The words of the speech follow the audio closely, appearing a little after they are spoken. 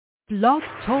Blog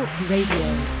Talk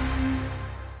Radio.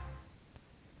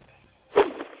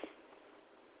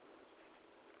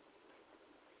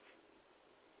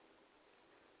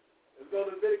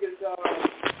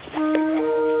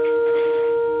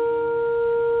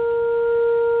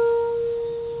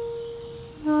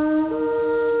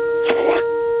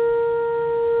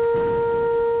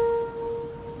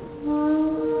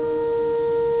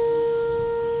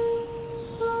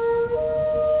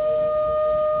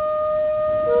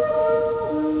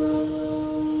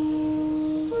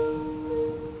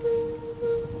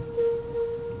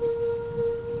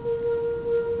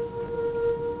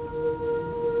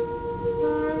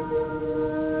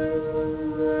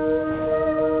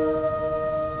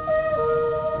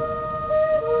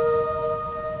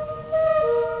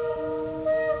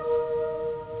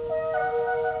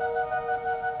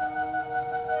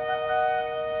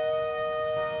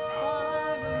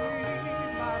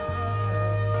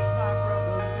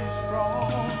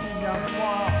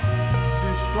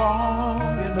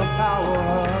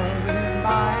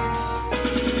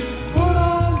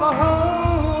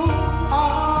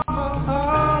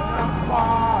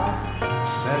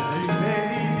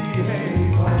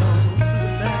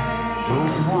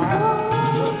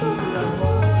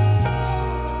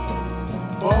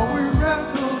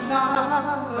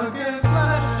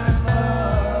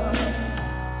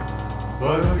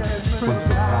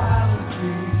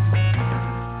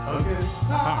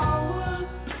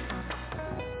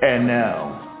 And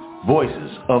now,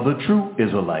 Voices of the True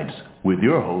Israelites, with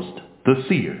your host, the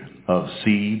Seer of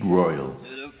Seed Royal.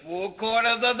 To the four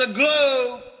corners of the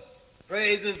globe,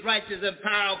 praise his righteous and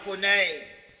powerful name.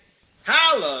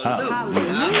 Hallelujah.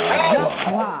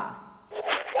 Hallelujah.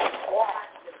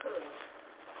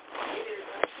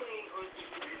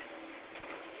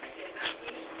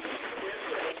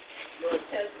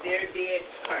 Their dead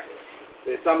carcass.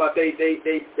 They're talking about they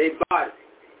body.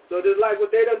 So just like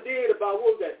what they done did about, what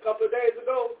was that, a couple of days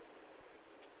ago?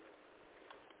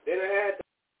 They done had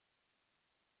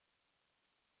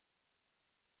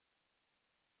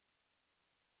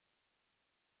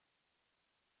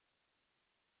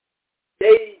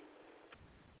they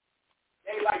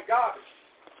like garbage.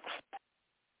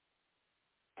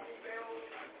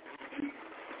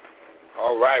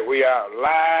 All right, we are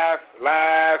live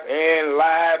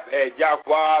at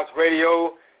Yahweh's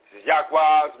Radio. This is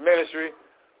Yahweh's Ministry.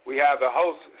 We have the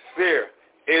host, Seer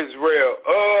Israel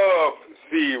of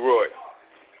Seed Royal,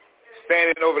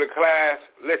 standing over the class,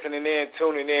 listening in,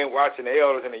 tuning in, watching the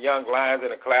elders and the young lions in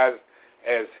the class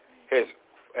as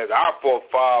our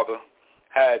forefather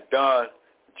had done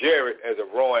Jared as a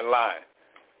roaring lion.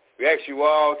 We ask you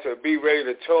all to be ready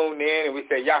to tune in, and we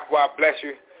say Yahweh bless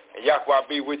you, and Yahweh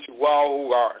be with you all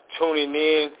who are tuning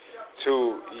in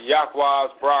to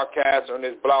Yahweh's broadcast on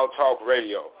this Blog Talk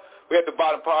Radio. We're at the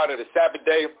bottom part of the Sabbath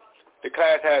day. The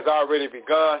class has already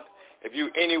begun. If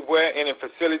you're anywhere in a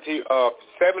facility of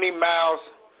 70 miles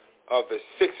of the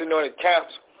 6 anointed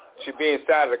camps, you should be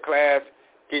inside of the class,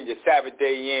 getting your Sabbath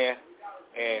day in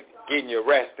and getting your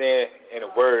rest in the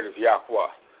word of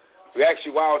Yahweh. We ask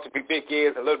you all to be big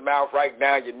ears and little mouth. Write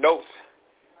down your notes.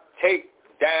 Take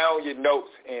down your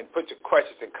notes and put your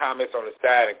questions and comments on the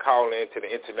side and call in to the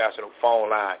international phone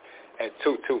line at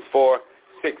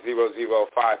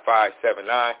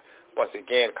 224-600-5579. Once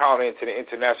again, call in to the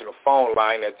international phone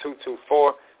line at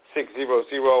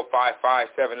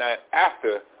 224-600-5579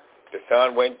 after the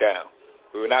sun went down.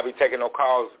 We will not be taking no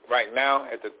calls right now,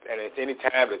 and at any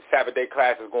time the Sabbath day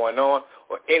class is going on,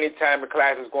 or any time the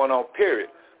class is going on, period.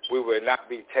 We will not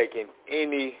be taking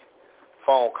any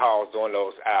phone calls during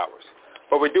those hours.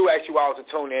 But we do ask you all to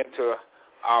tune in to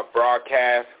our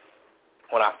broadcast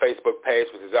on our Facebook page,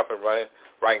 which is up and running.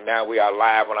 Right now we are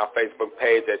live on our Facebook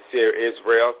page at Seer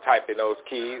Israel. Type in those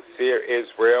keys, Seer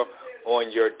Israel,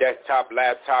 on your desktop,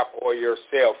 laptop, or your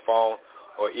cell phone,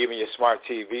 or even your smart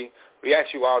TV. We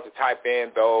ask you all to type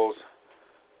in those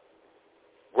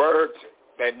words,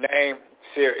 that name,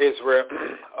 Seer Israel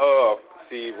of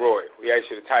Seed Royal. We ask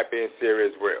you to type in Seer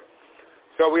Israel.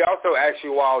 So we also ask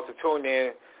you all to tune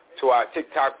in to our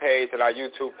TikTok page and our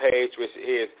YouTube page, which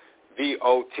is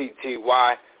VOTTY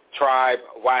Tribe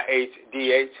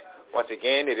YHDH. Once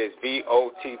again, it is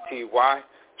VOTTY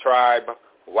Tribe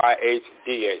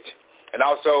YHDH. And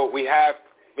also, we have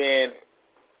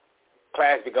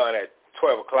class begun at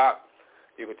 12 o'clock.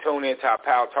 You can tune in to our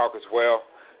Power Talk as well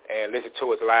and listen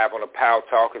to us live on the Power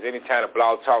Talk, because anytime the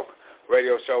Blog Talk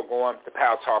radio show going, the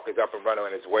Power Talk is up and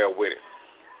running as well with it.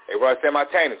 They run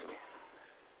simultaneously.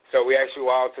 So we ask you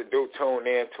all to tune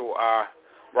in to our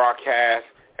broadcast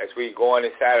as we go on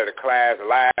inside of the class,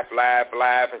 live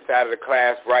inside of the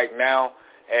class right now,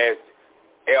 as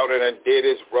elder done did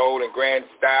his role in grand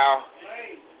style.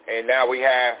 And now we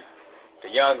have the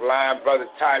young line, Brother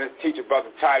Titus, teacher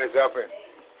Brother Titus up and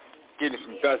getting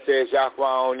some Thus Says Yahweh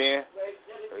on there.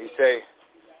 So he say,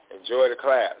 enjoy the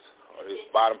class on this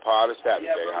bottom part of the Sabbath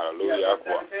day. Hallelujah.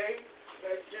 Yahweh.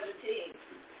 Verse 17.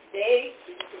 They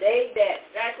that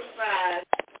sacrifice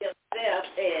themselves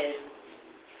and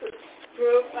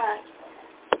purify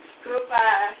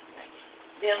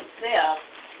themselves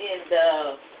in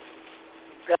the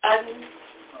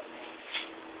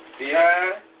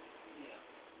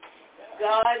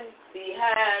garden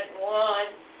behind one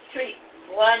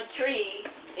tree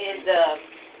in the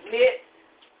midst,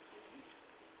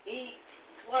 eat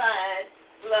swine,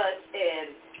 blood, and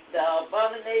the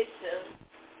abomination,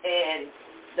 and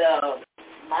the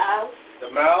mouse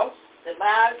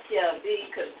shall be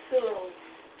consumed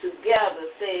together,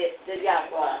 said the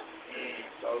Yahweh.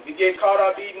 So if you get caught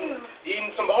up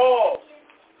eating some hogs,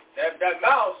 that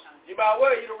mouse, you might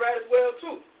well eat a rat as well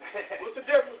too. What's the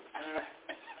difference?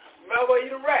 You might well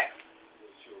eat a rat.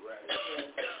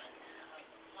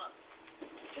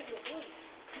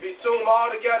 Be tuned all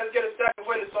together. Get a second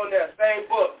witness on that same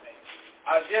book,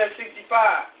 Isaiah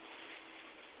 65.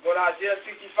 Go to Isaiah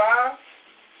 65.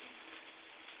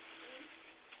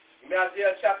 In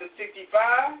Isaiah chapter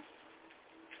 65.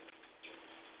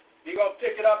 We're gonna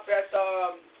pick it up at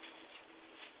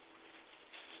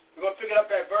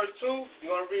verse 2.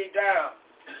 You're gonna read down.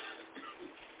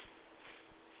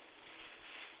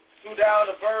 2 down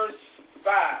to verse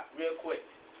 5, real quick.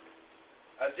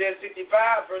 Isaiah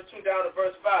 65, verse 2 down to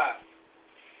verse 5.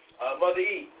 Mother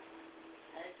E.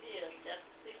 Isaiah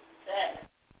chapter 65,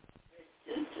 verse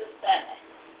 2 to 5.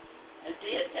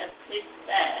 Isaiah chapter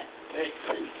 65, verse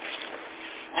 2.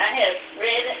 I have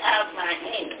spread out my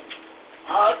hand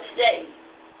all today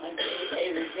unto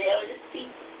a rebellious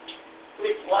people,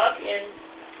 which walk in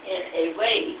a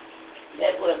way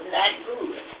that was not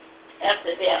good,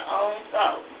 after their own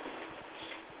thoughts.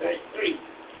 Verse 3.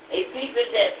 A people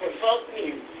that provoke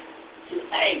me to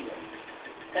anger,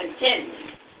 continue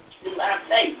to my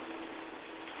face,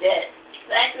 that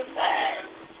sacrifice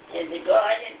in the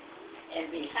garden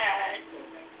and behind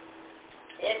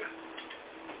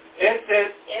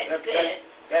incense,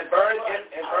 that burning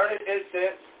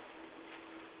incense.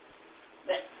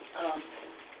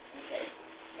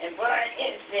 And burn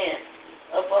incense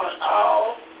upon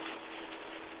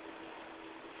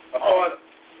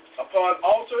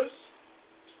altars.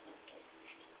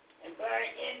 And burn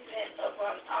incense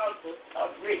upon altars of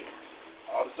brick.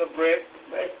 Altars of brick.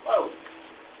 Verse 4.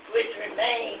 Which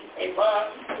remain among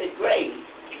the graves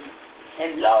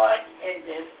and lodge in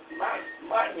the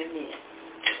monument,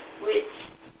 which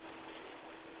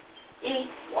eat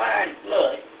swine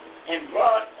blood and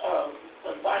brought of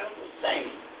abominable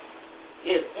things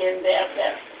is in their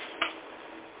vessels.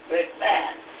 Verse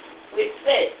 5. Which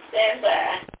said, stand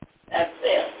by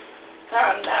thyself,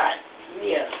 come not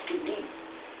near to me,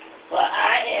 for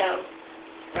I am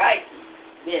righteous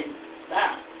than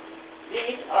thou.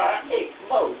 These are a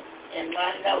smoke in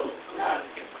my nose,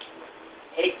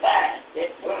 a fire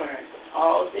that burns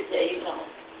all the day long.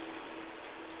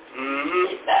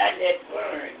 A fire that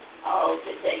burns all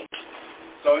the day.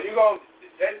 So you're going to,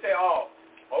 they say, oh,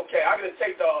 okay, I'm going to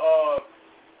take the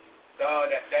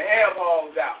ham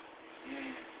hogs out.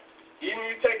 Even if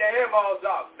you take the ham hogs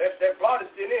out, that broth is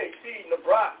still in, you see eating the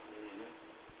broth.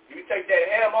 You take that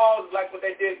ham hogs like what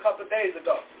they did a couple of days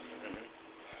ago.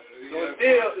 So you're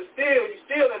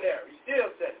still in there. You're still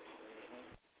sitting.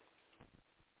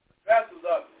 Vessels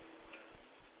of it.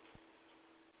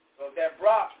 So that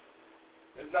broth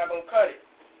is not going to cut it.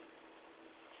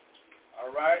 All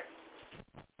right?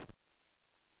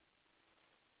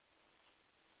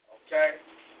 Okay?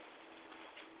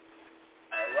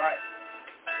 All right.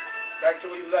 Back to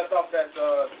where we left off at,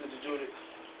 Sister Judith.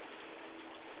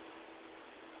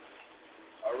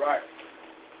 All right.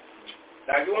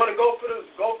 Now, if you want to go for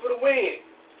the win,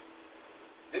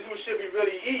 this one should be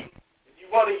really easy. If you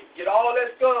want to get all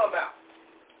that scum out,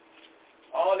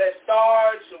 all that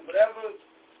starch or whatever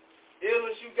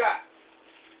illness you got.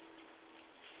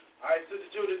 All right, Sister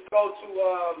Judith, go to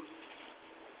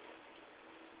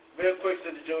real quick,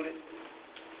 Sister Judith.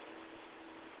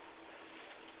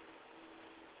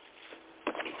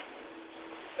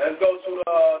 Let's go to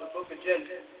the book of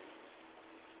Genesis.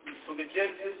 Book of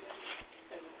Genesis.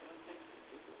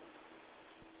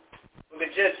 Book of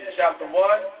Genesis, chapter 1,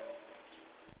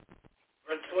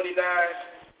 verse 29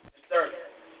 to 30.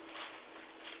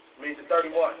 Read to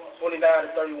 31. 29 to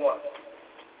 31.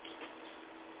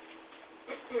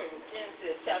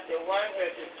 Genesis chapter 1,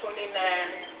 verses 29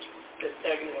 to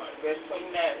 31. Verse 29.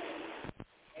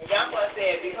 And Yahweh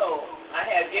said, behold, I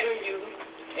have given you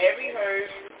every herb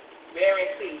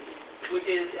bearing seed, which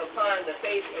is upon the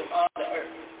face of all the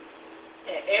earth,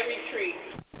 and every tree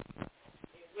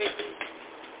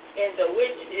in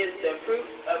which is the fruit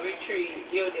of a tree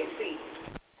yielding seed.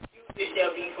 It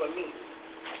shall be for me.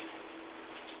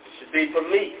 It should be for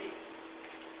me.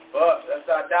 But that's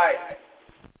our diet.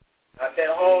 Not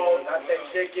that hog, not that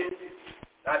chicken,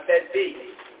 not that beef.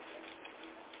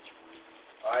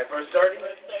 All right, verse 30.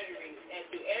 Verse 30 reads, and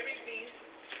to every beast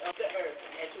of the earth,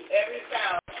 and to every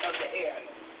fowl of the air,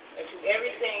 and to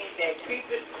everything that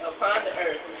creepeth upon the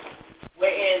earth,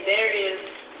 wherein there is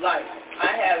life,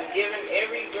 I have given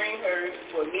every green herb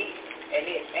for meat, and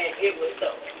it was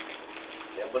so.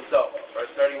 It was so.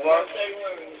 Verse 31. Verse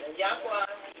 31 reads, and Yahweh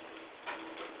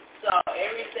saw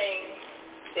everything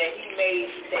that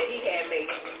he had made,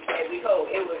 and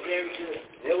behold, it was very good.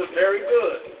 It was very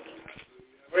good.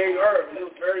 Green herb, it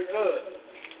was very good.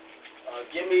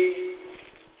 Give me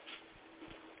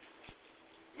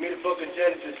the book of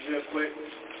Genesis real quick.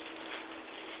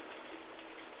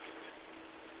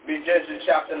 Give me Genesis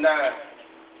chapter 9.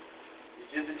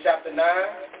 Genesis chapter 9.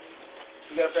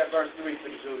 We got that verse 3 for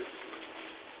the Judas.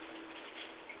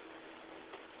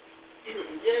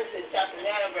 Genesis chapter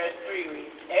 9 verse 3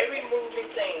 reads, every moving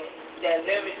thing that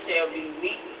liveth shall be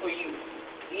meat for you.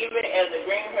 Even as a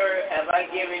green herb have I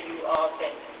given you all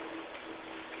things.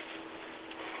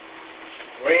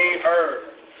 Green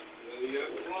herb.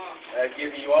 I've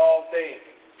given you all things.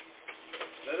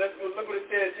 Now let's look what it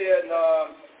says here in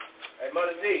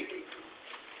Mother Z.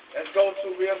 Let's go to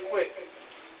real quick.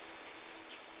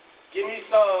 Give me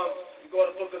Psalms. We go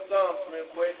to the book of Psalms real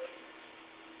quick.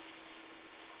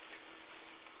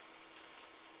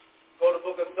 Go to the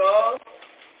book of Psalms.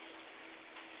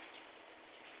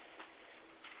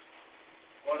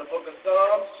 Go to the book of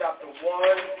Psalms, chapter 1.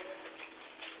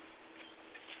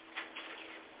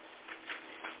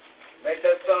 Make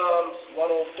that Psalms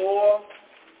 104.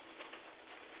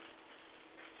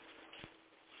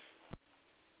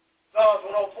 Psalms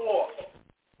 104,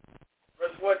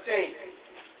 verse 14.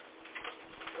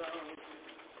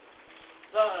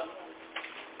 Psalms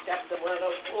chapter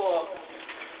 104,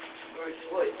 verse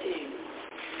 14.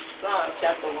 Psalms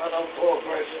chapter 104,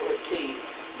 verse 14.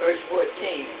 Verse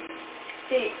 14.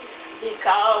 He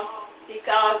caused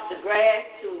the grass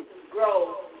to grow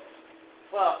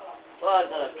for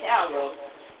the cattle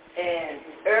and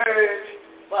herbs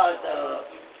for the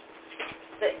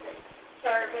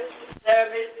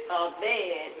service of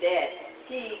man, that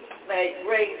he may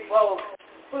bring forth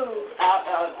food out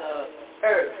of the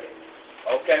earth.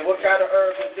 Okay, what kind of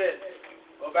herb is this?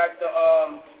 Go back to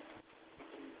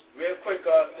real quick,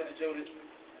 Sister Judith.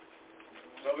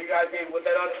 So we got to get with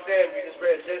that understanding. We just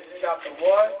read Genesis chapter 1,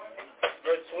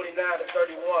 verse 29 to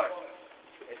 31.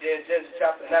 And then Genesis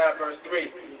chapter 9, verse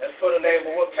 3. Let's put a name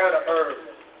of what kind of herb.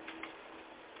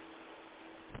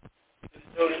 Sister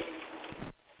Judith.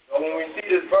 So when we see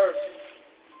this verse,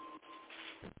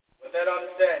 with that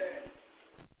understanding,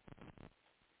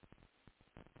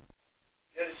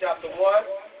 Genesis chapter 1,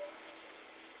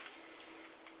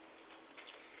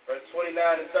 verse 29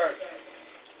 and 30.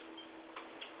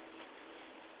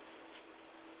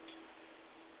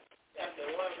 Chapter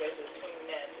 1, verses 29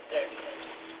 to 30.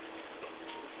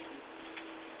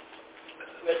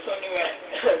 Verse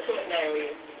 29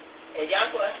 reads, and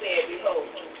Yahweh said, behold,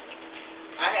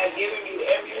 I have given you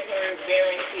every herb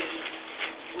bearing seed,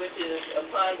 which is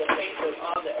upon the face of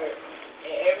all the earth,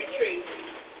 and every tree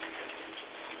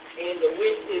in the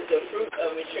which is the fruit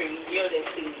of a tree yielding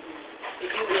seed. To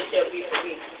you it shall be for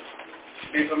me.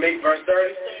 Be for me, verse 30.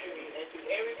 And to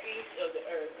every beast of the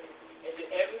earth, and to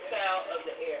every fowl of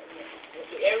the air, and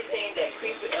to everything that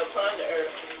creepeth upon the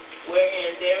earth,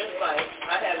 wherein there is life,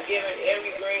 I have given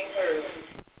every green herb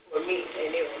for meat, and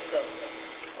it was so.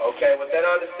 Okay, with that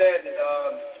understanding,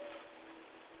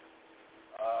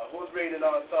 who's reading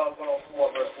on Psalm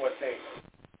 104, verse 14?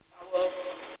 I will.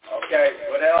 Okay,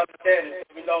 with that understanding,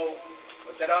 we know,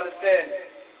 with that understanding,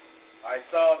 all right,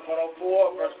 Psalm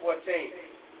 104, verse 14.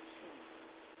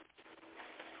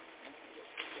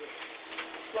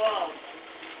 Psalm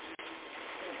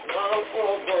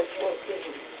 104, verse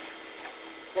 14.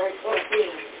 Verse 14.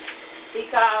 He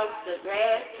caused the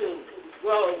grass to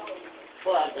grow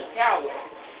for the cattle,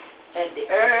 and the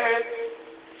herb,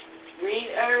 green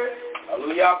herb.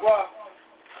 Hallelujah.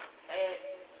 And,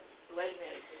 wait a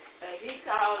minute. And he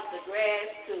caused the grass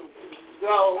to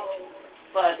grow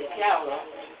for the cattle,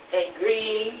 and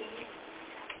green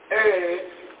herb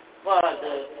for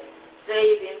the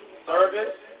saving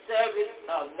service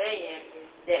of man,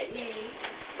 that he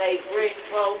may bring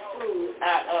forth food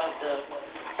out of the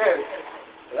earth.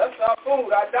 That's our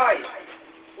food, our diet.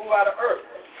 move out of earth.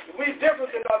 We different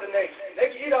than other nations. They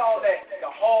can eat all that, the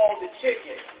hog, the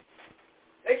chicken.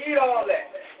 They can eat all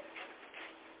that.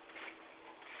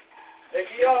 They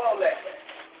can eat all that.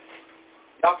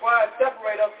 Y'all try to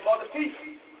separate us from other people.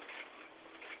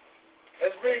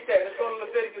 Let's read that. Let's go to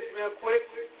Leviticus real quick.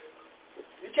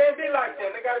 You can't be like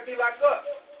them. They got to be like us.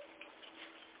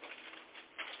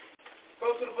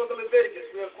 Go to the book of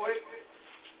Leviticus real quick.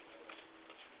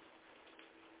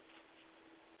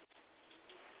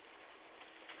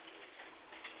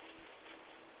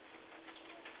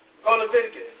 Go to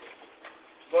Leviticus.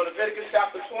 Go to Leviticus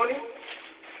chapter 20.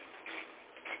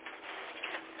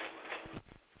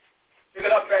 Pick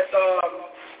it up at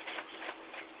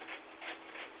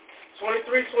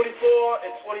 23, 24,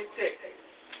 and 26.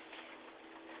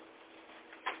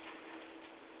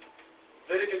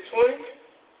 Leviticus 20,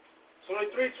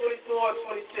 23, 24, and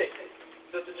 26.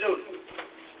 Sister Judy.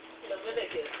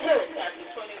 Leviticus chapter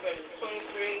 20, verses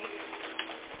 23,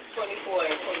 24,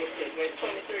 and 26. Verse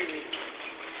 23 reads,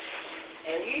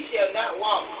 "And ye shall not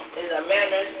walk in the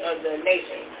manners of the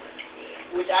nations,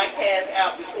 which I cast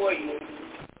out before you.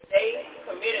 They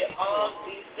committed all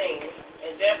these things,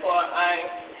 and therefore I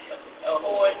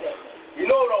abhorred them." You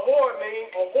know what a whore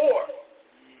means? A whore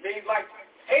means like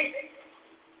hate.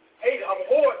 Hate,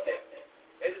 abhorred them.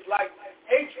 It's like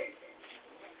hatred.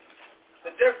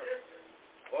 The difference.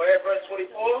 Go ahead, verse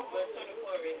 24. Verse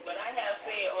 24 reads, "But I have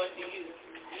said unto you,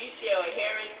 ye shall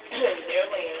inherit their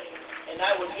land, and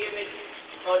I will give it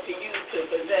unto you to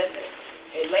possess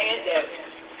a land that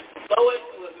floweth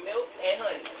with milk and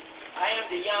honey. I am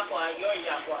the Yahweh, your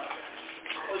Yahweh,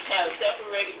 which have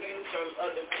separated you from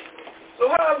other people." So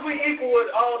how is we equal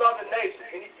with all the other nations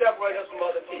and he separate us from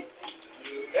other people?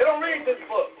 They don't read this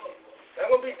book. They're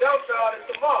going to be dumbfounded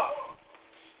tomorrow.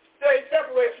 They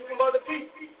separate you from other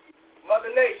people, from other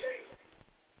nations.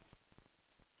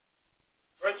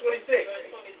 Verse 26. Verse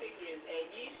 26 is,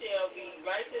 "And ye shall be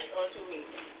righteous unto me,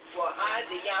 for I,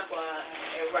 the Yahweh,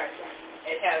 am righteous,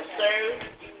 and have served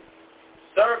you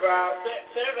from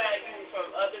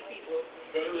other people,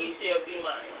 that ye shall be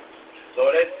mine."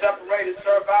 So they separated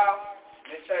servile,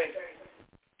 and they changed it.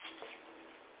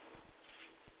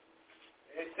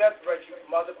 They separate you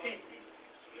from other people.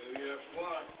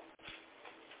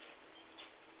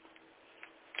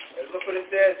 Let's look what it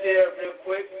says here real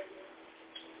quick.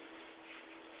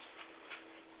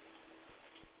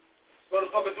 Go to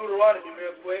the book of Deuteronomy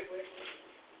real quick.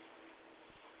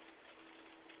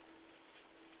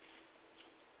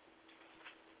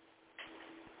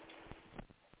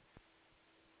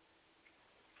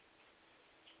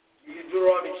 You get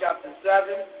Deuteronomy chapter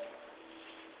 7.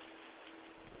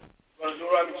 Go to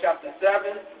Deuteronomy chapter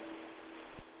 7,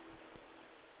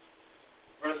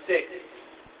 verse 6.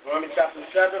 Deuteronomy chapter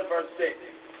 7, verse 6.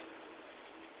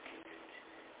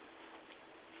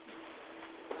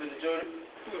 Sister Judy.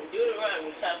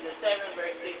 Deuteronomy chapter 7,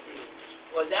 verse 6 is,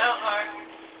 "For thou art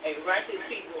a righteous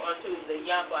people unto the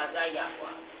Yahweh thy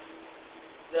Yahweh.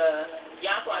 The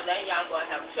Yahweh thy Yahweh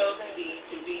have chosen thee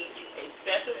to be a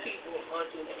special people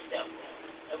unto himself,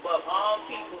 above all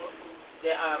people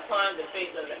that are upon the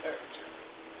face of the earth."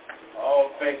 All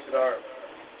face of the earth.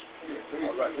 All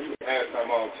right, let me add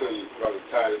something on to you, Brother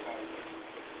Titus.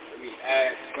 Let me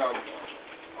add something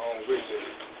on Richard.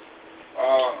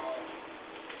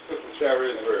 Sister Sarah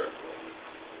Israel.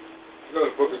 You go to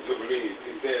the book of Jubilees.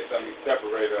 He said something to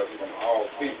separate us from all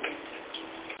people.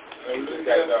 You just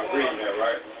got done reading that,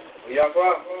 right? Yeah,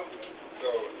 bro. So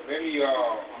let me,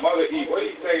 Mother E, what do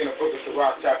you say in the book of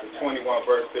Sirach chapter 21,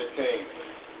 verse 15?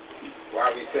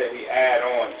 Why we say we add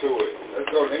on to it. Let's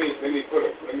go. Let me put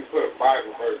a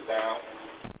Bible verse down.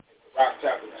 Sirach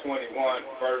chapter 21,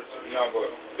 verse number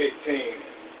 15.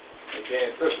 And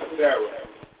then Sister Sarah,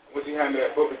 once you hand me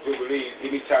that book of Jubilees,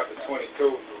 give me chapter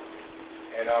 22,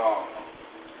 and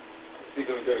see if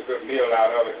we get a good meal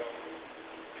out of it.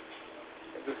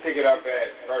 Let's just pick it up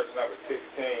at verse number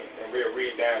 16, and we'll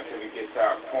read down until we get to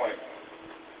our point.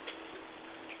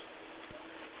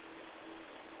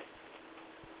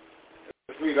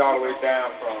 Let's read all the way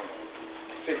down from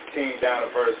 16 down to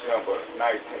verse number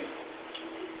 19.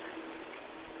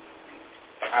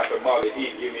 After Mother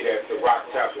E, give me that Sirach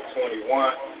chapter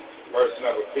 21, verse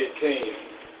number 15.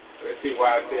 Let's see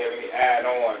why I said let me add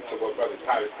on to what Brother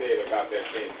Titus said about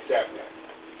that being separate.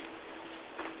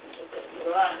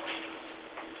 Sirach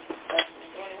chapter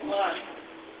 21,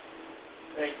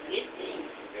 verse 15.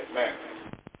 Yes, ma'am.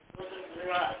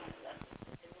 Sirach chapter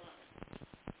 21,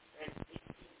 verse 15.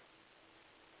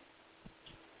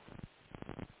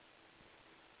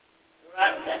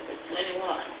 Sirach chapter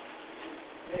 21,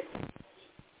 verse 15.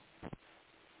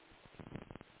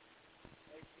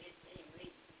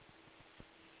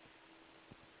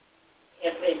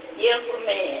 If a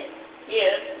man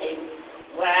hears a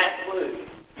wise word,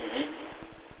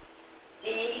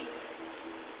 he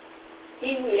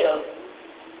will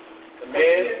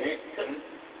commune.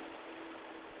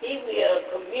 He will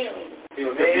commune.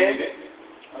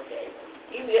 Okay.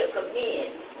 He will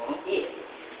commend it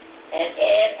and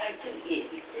add unto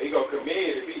it. He gonna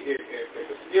commend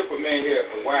if a man hears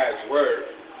a wise word.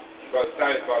 Brother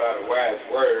Titus brought out a wise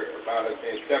word about us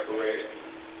being separated.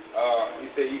 He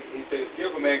said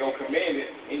if a man gonna commend it,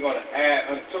 he gonna add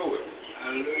unto it.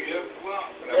 Hallelujah.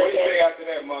 Now, what do you say after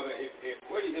that, Mother? If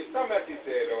something else he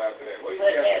said though after that. What do you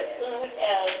say after that? As soon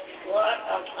as one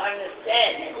of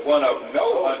understanding. One of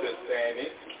no understanding.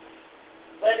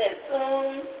 But as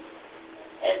soon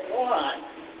as one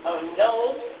of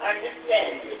no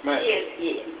understanding hears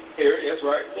it. Hear it, that's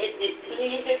right. It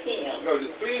displeases him. No,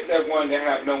 displease that one that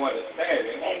have no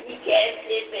understanding. And he casts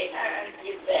it behind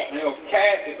his back. And he'll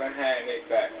cast it behind their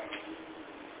back.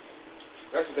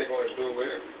 That's what they're going to do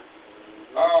with it.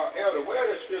 Elder, where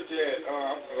the scripture at?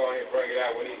 I'm going to go ahead and bring it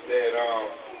out when he said,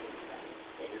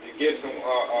 if you give someone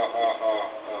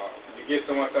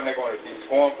something, they're going to be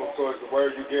scornful towards the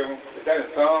word you give them. Is that in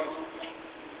Psalms?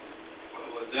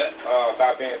 What was that?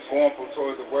 About being scornful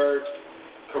towards the word.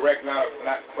 Correct not a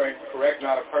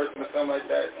person or something like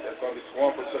that. That's going to be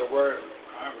scornful to the word.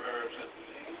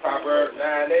 Proverbs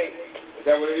 9:8. Is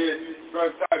that what it is?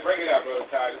 Brother Titus, bring it out, Brother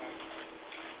Titus.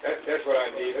 That's what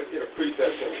I need. Let's get a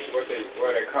precept of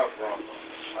where they come from.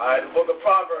 All right, the book of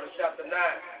Proverbs, chapter 9,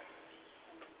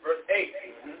 verse 8.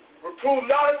 Reprove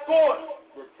not as scorn.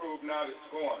 Reprove not as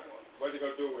scorn. What's he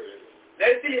going to do with it?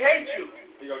 Lest he hate you.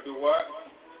 He going to do what?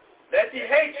 Lest he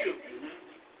hate you.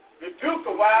 Rebuke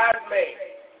a wise man.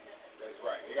 That's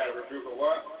right. You got to rebuke a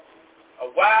what? A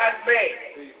wise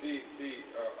man. See,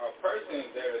 a person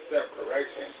that is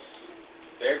self-correction,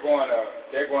 they're going to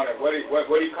what do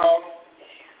you call them?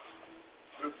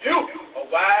 Rebuke a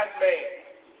wise man.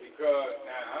 Because,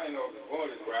 now, I don't know if it's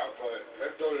going this route, but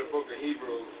let's go to the book of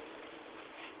Hebrews,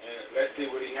 and let's see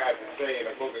what he has to say in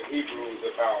the book of Hebrews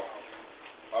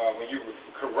about when you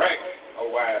correct a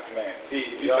wise man.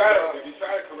 See, if you try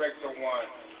to correct someone,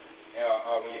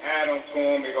 when you add on to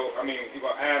him, you're going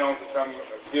to add on to some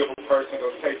skillful person,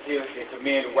 go take his and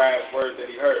commend the wise words that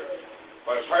he heard.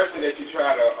 But a person that you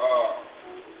try to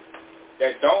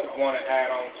that don't want to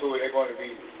add on to it, they're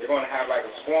going to have like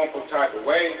a scornful type of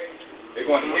way. They're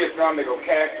going to hit something, they're going to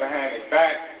cast behind their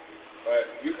back. But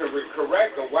you can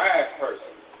correct a wise person.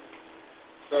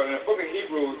 So in the book of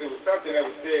Hebrews, there was something that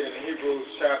was said in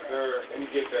Hebrews chapter, let me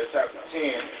get that, chapter 10.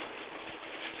 And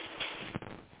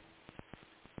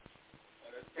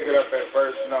let's pick it up at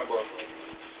verse number.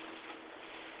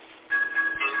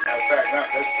 In fact,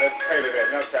 let's tailor that,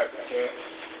 not chapter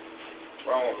 10.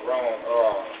 Wrong.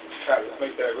 Let's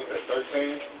make that, what's that,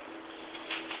 13?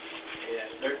 Yeah,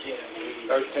 13.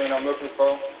 13 I'm looking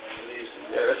for?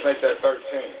 Yeah, let's make that 13.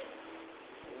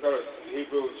 Let's go to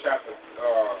Hebrews chapter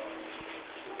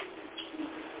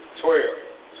 12.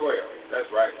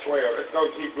 That's right, 12. Let's go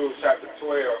to Hebrews chapter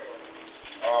 12.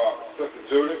 Sister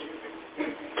Judith.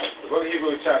 The book of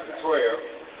Hebrews chapter 12.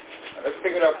 Let's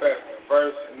pick it up at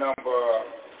verse number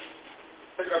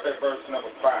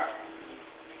 5.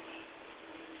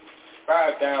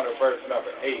 5 down to verse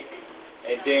number 8.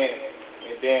 And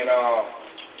then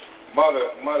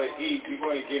Mother E, you're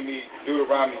going to give me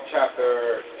Deuteronomy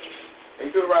chapter,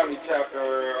 make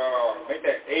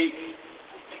that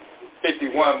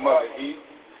 8:51, Mother E.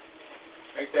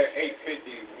 Make that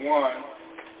 8:51.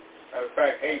 Matter of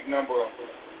fact,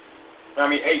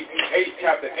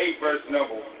 chapter 8, verse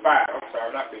number 5. I'm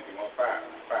sorry, not 51, 5.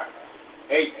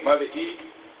 8, Mother E.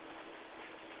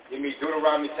 Give me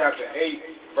Deuteronomy chapter 8,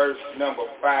 verse number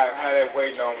 5. How that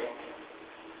waiting on me?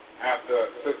 After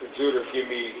Sister Judith, give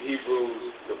me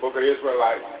Hebrews, the book of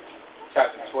Israelites,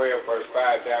 chapter 12, verse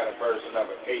 5 down to verse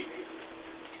number 8.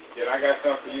 Then I got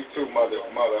something for you too, Mother Z.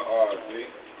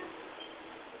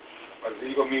 Mother Z,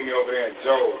 you gonna meet me over there in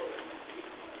Job.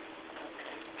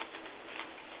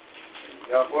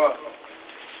 Yeah, what?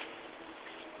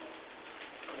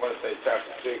 I want to say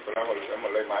chapter 6, but I'm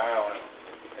gonna lay my eye on it,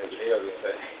 as the elders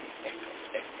say.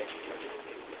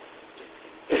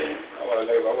 I want to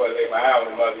lay my eye on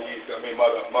the Mother Z, so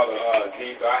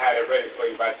I had it ready for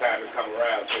you by the time it come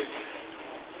around to you.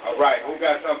 All right, who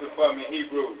got something for me in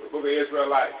Hebrews, the book of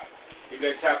Israelites? Give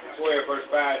that chapter 12, verse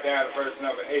 5 down to verse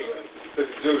number 8.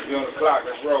 Sister Judy, you on the clock,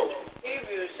 let's roll.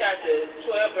 Hebrews chapter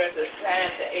 12, verses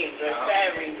 5 to 8, verse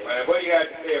 5 reads. What do you have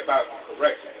to say about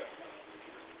correction?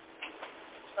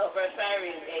 Verse 5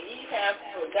 reads, and ye have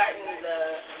forgotten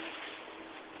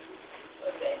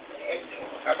What's that?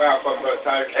 About from Brother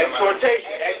Tyler.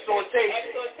 Exhortation. Exhortation.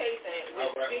 We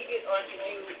speak it unto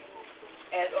you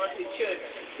as unto children.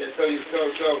 Yeah, so he's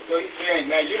saying,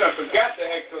 now you done forgot the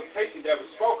exhortation that was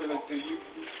spoken unto you,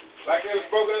 like it was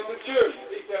spoken unto children.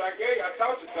 He said, I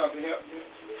taught you something here.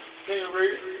 Can you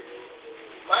read?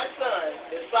 My son,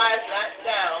 despise not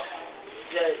thou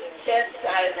the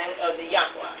chastising of the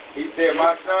Yahweh. He said,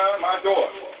 my son, my daughter,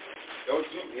 don't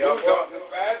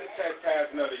despise the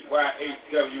chastising of the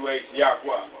YHWH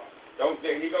Yahweh. He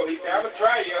said, I'm going to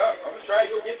try you up. I'm going to try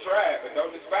you to get tried, but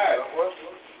don't despise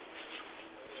it.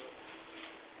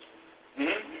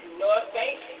 Nor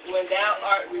faint when thou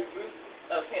art rebuked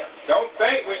of him. Don't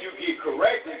faint when you get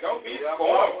corrected. Don't be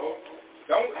scornful.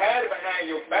 Don't hide it behind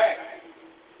your back.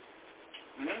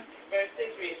 Verse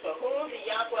 6 reads, for whom the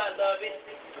Yahweh loveth,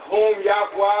 whom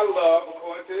Yahweh love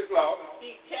according to his law,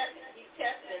 he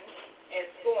chastens and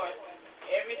scorns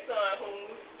every son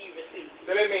whom he receives.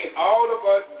 So that means all of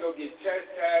us go get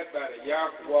chastised by the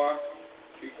Yahweh.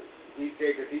 He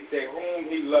said,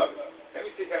 whom he loves. Let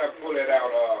me see, can I pull that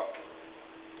out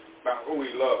about who he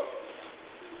loves.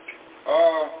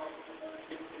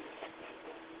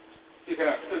 Can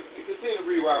I continue to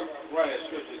read while I run that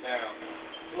scripture down?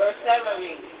 Verse 7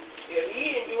 reads, if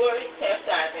ye endure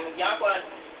chastising, Yahweh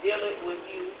dealeth with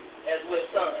you as with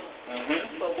sons.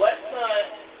 But what son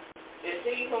is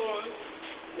he whom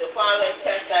the Father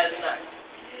chastises not?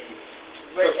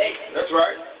 Verse 8. That's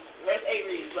right. Verse 8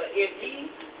 reads, but if ye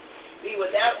be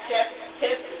without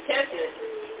chastisement,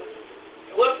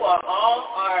 wherefore all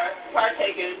are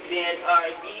partakers, then are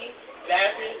ye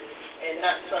bastards and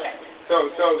not sons.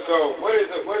 So what is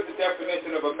the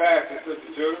definition of a bastard,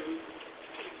 Sister Judy?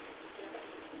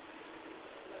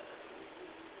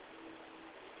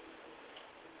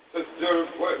 Sister Judy,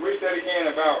 read that again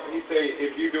about, he say,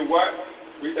 if you do what?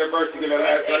 Read that verse again, that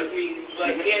last verse.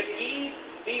 But if ye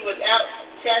be without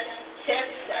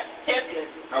chastisement.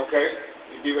 Okay,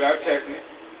 you be without chastisement.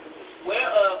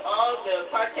 Whereof all the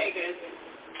partakers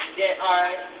that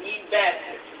are ye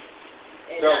bastards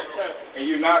and not sons. And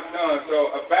you're not sons.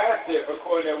 So a bastard,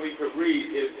 according to what we could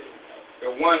read, is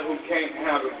the one who can't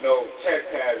handle no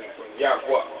chastising from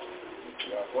Yahweh.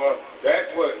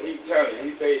 That's what he's telling you.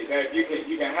 He says that if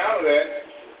you can handle that,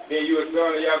 then you're a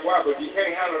son of Yahweh. But if you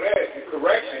can't handle that, the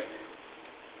correction,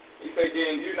 he said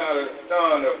then you're not a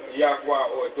son of Yahweh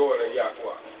or a daughter of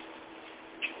Yahweh.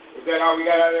 Is that all we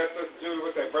got out of there, Sister Judy?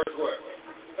 What's that verse what?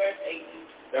 Verse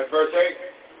 8. That's verse 8?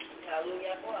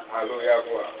 Hallelujah. Hallelujah.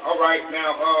 All right,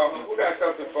 now, who got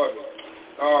something for me?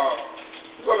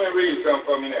 Go ahead and read something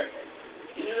for me next.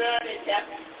 Deuteronomy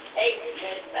chapter 8,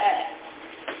 verse 5.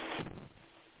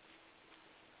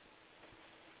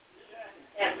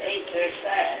 Chapter 8, verse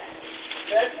 5.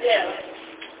 Thus thou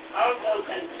also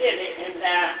consider in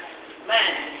thy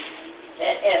mind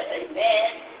that if a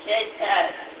man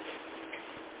chastises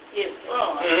his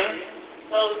son,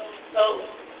 so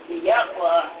the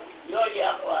Yahweh, your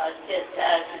Yahweh,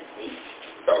 chastises thee.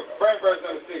 So bring verse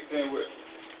number 16 with.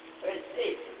 Verse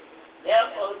 6.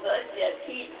 Therefore thus shall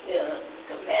keep the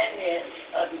commandments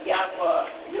of the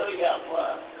Yahweh, your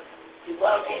Yahweh, to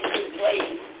walk in his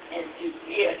ways and to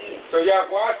fear him. So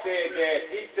Yahweh said that,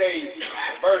 he says,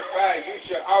 verse 5, you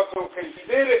shall also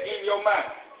consider in your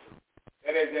mind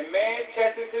that as a man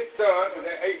chastens his son, and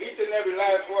each and every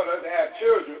last one of us that have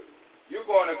children, you're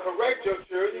going to correct your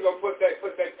children. You're going to put that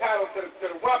title to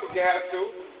the rump if you have to.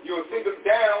 You're going to sit them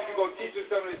down. You're going to teach them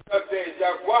some of the stuff that is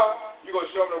Yahweh. You're going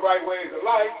to show them the right ways of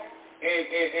life.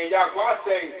 And Yahweh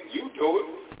says, you do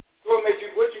it. So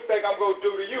what you think I'm going to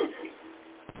do to you? He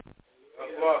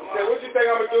said, what you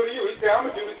think I'm going to do to you? He said, I'm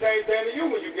going to do the same thing to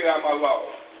you when you get out of my law.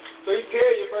 So he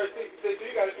tells you, verse 6, he says, so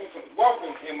you got to do some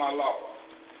walking in my law.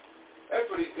 That's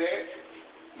what he said.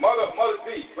 Mother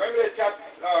Z, bring me that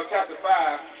chapter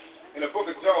 5 in the book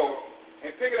of Job,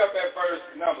 and pick it up at verse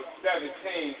number 17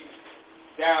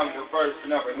 down to verse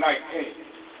number 19.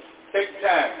 Take the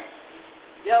time.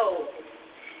 Job,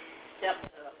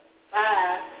 chapter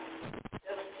 5,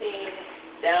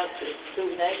 17 down to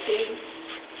 19.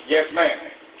 Yes, ma'am.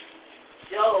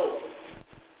 Job,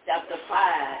 chapter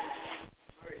 5,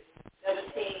 verse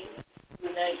 17 to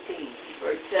 19.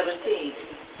 Verse 17.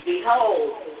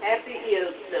 Behold, happy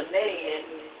is the man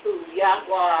who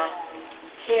Yahweh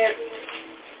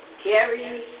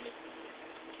carries.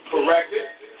 Corrected.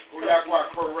 Who Yahweh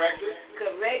corrected.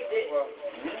 Corrected.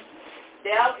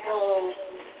 Therefore,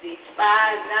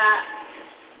 despise not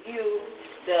you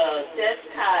the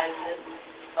chastisement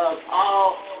of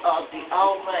the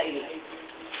Almighty.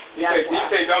 He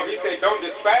said, don't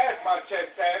despise my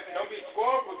chastisement. Don't be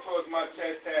scornful towards my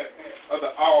chastisement of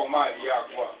the Almighty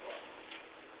Yahweh.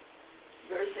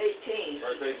 verse 18.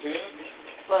 Verse 18.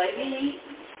 For he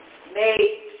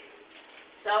made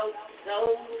those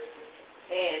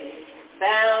and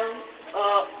bound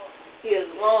up his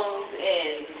wounds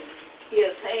and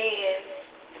his hands.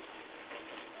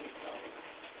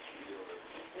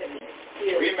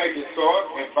 We make it sore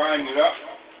and bind it up.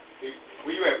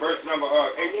 Were you at verse number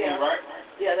 18, right?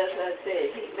 Yeah, that's what I said.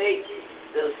 He made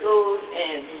the sores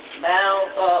and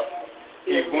bound up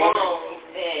his wounds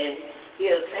and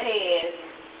his hands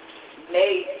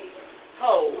made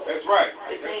whole. That's right.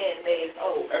 His hands made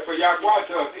whole. That's what Yahweh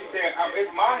does. He said,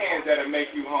 it's my hands that'll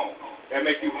make you whole. That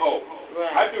make you whole.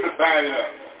 Right. I do the binding up.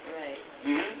 Right.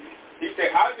 Mm-hmm. He said,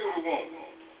 I do the wound.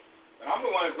 And I'm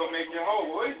the one that's going to make you whole.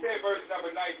 Well, he said verse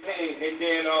number 19, and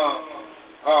then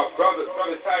Brother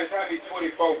Titus, how many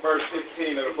 24, verse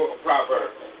 16 of the book of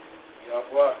Proverbs?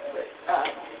 What?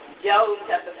 Job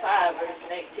chapter 5, verse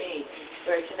 19.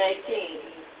 Verse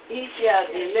 19. He shall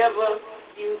deliver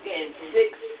you in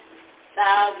 6,000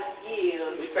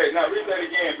 years. He said, now read that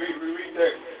again. Read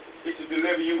that. He should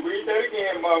deliver you. Read that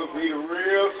again, mother. Read it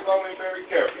real slowly and very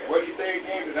carefully. What did he say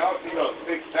again? Because I don't see no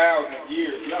 6,000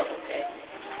 years. Nothing. Okay.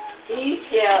 He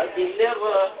shall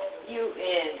deliver you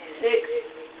in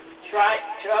 6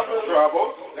 troubles.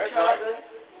 Trouble. That's trouble.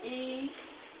 right.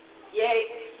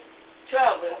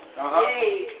 Trouble.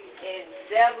 Yea, in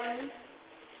 7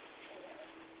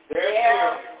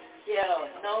 there shall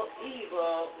no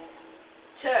evil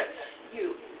touch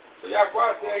you. So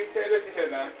Yahweh said, he said, listen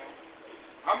here now.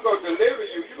 I'm going to deliver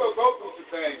you. You're going to go through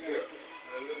some things here.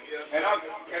 And I'm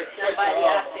somebody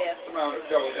out there. Somebody on the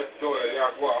show, that's the door of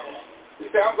Yahweh. He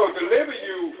said, I'm going to deliver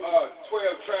you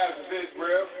 12 tribes of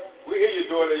Israel. We hear your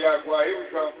daughter, Yahweh. Here we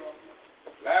come.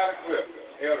 Loud and clear.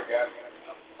 Elder got it.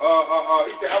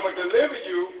 He said, I'm going to deliver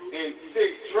you in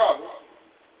 6 troubles.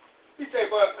 He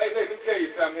said, but hey, let me tell you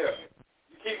something here.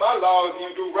 You keep my laws and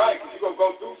you do right, because you're going to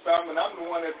go through something, and I'm the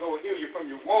one that's going to heal you from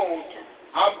your wounds.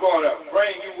 I'm going to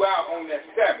bring you out on that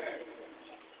 7th.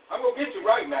 I'm going to get you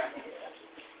right now.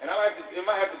 And I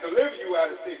might have to deliver you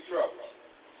out of 6 troubles.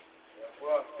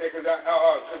 Well, because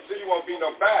so you won't be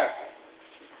no bastard.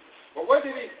 But what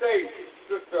did he say,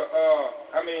 sister,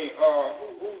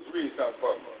 who's reading something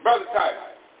for me? Brother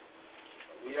Titus.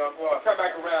 Come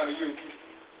back around to you.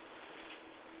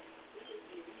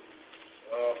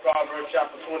 Proverbs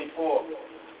chapter 24, verse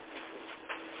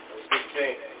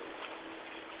 16.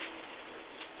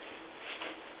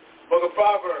 Book of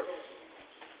Proverbs,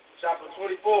 chapter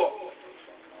 24,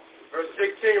 verse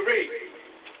 16 reads,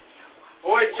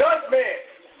 for a just man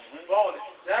falleth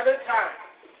 7 times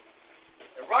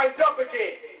and rise up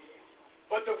again,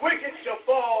 but the wicked shall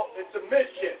fall into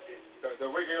mischief. The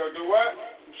wicked will do what?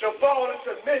 Shall fall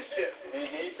into mischief. And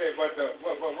he said, what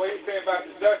he say about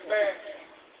the just man?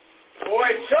 For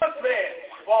a just man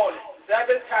falleth 7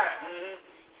 times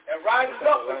and rises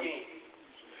up again.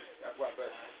 That's what I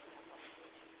said.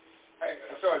 Hey,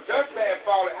 so a just man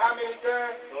falleth how many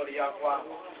times?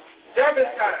 7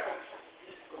 times.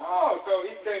 Oh, so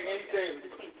he said,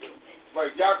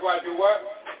 but Yahweh do what?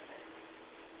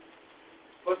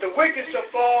 But the wicked shall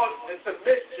fall into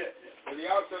mischief. But he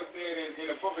also said in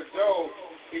the book of Job,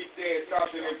 he said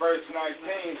something in verse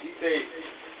 19, he said,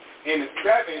 in the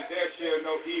 7th there shall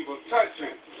no evil touch you.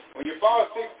 When you fall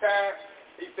 6 times,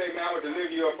 he said, man, I'm going to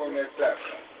deliver you up on that 7th.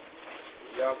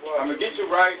 I'm going to get you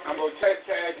right. I'm going to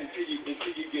chastise until you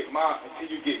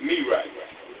get me right.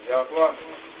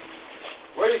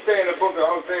 What do you say in the book of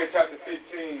Hosea chapter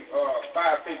 15,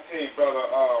 5:15,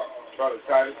 brother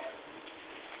Titus?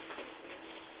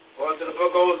 Going to the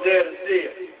book of Hosea to see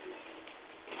it.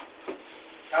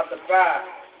 Chapter 5,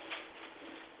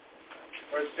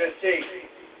 verse 15.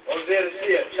 Hosea to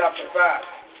see it, chapter 5,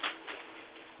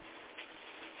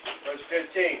 verse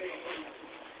 15.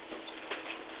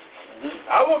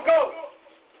 I will go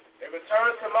and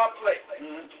return to my place.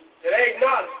 That they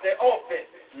acknowledge their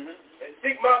offense and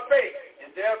seek my face in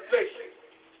their affliction.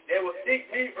 They will seek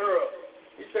me early.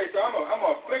 He said, so I'm going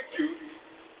to afflict you.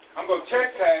 I'm going to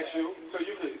chastise you so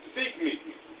you can seek me.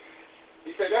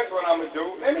 He said, that's what I'm going to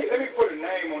do. Let me put a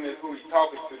name on this who he's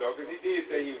talking to, though, because he did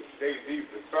say he was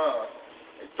the son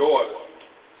and daughter.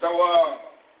 So,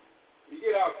 you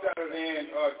get all settled in,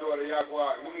 daughter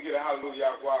Yahweh. Let me get a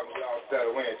hallelujah Yahweh when y'all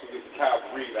settle in so we get the child to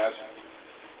read that.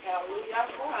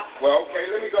 Well, okay,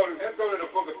 let's go to the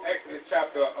book of Exodus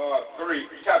chapter 4,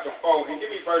 and give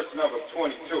me verse number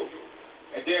 22.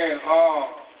 And then,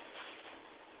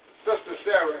 Sister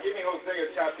Sarah, give me Hosea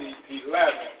chapter 11,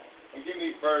 and give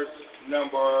me verse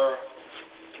number 1.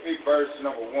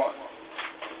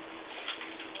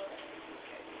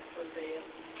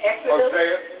 Exodus.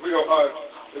 Hosea,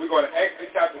 we're going to Exodus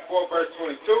chapter 4, verse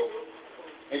 22.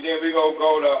 And then we're going to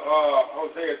go to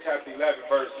Hosea chapter 11,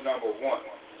 verse number 1. Okay.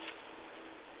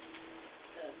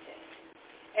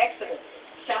 Exodus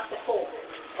chapter 4,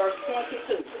 verse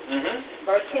 22. Mm-hmm.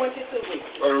 Verse 22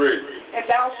 reads. What read? And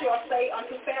thou shalt say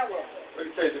unto Pharaoh. What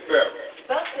did he say to Pharaoh?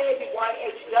 Thus said the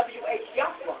YHWH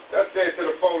Yahweh. That says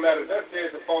to the four-letter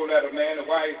man, the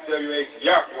YHWH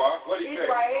Yahweh. What did he say?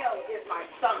 Israel is my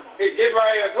son.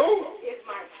 Israel is who? Is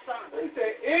my son. He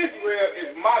said, Israel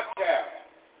is my child.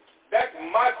 That's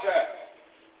my child.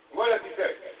 What does he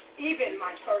say? Even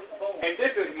my firstborn. And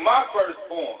this is my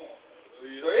firstborn.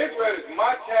 So Israel is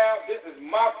my child. This is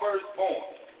my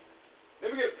firstborn.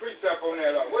 Let me get a precept on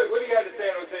that. What do you have to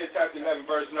say in Hosea chapter 11,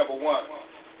 verse number 1?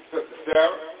 Sister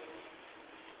Sarah?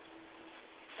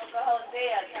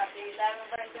 Hosea chapter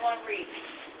 11, verse 1 reads,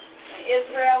 and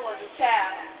Israel was a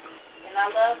child, and I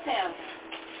loved him,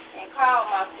 and called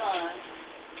my son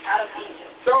out of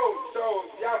Egypt. So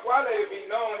Yahweh let it be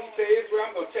known, he said, Israel,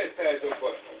 I'm going to chastise your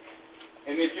butt.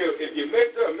 And if you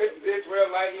Mr. or Mrs.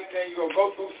 Israelite, he's saying you're going to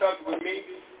go through something with me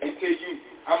until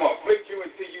I'm going to afflict you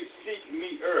until you seek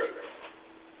me early.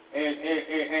 And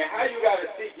how you got to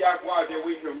seek Yahweh that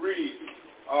we can read,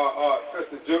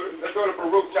 Sister Judith. Let's go to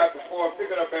Baruch chapter 4,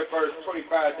 pick it up at verse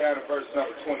 25 down to verse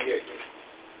number 28.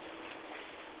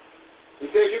 He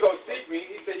said, you're going to seek me.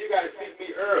 He said, you got to seek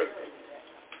me early.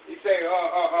 He said,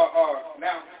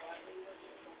 now,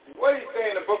 what did he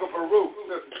say in the book of Baruch,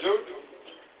 Sister Judith?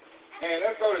 And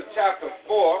let's go to chapter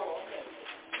 4.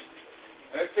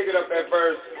 And let's pick it up at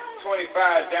verse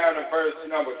 25 down to verse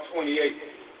number 28.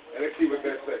 And let's see what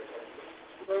that says.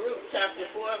 Baruch chapter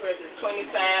 4, verses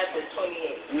 25 to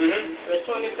 28. Mm-hmm. Verse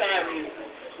 25 reads,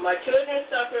 my children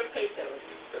suffer patiently.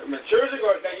 My children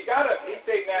now you gotta, he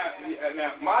say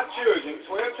now my children,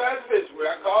 12 tribes of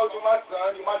Israel, I called you my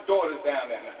son, you my daughters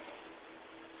down there now.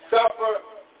 Suffer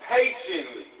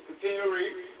patiently. Continue to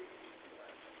read.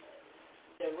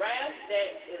 The wrath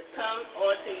that is come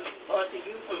onto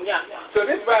you from Yahweh. So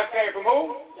this wrath came from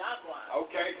who? Yahweh.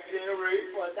 Okay, continue to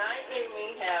read. For thine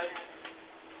enemy have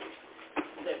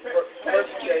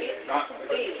persecuted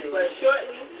thee, but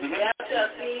shortly thou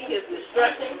shalt see his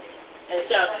destruction and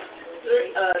shalt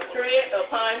tread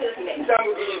upon his neck. So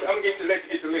I'm going to let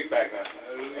you get the lick back now.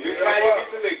 You try to get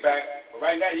the lick back, but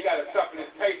right now you got to suffer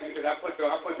this patience because I put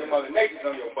them other nations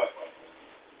on your butt.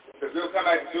 Because we'll come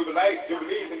back to Jubilees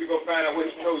and we're going to find out what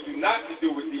he told you not to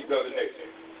do with these other nations.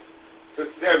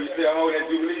 Sister Sarah, you still hold that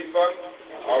Jubilees for me?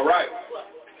 All right.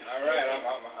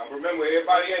 I remember where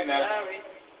everybody at now.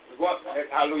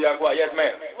 Hallelujah. Yes,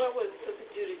 ma'am. What was Sister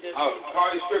Judy just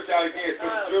call your scripture out again, Sister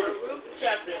Judy. Baruch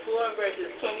chapter 4, verses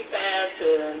 25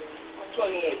 to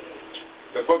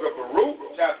 28. The book of Baruch,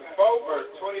 chapter 4,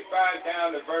 verse 25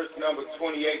 down to verse number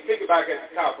 28. Pick it back at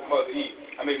the top of Mother Z.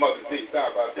 Sorry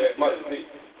about that. Mother Z.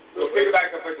 So pick it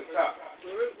back up at the top.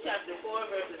 Baruch chapter 4,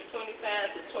 verses 25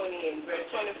 to 28. Verse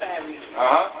 25 reads,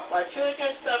 my children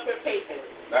suffer patiently.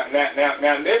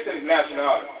 Now listen,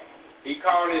 nationality. He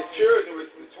called his children with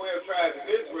the 12 tribes of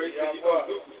Israel. He said, you're going to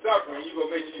do some suffering. You're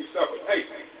going to make sure you suffer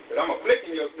patiently. But I'm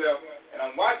afflicting yourself, and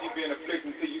I'm watching you being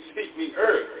afflicted until you seek me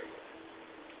early.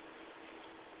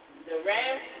 The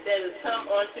wrath that is come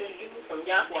unto you from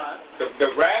Yahweh.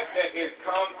 The wrath that is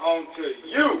come unto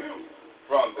you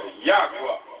from the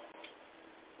Yahweh.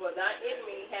 For thy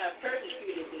enemy have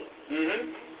persecuted thee.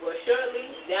 Mm-hmm. For surely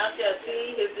thou shalt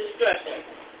see his destruction,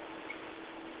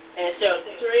 and shalt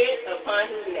tread upon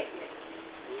his neck.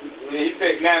 He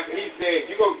said, let you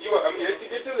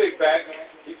get your lick back.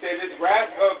 He said, this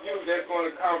wrath of you that's going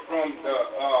to come from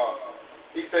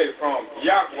he said, from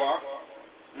Yahweh.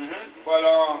 Mm-hmm. But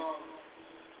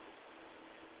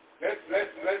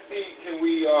let's see, can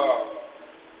we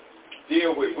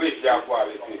deal with which Yahweh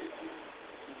this is?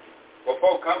 Well,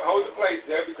 folks, hold the place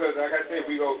there because, like I said,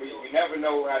 we never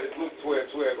know how this Luke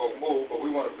 12 go move, but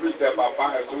we want to precept our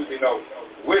Bible so we can know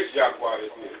which Yahweh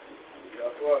this is.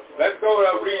 Let's go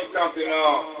to read something,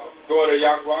 go to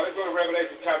Yahweh. Let's go to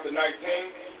Revelation chapter 19.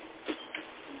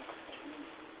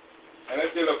 And let's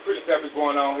see a little precept is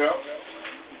going on here.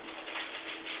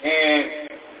 And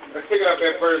let's pick it up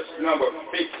at verse number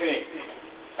 15.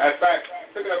 In fact,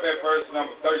 pick it up at verse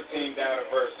number 13 down to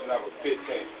verse number 15.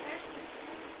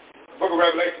 Book of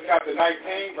Revelation chapter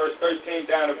 19, verse 13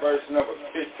 down to verse number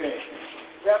 15.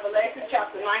 Revelation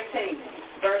chapter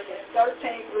 19, verses 13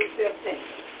 through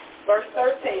 15. Verse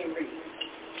 13 reads,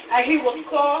 and he was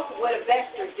clothed with a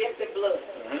vesture dipped in blood,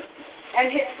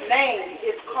 and his name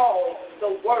is called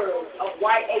the Word of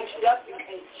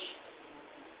YHWH,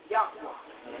 Yahweh.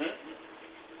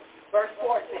 Verse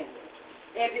 14,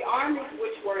 and the armies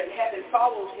which were in heaven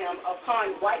followed him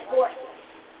upon white horses,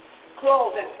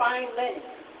 clothed in fine linen,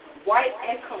 white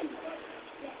and clean.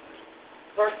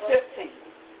 Verse 15.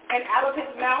 And out of his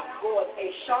mouth goeth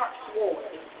a sharp sword,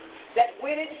 that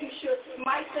with it he should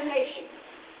smite the nations,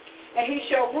 and he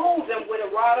shall rule them with a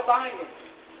rod of iron.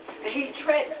 And he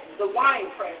treads the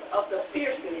winepress of the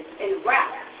fierceness and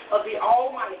wrath of the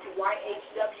Almighty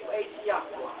YHWH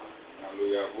Yahweh.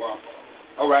 Hallelujah. Wow.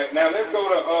 All right, now let's go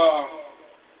to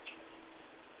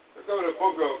the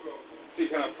book of, see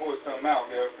can I pull something out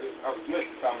here. I was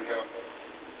missing something here.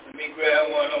 Let me grab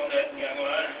one on that young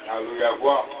man. Hallelujah.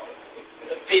 Wow.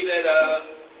 The people that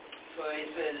so he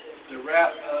said the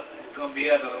wrath is gonna be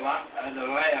at the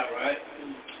lamb, right?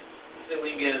 So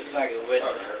we can get a second with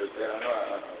it.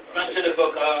 Run to the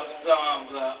book of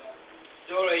Psalms,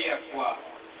 Dora Yahweh.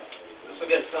 Let's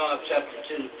look at Psalms chapter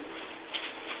 2.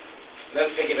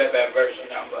 Let's pick it up at verse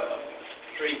number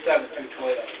 3, 7 through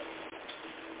 12.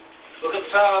 Book of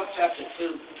Psalms chapter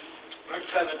 2, verse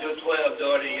 7 through 12,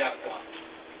 Dora Yahweh.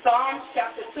 Psalms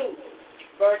chapter 2,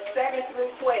 verse 7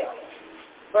 through 12.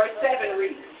 Verse 7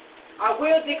 reads, I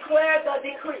will declare the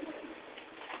decree.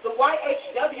 The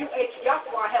YHWH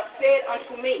Yahweh have said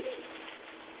unto me,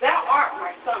 Thou art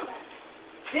my son.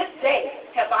 This day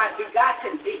have I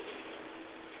begotten thee.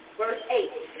 Verse 8.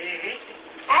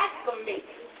 Ask of me,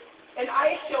 and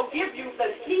I shall give you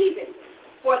the heathen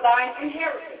for thine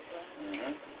inheritance,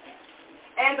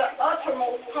 and the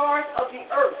uttermost parts of the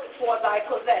earth for thy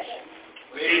possession.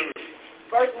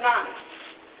 Verse 9.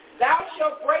 Thou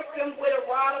shalt break them with a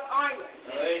rod of iron.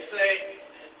 They say,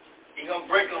 you're going to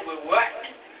break them with what?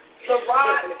 A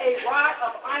rod of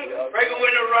iron. Break them with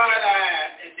a rod of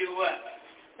iron and do what?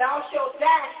 Thou shalt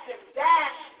dash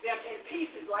them in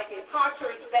pieces like a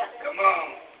potter's vessel. Come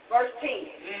on. Verse 10.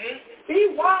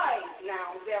 Be wise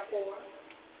now, therefore,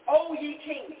 O ye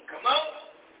kings. Come on.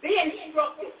 Be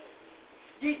instructed,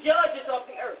 ye judges of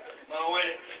the earth. Come on with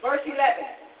it. Verse 11.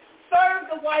 Serve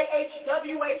the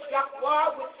YHWH Yahweh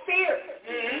with fear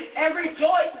and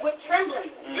rejoice with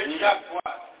trembling.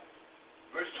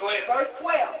 Verse 12. Verse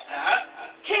 12.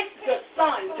 Kiss the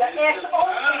Son, the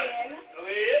S-O-N,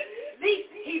 lest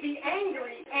he be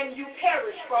angry and you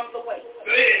perish from the way.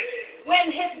 When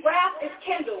his wrath is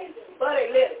kindled, but a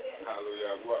little.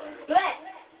 Hallelujah.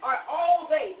 Blessed are all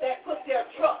they that put their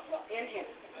trust in him.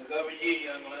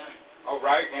 All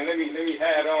right, and let me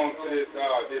add on to this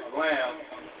lamb.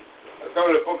 Let's go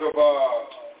to the book of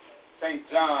St.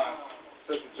 John,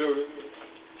 Sister Judith,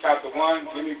 chapter 1,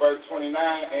 give me verse 29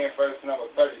 and verse number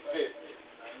 36.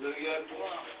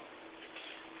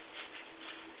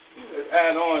 Let's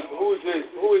add on, who is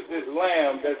this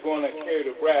lamb that's going to carry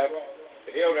the wrath?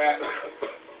 The elder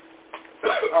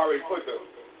already put the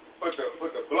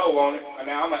blow on it, and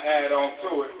now I'm going to add on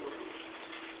to it.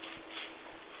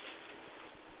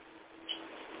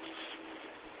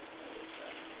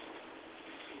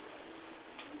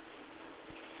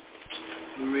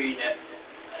 Read that.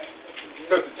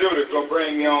 Sister Judith, go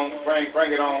bring it on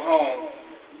home.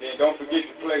 Then don't forget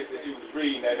the place that you was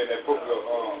reading that in that book of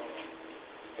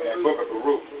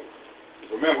Baruch.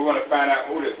 Remember, we're going to find out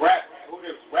who this rap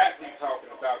he's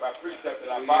talking about by precept in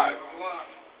our body.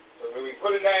 So when we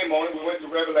put a name on it, we went to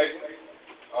Revelation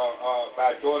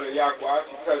by daughter Yahweh.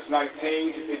 She touched 19.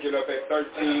 She picked it up at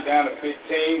 13 down to 15.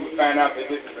 We find out that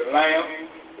this is the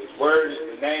Lamb. His word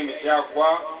is the name is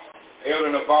Yahweh.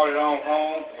 Elder brought it on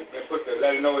home and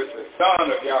let it know it's the Son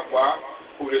of Yahweh,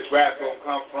 who this wrath going to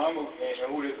come from, and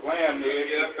who this Lamb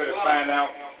is. We're going to find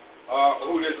out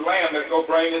who this Lamb that's going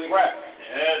to bring this wrath.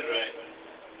 Yeah, that's right.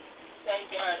 St.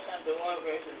 John chapter 1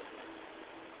 verses.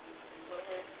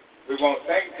 We want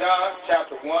St. John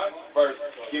chapter 1, verse,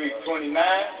 give me 29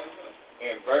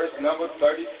 and verse number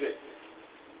 36.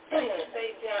 St.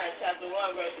 John chapter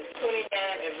 1 verses 29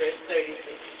 and verse 36.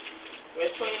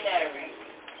 Verse 29 reads,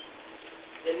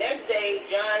 The next day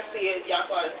John seeth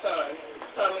Yahweh the Son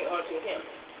coming unto him,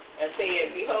 and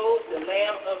said, Behold, the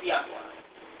Lamb of Yahweh,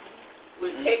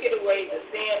 which taketh away the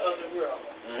sin of the world.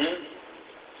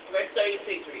 Verse 36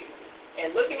 reads,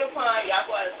 And looking upon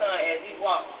Yahweh the Son as he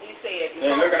walked, he said,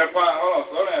 And looking upon,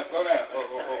 slow down.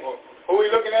 Who are we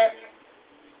looking at?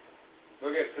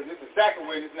 Look at, because this is the second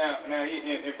witness now. Now,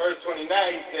 in verse 29,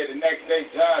 he said, the next day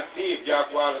John seeth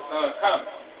Yahweh the Son coming.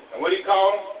 And what did he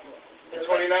call him?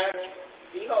 29?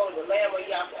 Behold, the Lamb of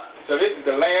Yahweh. So this is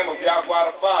the Lamb of Yahweh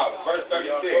the Father, verse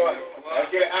 36. Let's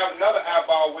get another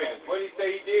eyeball witness. What did he say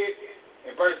he did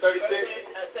in verse 36?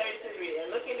 33.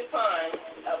 And looking upon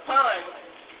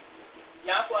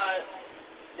Yahweh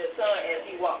the Son as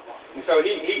he walked. And so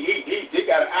he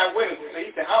got an eyewitness. So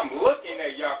he said, I'm looking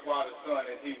at Yahweh the Son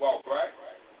as he walked, right?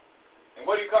 And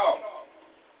what did he call him?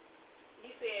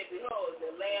 He said, Behold,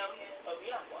 the Lamb of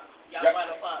Yahweh. Yahweh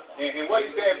the Father. And what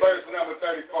he said in verse number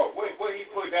 34, what he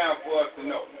put down for us to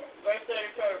know? verse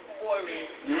 34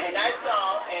 reads, and I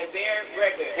saw and bear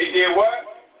record. He did what?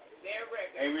 Bear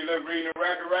record. Ain't we reading the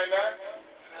record right now?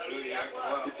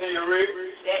 Yahweh. Continue to read.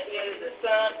 That is the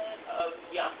son of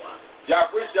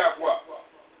Yahweh. Which Yahweh?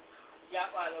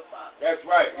 Yahweh the Father. That's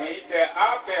right. And he said,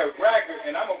 I bear record,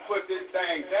 and I'm going to put this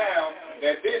thing down,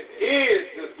 that this is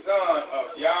the son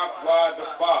of Yahweh the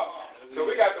Father. So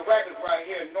we got the records right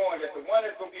here, knowing that the one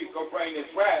that's going to bring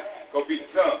this wrath going to be the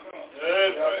son.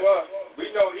 We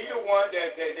know he the one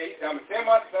that I'm going to send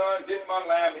my son, this my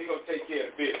lamb, and he's going to take care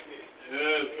of the business.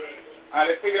 All right,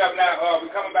 let's pick it up now.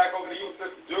 We're coming back over to you,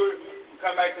 Sister Judy. We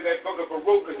come back to that book of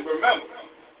Baruch, because remember,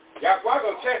 Yahweh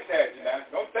going to chastise you now.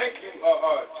 Don't think you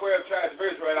 12 tribes of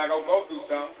Israel ain't going to go through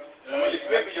something. When you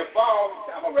slip and you fall,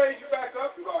 I'm going to raise you back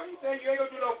up. You think you ain't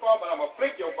going to do no fall, but I'm going to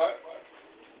flick your butt.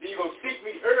 Then you're going to seek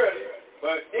me early.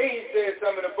 But then he says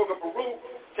something in the book of Baruch,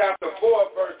 chapter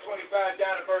 4, verse 25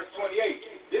 down to verse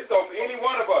 28. This is over any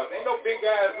one of us. Ain't no big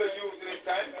guys we're using this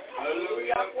time.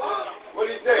 Hallelujah. What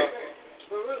did he say?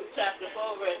 Baruch chapter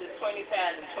 4, verses 25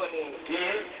 and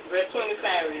 28. Verse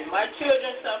 25 reads, my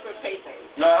children suffer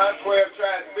patiently. 12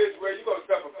 tribes of Israel, you're going to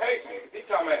suffer patiently. He's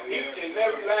talking about each and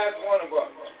every last one of us.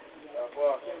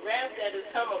 The wrath that has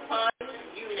come upon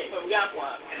you from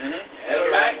Yahweh. And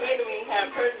my enemy have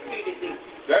persecuted thee.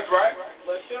 That's right.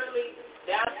 But surely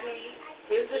thou see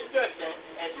his destruction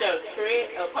and shall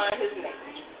tread upon his neck.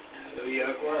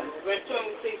 Verse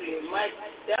 26 reads, my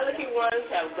delicate ones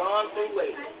have gone through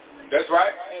ways. That's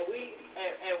right. And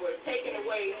we're taken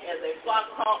away as a flock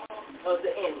hawk of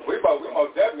the enemy. We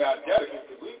most definitely are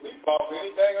delicate. We bought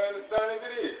anything under the sun as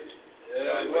it is.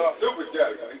 We're super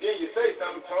delicate. And then you say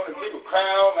something, Tony, people cry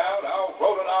out loud, all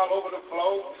rolling all over the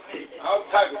floor, all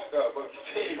type of stuff. But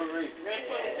continue to read. Verse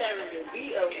 27 is,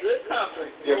 be of good comfort.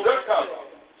 Yeah, good comfort.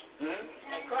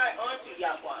 And cry unto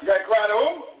Yahweh. You got to cry to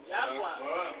who?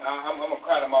 Yahweh. I'm going to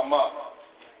cry to my mom.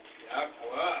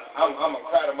 I'm going to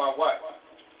cry to my wife.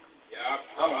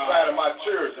 I'm going to cry to my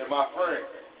church and my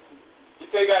friends. You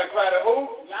say you got to cry to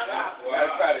who? Yahweh. You got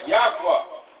to cry to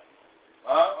Yahweh.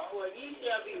 For ye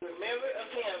shall be remembered of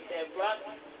him that brought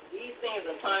these things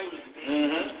upon you.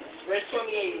 Verse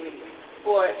 28 reads,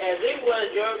 for as it was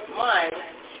your mind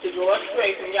to go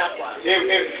astray from Yahweh.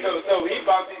 So he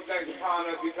brought these things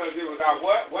upon us because it was our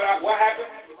what? What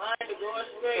happened? Mind to go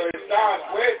astray. So it starts,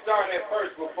 where it started at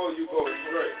first before you go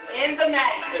astray? In the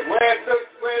mind. Where it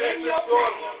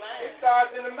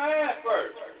starts in the mind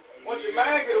first. Once your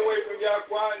mind get away from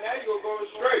Yahweh, now you're going to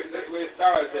go straight. That's where it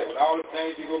starts at, with all the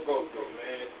things you're going to go through,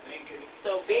 man.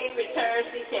 So being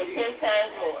returned, seek him 10 times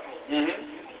more.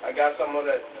 I got some of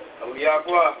that.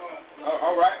 Yahweh.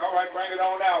 All right, bring it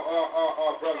on out,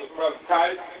 brother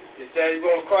Titus. It says you're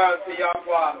going to cry to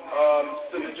Yahweh,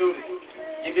 Sister Judy.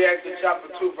 Give me Exodus chapter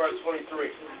 2, verse 23.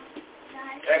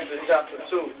 Exodus chapter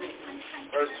 2,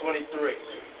 verse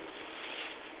 23.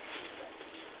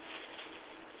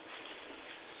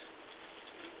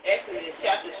 Exodus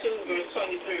chapter 2, verse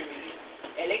 23.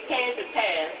 And it came to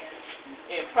pass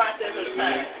in process of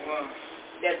time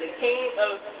that the king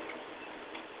of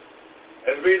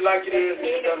Let's read like it is. the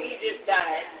king of Egypt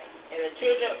died, and the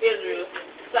children of Israel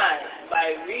sighed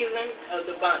by reason of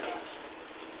the bondage.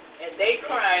 And they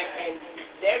cried, and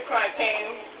their cry came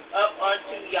up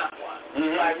unto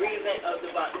Yahweh by reason of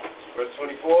the bondage. Verse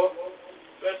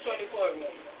 24. Verse 24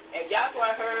 reads, and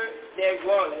Yahweh heard their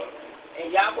groaning,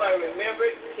 and Yahweh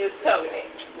remembered his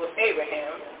covenant with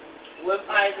Abraham, with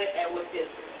Isaac, and with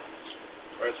Israel.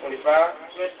 Verse 25.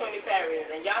 Verse 25 reads,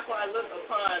 and Yahweh looked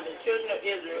upon the children of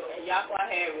Israel, and Yahweh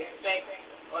had respect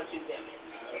unto them.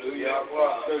 Hallelujah.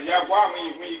 So Yahweh,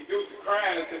 when you do the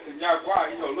crying, it's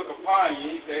Yahweh, he's going to look upon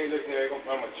you. He say, hey, look, they're going to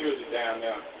put my children down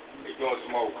there. They're doing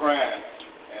some old crying.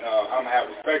 And I'm going to have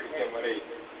respect for them when they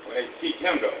seek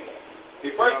him, though.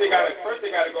 See, first they got to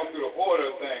go through the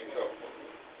order of things, though.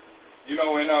 You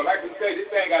know, and like we say, this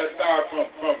thing got to start from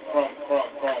up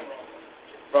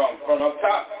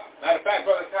top. Matter of fact,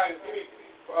 Brother Titus, give me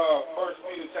 1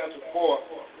 Peter chapter 4.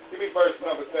 Give me verse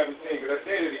number 17, because I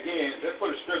said it again. Let's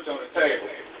put a scripture on the table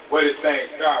where this thing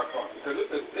starts from. Because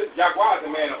this Yahweh is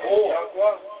a man of order.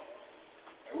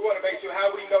 And we want to make sure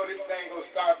how we know this thing going to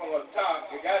start from up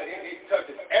top. It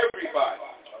touches everybody.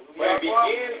 But it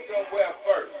begins somewhere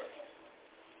first.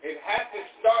 It has to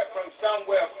start from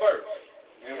somewhere first.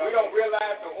 And if we don't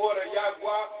realize the order of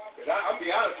Yahweh, because I'm be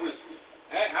honest with you,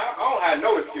 I don't have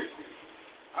no excuses.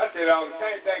 I said all the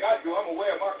same thing I do. I'm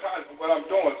aware of my conscience of what I'm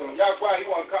doing. So when Yahweh, he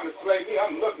want to come and slay me,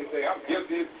 I'm looking and say, I'm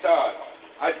guilty as charged.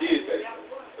 I did that.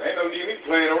 There ain't no need me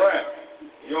playing around.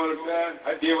 You know what I'm saying?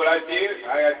 I did what I did.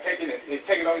 I got taken it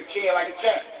on the chin like a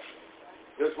champ.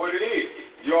 That's what it is.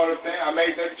 You know what I'm saying? I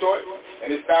made that choice,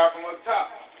 and it started from up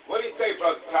top. What did he say,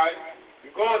 Brother Titus?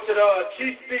 We're going to the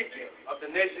chief speaker of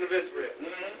the nation of Israel.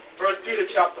 1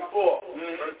 Peter chapter 4,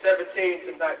 verse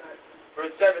 17 to 19.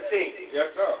 Verse 17.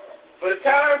 Yes, sir. For the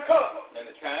time comes. And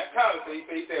the time comes. So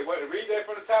he said, what? Read that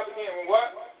from the top again. When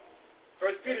what?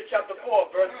 1 Peter chapter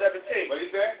 4, verse 17. What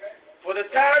did he say? For the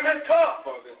time has come.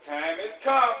 For the time has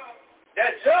come.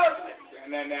 That judgment.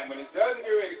 And now when the judgment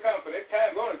is ready to come, for that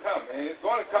time is going to come, and it's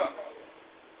going to come.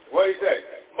 What did he say?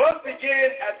 Must begin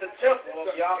at the temple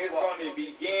of Yahweh. It's going to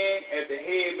begin at the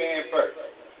headband first.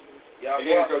 Yahweh. And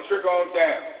then it's going to trickle on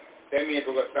down. That means it's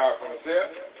going to start from the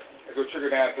cell. It's going to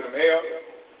trickle down to them elders.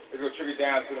 It's going to trickle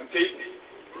down to them teachers.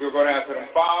 It's going to go down to them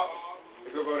fathers.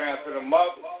 It's going to go down to them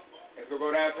mothers. It's going to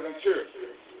go down to them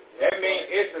children. That means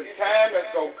it's a time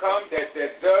that's going to come that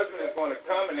judgment is going to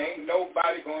come and ain't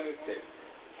nobody going to escape.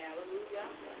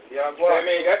 Yeah, I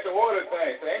mean, that's the order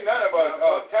thing. So ain't none of us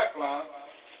Teflon.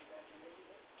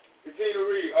 Continue to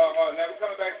read. Now we're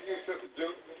coming back to you, Sister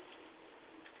Duke.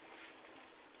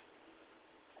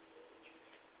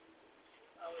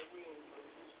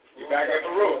 You back at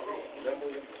Baruch.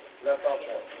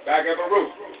 Back at Baruch.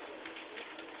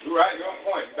 You're right, you're on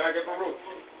point. You back at Baruch.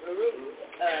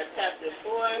 Chapter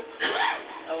 4,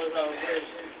 I was on verse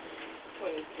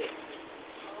 26.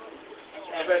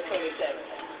 Verse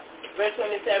 27. Verse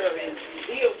 27 is,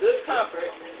 be of good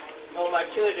comfort, O my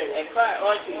children, and cry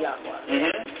unto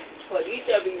Yahweh. For ye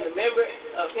shall be remembered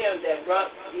of him that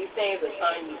brought these things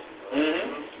upon you.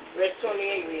 Verse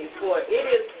 28 reads, for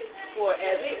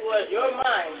as it was your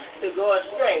mind to go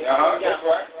astray from Yahweh. That's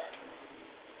right.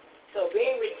 So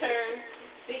being returned,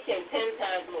 seek him 10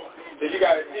 times more. So you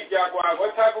got to seek Yahweh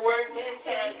what type of way? 10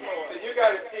 times more. So you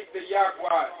got to seek the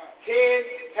Yahweh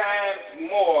 10 times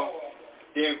more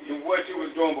than what you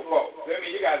was doing before. That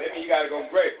means you got to go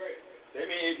great.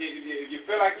 That means if you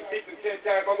feel like you seek him 10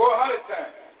 times, go 100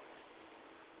 times.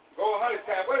 Go 100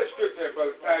 times. What is scripture,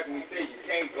 Brother Tyson? We say you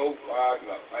can't go far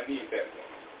enough. I need that.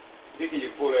 See, can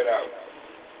you pull that out?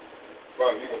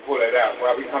 Brother, you can pull that out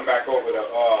while we come back over to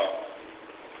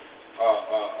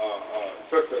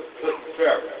Sister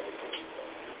Sarah.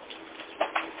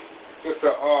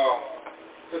 Sister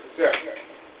Sarah.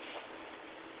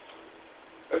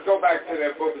 Let's go back to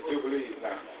that book of Jubilees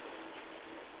now.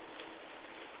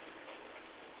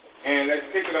 And let's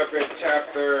pick it up at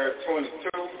chapter 22.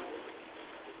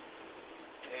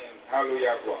 And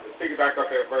hallelujah. Let's pick it back up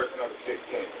at verse number 16.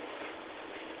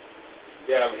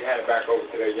 Yeah, we hand it back over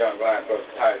to that young blind brother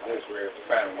Titus Israel for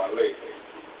finding my leg.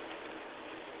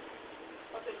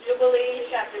 Jubilees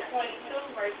chapter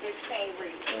 22, verse 16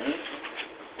 reads,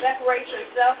 Separate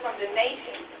yourself from the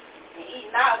nations, and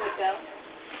eat not with them,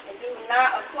 and do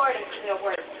not according to their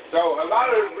works. So a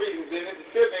lot of the reasons, and the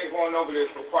ship been going over this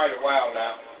for quite a while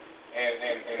now,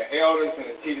 and the elders and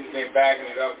the teachers been backing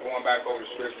it up, going back over the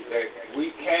scriptures that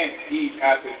we can't eat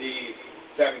after these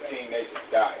 17 nations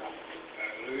die.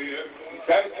 Hallelujah.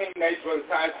 17 nations, Brother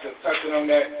Titus is touching on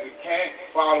that. We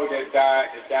can't follow that diet.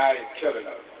 The diet is killing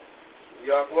us.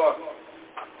 Yahweh.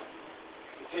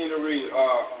 Continue to read,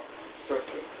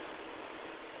 sister.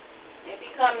 And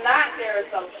become not their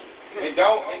associates. And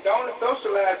don't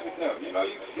socialize with them. You know,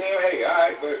 you say, hey, all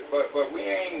right, but we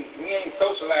ain't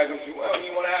socializing with you. We don't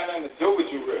even want to have nothing to do with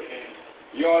you, really.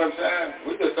 You know what I'm saying?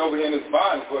 We just over here in this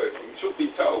bond, but truth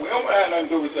be told, we don't want to have nothing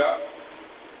to do with y'all.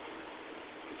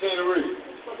 Continue to read.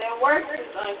 So their work is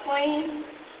unclean.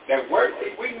 That work,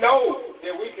 we know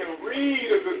that we can read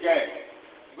a good game.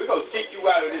 We're going to kick you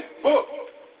out of this book.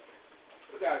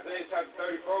 What's that, Isaiah chapter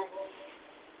 34?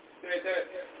 Said that.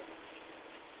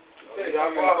 Said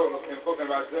I'm in the book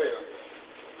of Isaiah.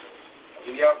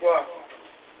 In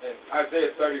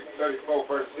Isaiah 34,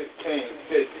 verse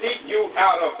 16, says, seek you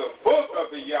out of the book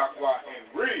of the Yahweh and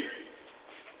read.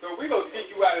 So we're going to kick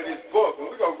you out of this book,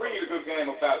 and we're going to read a good game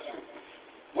about you.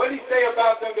 What did he say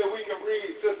about them that we can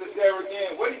read, Sister Sarah,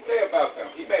 again? What did he say about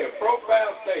them? He made a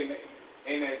profound statement.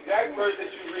 In the exact verse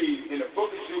that you read in the book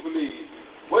of Jubilees,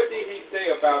 what did he say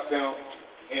about them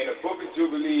in the book of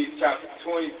Jubilees, chapter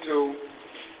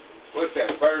 22? What's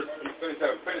that verse? Finish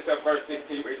up verse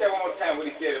 16. Read that one more time what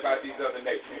he said about these other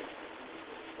nations.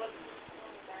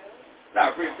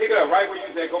 Now, pick it up right where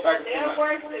you said, go back to their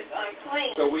work is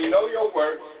unclean. So we know your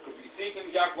works, because we seek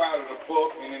him Yahweh out of the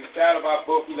book, and in the side of our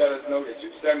book, he let us know that you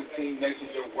 17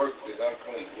 nations, your works is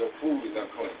unclean. Your food is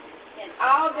unclean. And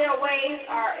all their ways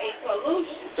are a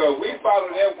pollution. So we follow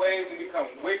their ways and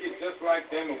become wicked just like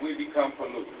them, and we become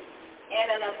polluted. And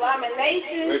an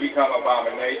abomination. We become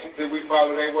abominations if we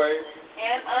follow their ways.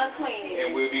 And uncleanness.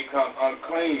 And we become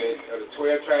uncleanness of the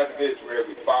 12 tribes of Israel.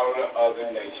 We follow the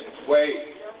other nations'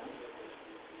 ways.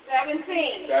 17.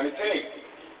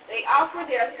 They offer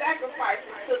their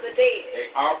sacrifices to the dead. They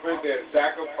offer their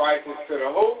sacrifices to the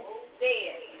who?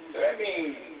 Dead. So that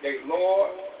means they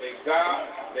Lord, they God,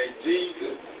 they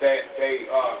Jesus, they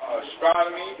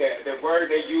astronomy, the word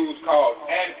they use called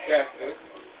ancestors,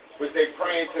 which they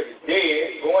praying to the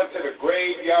dead, going to the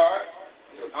graveyard,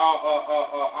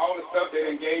 all the stuff they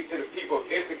engage to the people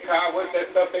of Issachar. What's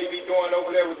that stuff they be doing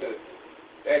over there with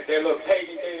that little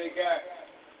pagan thing they got?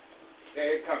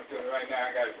 It comes to me right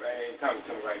now. It ain't coming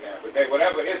to me right now. But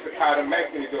whatever Issachar, the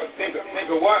Mexicans doing, think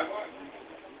of what?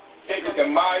 Think of the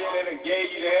Maya that gave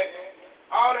you that.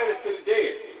 All that is to the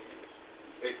dead.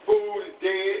 Their food is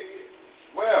dead.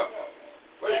 Well,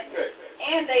 what is that?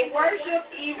 And they worship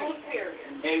evil spirits.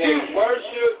 And they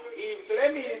worship evil. So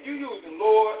that means if you using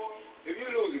Lord, if you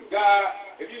using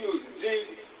God, if you using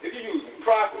Jesus, if you using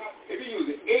prophet, if you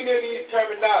using any of these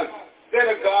terminologies,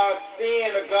 synagogue,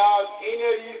 synagogue, any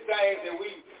of these things that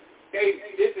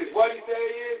this is what he said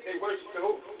it is, they worship the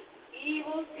who?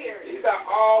 Evil spirits. These are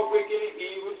all wicked and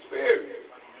evil spirits.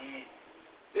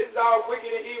 This is all wicked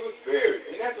and evil spirits.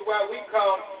 And that's why we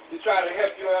come to try to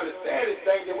help you understand this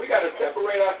thing, that we got to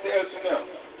separate ourselves from them.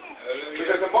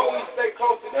 Because the more we stay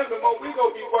close to them, the more we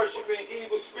going to be worshiping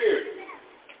evil spirits.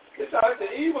 It's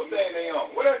an evil thing they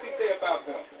own. What else he say about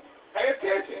them? Pay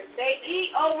attention. They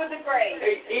eat over the grave.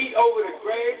 They eat over the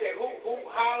grave. They who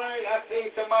hollering. I seen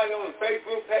somebody on the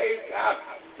Facebook page. I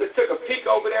just took a peek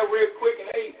over there real quick, and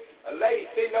a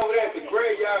lady sitting over there at the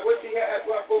graveyard. What she had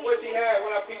when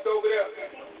I peeked over there?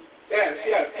 Yeah,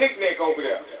 she had a picnic over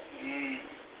there.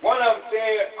 One of them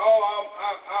said, "Oh,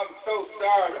 I'm so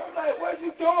sorry." I'm like, "What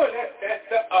you doing? That's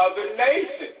the other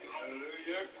nation."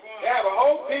 They have a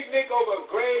whole picnic over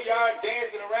a graveyard,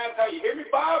 dancing around. Tell you, hear me,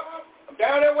 Bob? I'm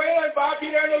down there waiting. Bob,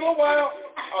 be there in a little while.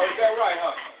 Oh, is that right,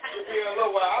 huh? You'll be in a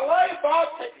little while. I love you, Bob.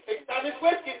 Take time this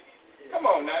whiskey. Come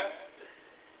on now.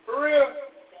 For real.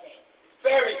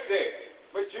 Very sad.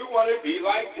 But you want to be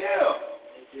like them.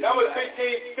 Numbers 15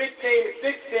 to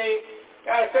 16.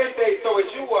 Gotta say, so as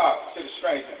you are to the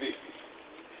stranger people.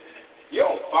 You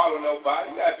don't follow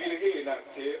nobody. You gotta be the head, not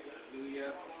the tail.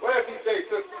 What else he say,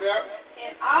 Sister Sarah?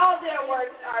 And all their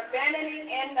works are vanity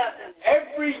and nothing.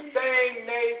 Everything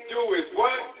they do is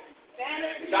what?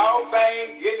 Vanity. It's all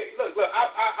vain. Look,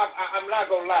 I'm not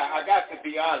gonna lie. I got to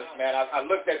be honest, man. I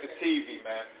looked at the TV,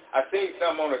 man. I seen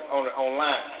some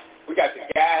online. We got the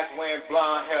guys wearing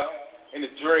blonde hair and the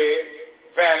dread.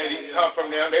 Vanity come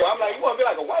from them. I'm like, you want to be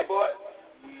like a white boy?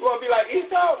 You want to be like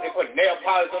Esau? They put nail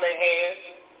polish on their hands.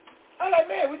 I'm like,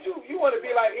 man, you want to be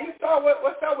like Esau?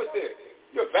 What's up with this?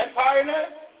 You a vampire now?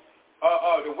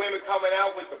 The women coming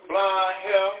out with the blonde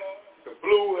hair, the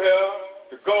blue hair,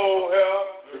 the gold hair,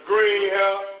 the green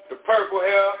hair, the purple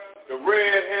hair, the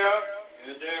red hair,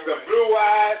 the blue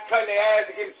eyes, cutting their ass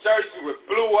and getting searched with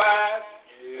blue eyes.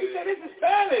 He said, this is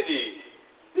vanity.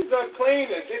 This is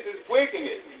uncleanness. This is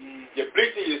wickedness. You're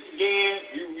bleaching your skin.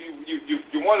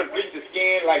 You want to bleach your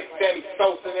skin like Sammy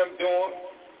Sosa and them doing.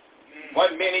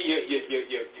 One minute you're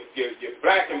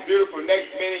black and beautiful.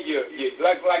 Next minute you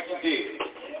look like you did.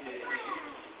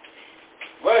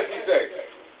 What does he say?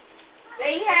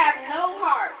 They have no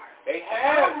heart. They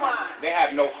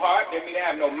have no heart. That means they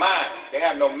have no mind. They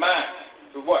have no mind.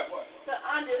 To what? To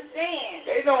understand.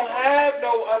 They don't have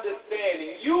no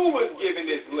understanding. You was given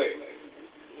this list.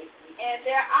 And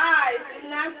their eyes do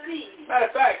not see. Matter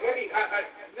of fact,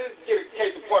 let's get a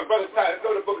case in point. Brother Ty, let's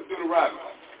go to the book of Deuteronomy.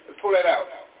 Let's pull that out.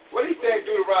 What he said in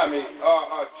Deuteronomy,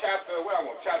 chapter 4?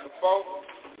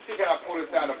 Let's see, can I pull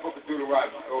this out in the book of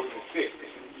Deuteronomy, go to the 6.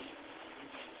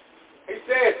 He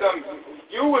said something.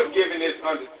 You was given this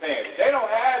understanding. They don't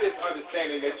have this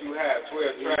understanding that you have,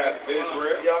 12 tribes of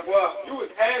Israel. You was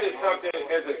handed something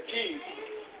as a key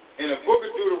in the book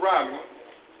of Deuteronomy.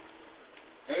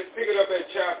 And let's pick it up at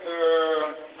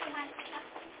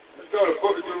let's go to the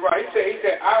book of Deuteronomy. He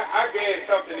said, I gave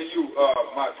something to you,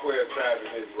 my 12 tribes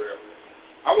of Israel.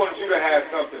 I want you to have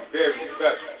something very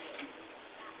special.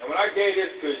 And when I gave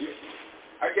this to you,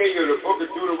 I gave you the book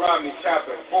of Deuteronomy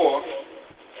chapter 4.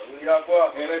 And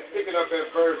let's pick it up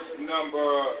at verse number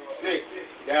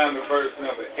 6 down to verse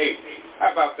number 8.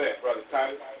 How about that, Brother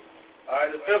Titus? All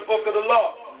right, the 5th book of the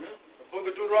law. The book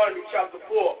of Deuteronomy chapter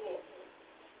 4.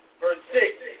 Verse 6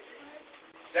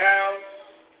 down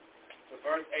to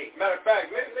verse 8. Matter of fact,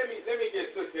 let me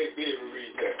get Sister Baby to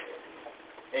read that.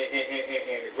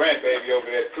 And the grandbaby over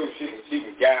there too, she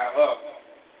can guide her.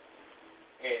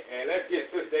 And let's get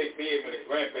Sister Baby and the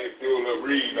grandbaby do a little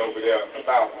reading over there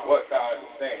about what's our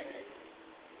understanding.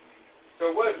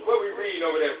 So what we read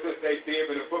over there, Sister Baby,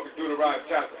 in the book of Deuteronomy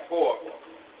chapter 4.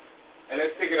 And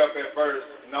let's pick it up at verse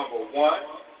number 1.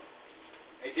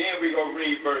 And then we go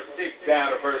read verse 6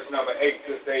 down to verse number 8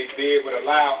 to say, bid with a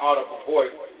loud audible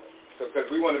voice. Because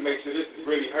we want to make sure this is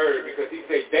really heard, because he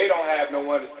said they don't have no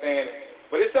understanding.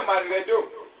 But it's somebody that do.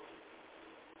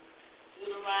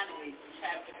 Deuteronomy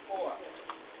chapter 4.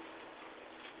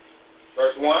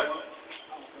 Verse 1.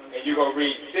 And you're going to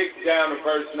read 6 down to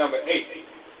verse number 8.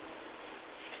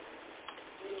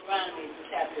 Deuteronomy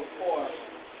chapter 4,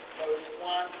 verse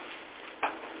 1,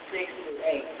 6 through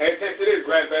 8. Pay attention to this,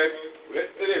 grandbaby.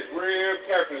 Listen to this real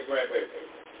carefully, grandbaby.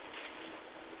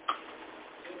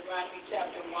 Deuteronomy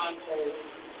chapter 1, verse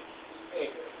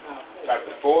 6.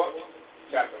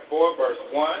 Chapter 4, verse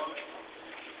 1,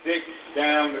 6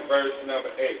 down to verse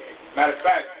number 8. Matter of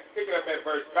fact, pick it up at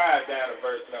verse 5 down to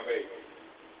verse number 8.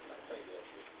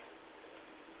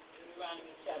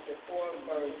 Deuteronomy chapter 4,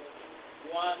 verse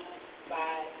 1, 5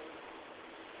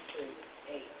 to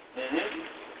 8.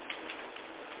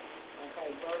 Okay,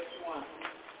 verse 1.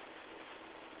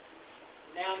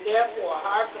 Now therefore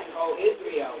hearken, O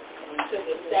Israel, unto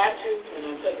the statutes and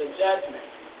unto the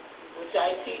judgments which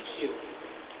I teach you,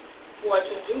 for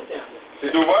to do them. To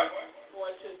do what? For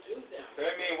to do them. So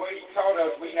that means what he taught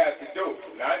us we have to do.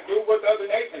 Not do what the other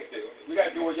nations do. We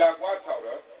got to do what Yahweh taught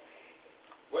us.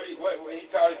 What he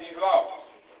taught us these laws.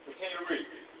 Continue to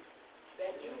read.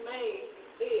 That you may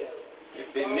live.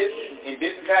 And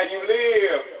this is how you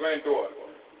live, granddaughter.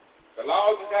 The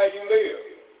laws is how you live.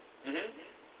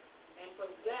 And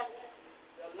possess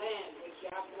the land which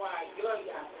Yahweh, your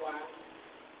Yahweh,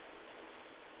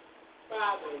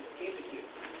 Father is giving you.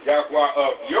 Yahweh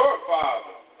of your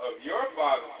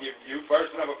father give you. Verse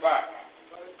number 5.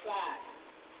 Verse 5.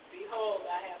 Behold,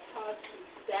 I have taught you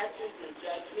statutes and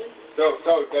judgments.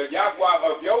 So the Yahweh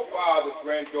of your father's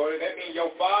granddaughter, that means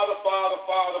your father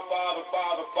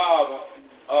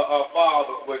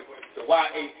was the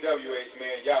YHWH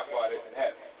man, Yahweh that's in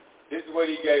heaven. This is what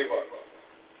he gave us.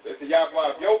 This is the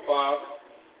Yahweh of your father.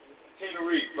 Continue to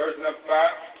read. Verse number 5.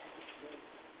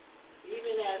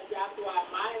 Even as Yahweh,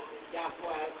 my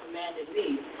Yahweh, commanded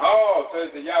me. Oh, so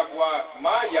it's the Yahweh,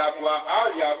 my Yahweh,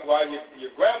 our Yahweh,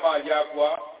 your grandma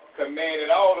Yahweh, commanded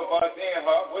all of us in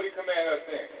her. What did he command us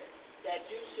in? That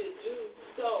you should do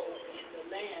so in the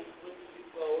land which you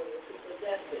go to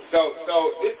possess it. So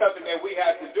this is something that we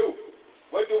have to do.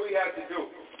 What do we have to do?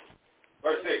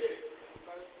 Verse 6.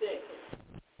 Verse 6.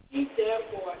 Keep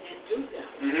therefore and do them.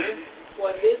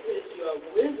 For this is your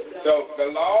wisdom. So the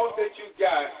laws that you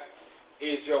got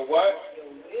is your what?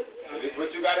 Your wisdom. So this is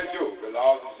what you got to do. The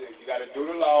laws, you got to do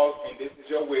the laws, and this is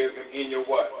your wisdom in your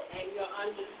what? And your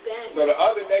understanding. So the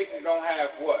other nations don't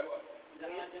have what? The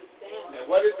understanding.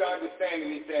 And what is the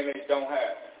understanding he's saying they don't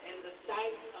have? In the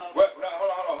sight of... What? No,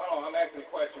 hold on. I'm asking a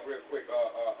question real quick,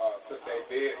 Sister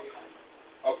Abed.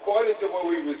 According to what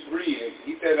we was reading,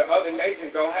 he said the other nations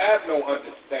don't have no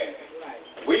understanding. Right.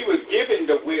 We was given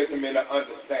the wisdom and the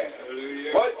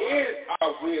understanding. What is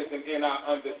our wisdom and our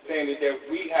understanding that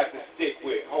we have to stick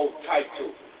with, hold tight to?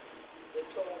 The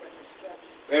Torah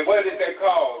instruction. And what is that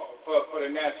called for the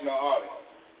national audience?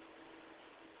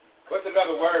 What's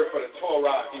another word for the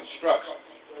Torah instruction?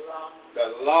 The law.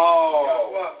 The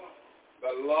law.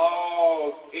 The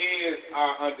laws is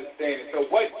our understanding. So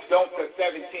what don't the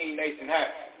 17 nations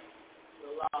have? The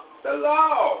law. The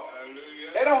law.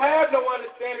 They don't have no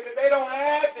understanding because they don't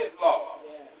have this law.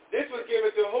 Yeah. This was given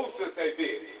to who, Sister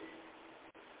Abed?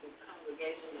 The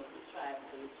congregation of the tribes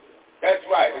of Israel. That's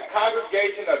right. The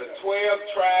congregation of the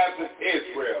 12 tribes of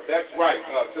Israel. That's right,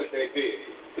 Sister Abed.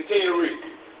 Continue to read.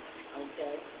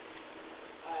 Okay.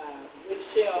 Which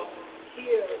shall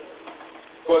hear...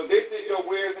 For this is your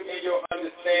wisdom and your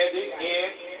understanding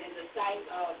in the sight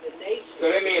of the nations. So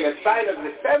that means in the sight of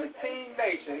the 17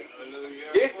 nations,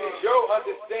 this is your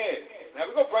understanding. Now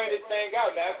we're going to bring this thing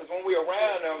out now because when we're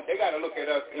around them, they got to look at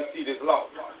us and see this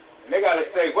law. And they got to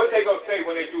say, what they going to say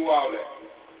when they do all that?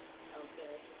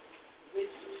 Okay. Which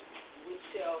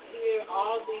shall hear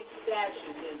all these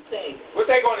statutes and say. What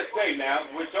they going to say now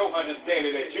with your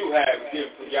understanding that you have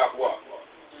given from Yahweh?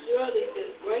 Surely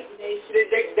this great nation.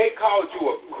 They called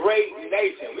you a great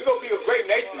nation. We're going to be a great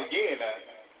nation again now.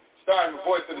 Starting the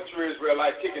Voice of the True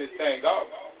Israelite kicking this thing off.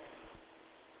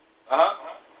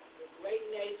 The great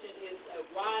nation is a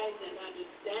wise and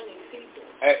understanding people.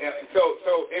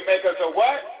 So it makes us a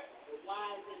what? A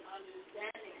wise and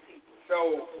understanding people.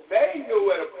 So they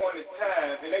knew at a point in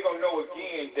time, and they're going to know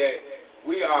again that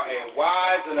we are a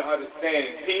wise and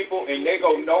understanding people, and they're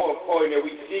going to know according that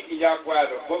we seek in Yahweh,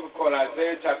 the book according to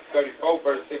Isaiah chapter 34,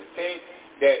 verse 16,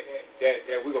 that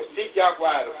we're going to seek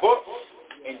Yahweh, the book,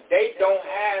 and they don't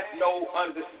have no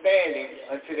understanding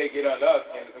until they get under us,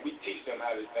 and we teach them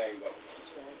how this thing goes.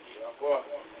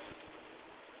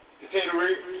 Continue to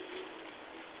read.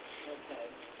 Okay.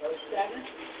 Verse 7?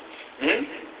 Hmm?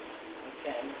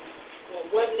 Okay. Well,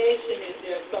 what nation is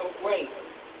there so great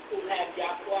who have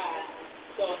Yahweh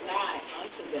so nigh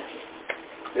unto them?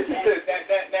 This is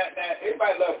that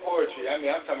everybody love poetry. I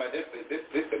mean, I'm talking about this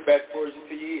the best poetry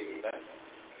to you.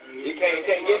 You can't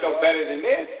get no better than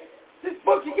this. This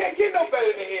book, you can't get no better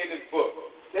than hearing this book.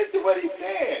 This is what he's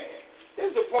saying.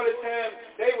 There's a point in time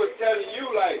they were telling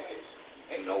you, like,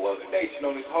 ain't no other nation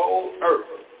on this whole earth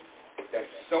that's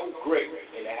so great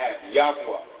and it has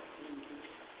Yahweh.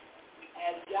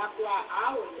 As Yahweh,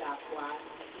 our Yahweh,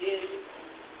 is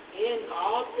in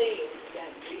all things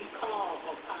that we call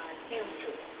upon him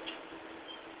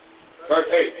for.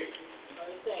 Verse 8.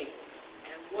 Verse 8.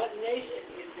 And what nation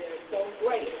is there so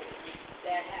great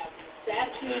that have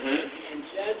statutes and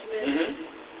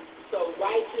judgments so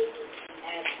righteous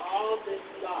as all this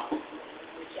law,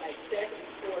 which I set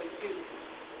before you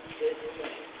this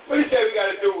day? What do you say we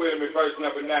got to do with him in verse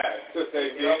number 9? Just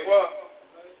say, Verse 9.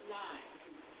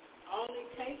 Only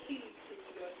take heed to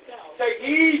yourself. Take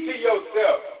heed to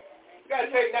yourself. You got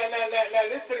to take, now,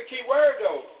 listen to the key word,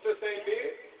 though, Sister A.B.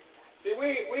 See,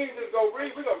 we ain't just go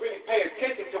read. We're going to really pay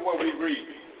attention to what we read.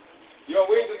 You know,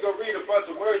 we ain't just going to read a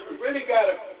bunch of words. We really got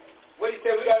to, what he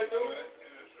said we got to do?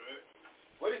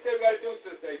 What he said we got to do,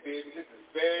 Sister A.B., this is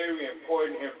very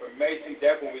important information.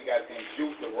 That's when we got these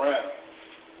youth around.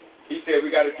 He said we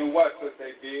got to do what, Sister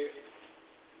A.B.?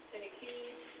 Take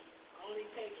heed. Only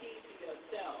take heed to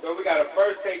yourself. So we got to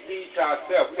first take heed to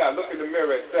ourselves. We got to look in the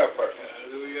mirror itself first.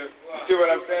 Hallelujah. You see what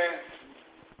I'm saying?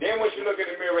 Then once you look in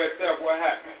the mirror itself, what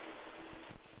happens?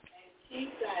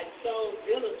 Keep thy soul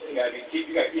diligent. You got to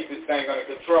keep this thing under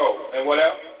control. And what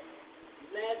else?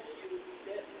 Lest you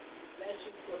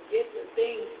forget the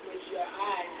things which your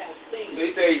eyes have seen. So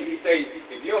he say,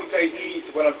 if you don't take heed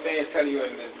to what I'm saying, telling you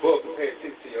in this book, and pay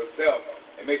attention to yourself,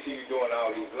 and make sure you're doing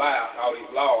all these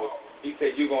laws, he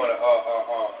said you're going to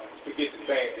forget the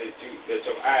things that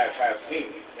your eyes have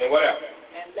seen. And what else?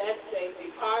 And lest they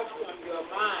depart from your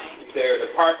mind. He said,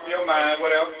 depart from your mind.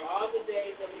 What else? All the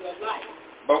days of your life.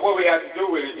 But what we have to do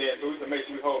with it then, so we can make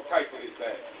sure we hold tight to this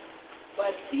thing.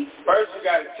 But teach them. First, you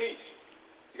got to teach.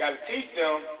 You got to teach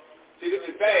them. See, this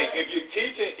is the thing. If you're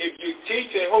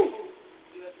teaching who?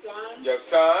 Your son. Your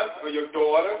son or your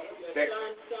daughter. Your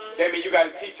son's son. That means you got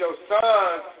to teach your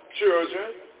son's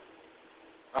children.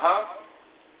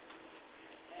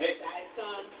 And thy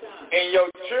son's son. And your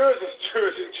children's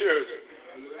children.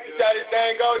 You see how this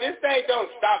thing go? This thing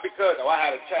don't stop because, I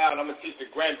had a child, I'm going to teach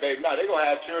the grandbaby. No, they're going to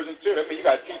have children too. That means you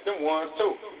got to teach them ones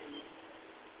too.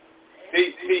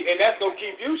 See, and that's going to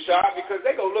keep you sharp because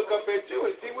they going to look up at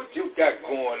you and see what you got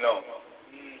going on.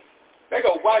 They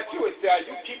going to watch you and say, are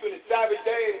you keeping the Sabbath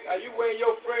day? Are you wearing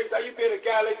your fringe? Are you being a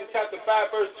Galatians chapter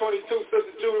 5, verse 22,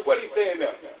 Sister Julie? What are you saying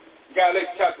there?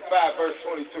 Galatians chapter 5, verse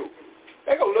 22.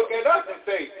 They going to look at us and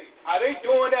say, are they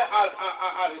doing that? Are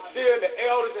the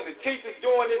elders and the teachers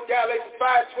doing this Galatians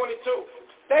 5:22?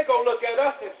 They going to look at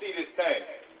us and see this thing.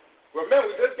 Remember,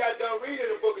 we just got done reading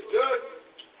the book of Judges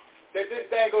that this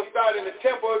thing going to start in the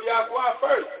temple of Yahweh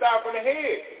first, start from the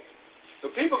head.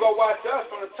 So people going to watch us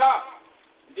from the top.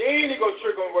 Then he going to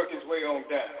trickle and work his way on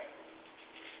down.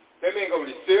 That means going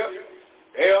to be the silk,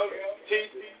 the elders, the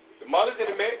teachers, the mothers in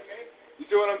the mix. You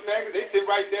see what I'm saying? They sit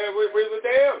right there with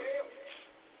the elders.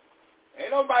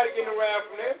 Ain't nobody getting around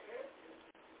from that.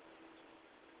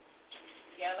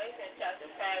 Galatians chapter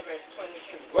 5, verse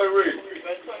 22. What read?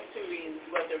 Verse 22 reads,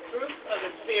 but the fruit of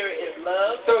the Spirit is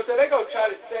love. So they go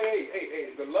try to say,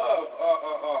 hey, the love,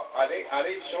 are they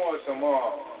showing some,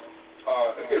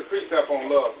 let's get a precept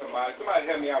on love, somebody. Somebody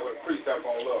help me out with a precept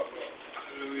on love.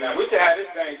 Now, we should have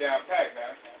this thing down packed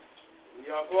now.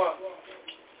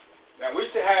 Now, we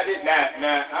should have it now.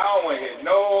 I don't want to hear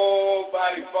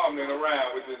nobody fumbling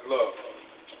around with this love.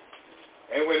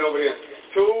 Ain't went over this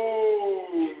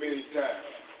too many times.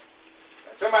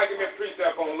 Now, somebody give me a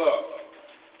precept on love.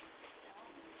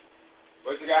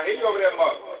 What you got? Hit you over there,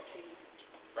 mother.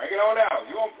 Bring it on out.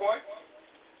 You on point.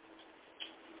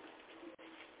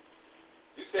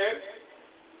 You said it.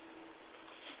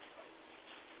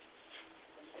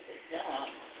 John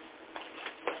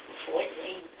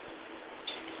 14.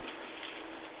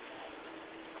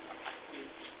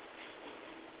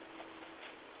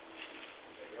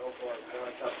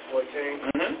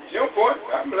 She on point.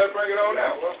 I'm gonna let her bring it on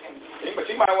out. But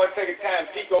she might want to take a time,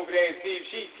 peek over there, and see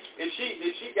if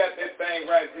she got that thing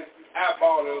right. Just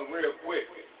eyeball it real quick.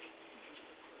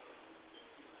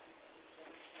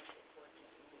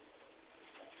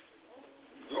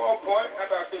 You on point? How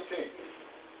about 15?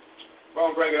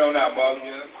 Go on, bring it on out, mother.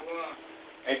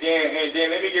 And then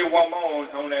let me get one more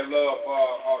on that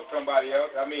love somebody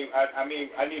else. I need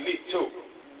at least two.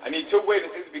 I need two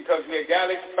witnesses because we had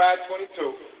Galatians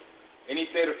 5:22, and he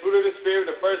said the fruit of the Spirit,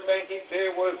 the first thing he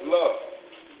said was love.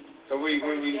 So we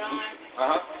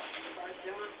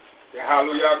yeah,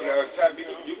 hallelujah.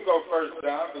 You can go first,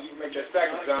 John, but you can make that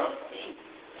second, John.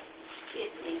 He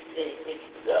said, if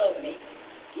you love me,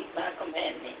 keep my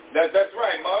commandments. That's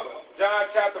right, Mother.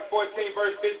 John chapter 14,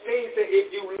 verse 15 said,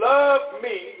 if you love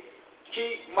me,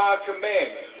 keep my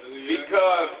commandments.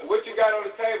 Because what you got on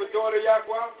the table, daughter Yahweh?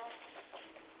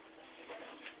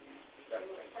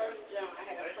 First John. I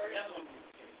have First John.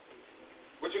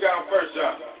 What you got on First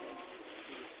John?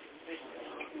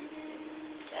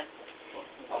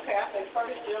 Okay, I said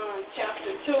First John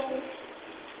chapter 2.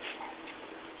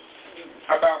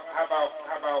 How about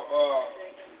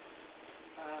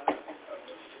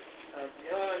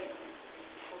John.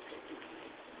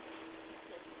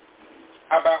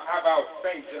 How about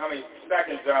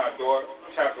Second John, daughter,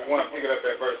 chapter 1, pick it up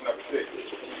at verse number 6.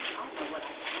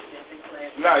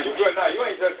 No, you good. No, you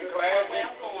ain't just in class.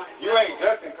 You ain't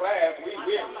just in class. We.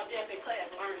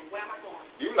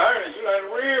 You learning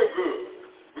real good.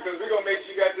 Because we're going to make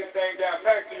sure you got this thing down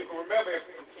packed so you can remember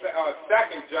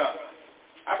Second John.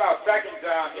 How about Second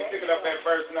John and pick it up at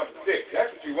verse number 6?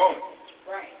 That's what you wanted.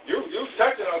 Right. You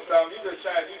touching on something. You just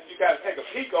trying. You got to take a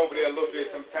peek over there a little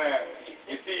bit sometimes.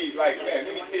 You see, like, man,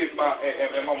 let me see if I'm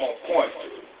on point.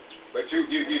 But you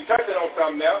touching on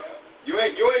something now. You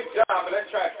ain't John, but let's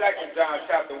try Second John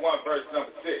chapter 1 verse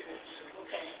number 6.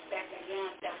 Okay, Second John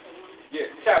chapter 1. Yes,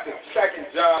 Second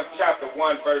John chapter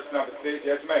 1 verse number 6.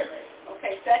 Yes, ma'am.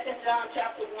 Okay, Second John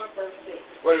chapter 1 verse 6.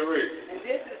 What did it read? And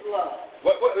this is love.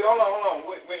 Hold on.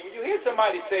 When you hear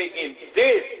somebody say, "And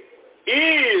this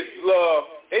is love,"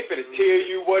 they finna tell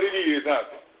you what it is, huh?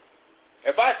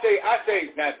 If I say,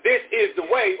 now this is the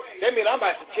way, that means I'm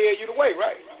about to tell you the way,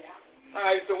 right? All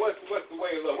right. So what's the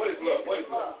way of love? What is love? What is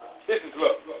love? This is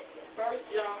love.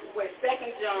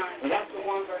 Second John chapter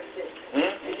 1 verse 6. Mm-hmm.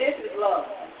 And this is love,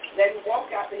 that we walk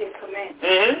after his commandments.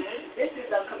 Mm-hmm. This is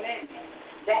a commandment,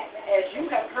 that as you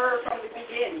have heard from the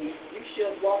beginning, you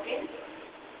should walk in it.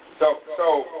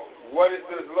 So what is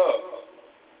this love?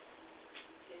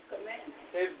 His commandment.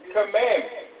 His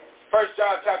commandment. 1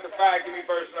 John chapter 5, give me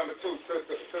verse number 2,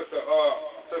 sister,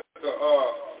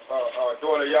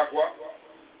 daughter Yahweh.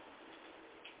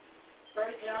 1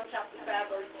 John chapter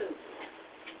 5 verse 2.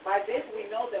 By this we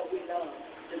know that we love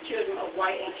the children of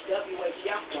YHWH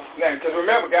Yahweh. Now, because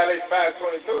remember, Galatians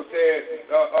 5:22 said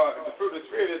the fruit of the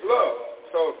Spirit is love.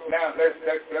 So now let's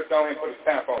go ahead and put a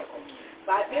stamp on it.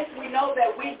 By this we know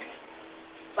that we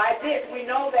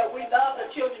love the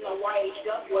children of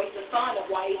YHWH, the son of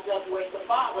YHWH, the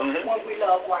father. Mm-hmm. When we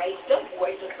love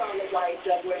YHWH, the son of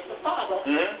YHWH, the father.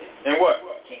 Mm-hmm. And what?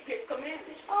 Keep his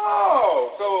commandments.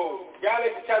 Oh, so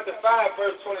Galatians chapter 5,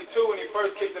 verse 22, when he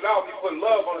first kicked it off, he put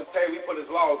love on the table, he put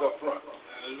his laws up front.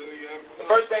 Hallelujah. The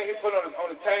first thing he put on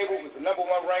the table was the number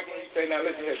one ranking. He said, now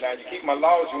listen here, now you keep my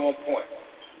laws, you on point.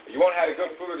 If you want to have a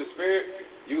good fruit of the Spirit,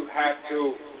 you have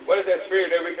to, what is that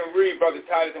Spirit that we can read, Brother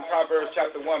Titus, in Proverbs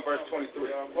chapter 1, verse 23?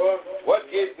 What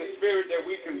is the Spirit that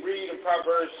we can read in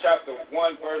Proverbs chapter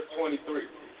 1, verse 23?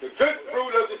 The good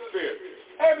fruit of the Spirit.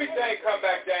 Everything come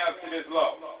back down to this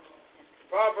law.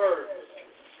 Proverbs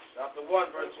chapter 1,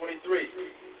 verse 23.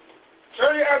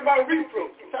 Turn it as my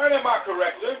reproof. Turn in my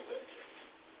correction.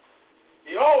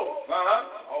 Behold,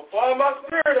 I'll pour my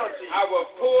spirit unto you. I will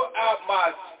pour out my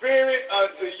spirit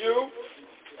unto you.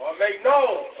 Or make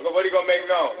known. What are you going to make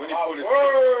known? When you my put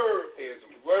his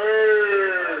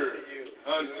word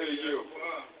unto you.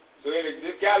 So in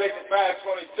this Galatians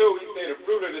 5:22, he said the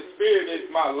fruit of the Spirit is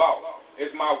my law. It's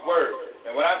my word.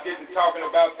 And when I'm getting talking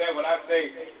about that, when I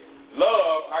say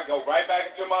love, I go right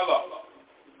back into my law.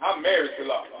 I'm married to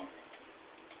law.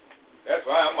 That's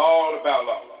why I'm all about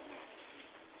law.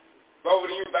 Over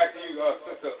to you, back to you,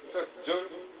 Sister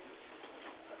Judy.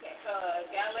 Okay,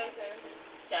 Galatians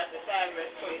chapter 5,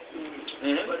 verse 22.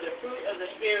 Mm-hmm. But the fruit of the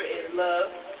Spirit is love.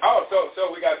 Oh,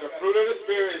 so we got the fruit of the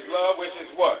Spirit is love, which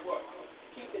is what?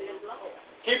 Keeping his law.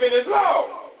 Keeping his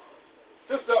law.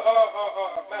 Sister,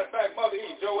 matter of fact, Mother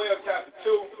E, Joel chapter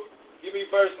 2, give me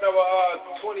verse number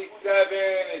 27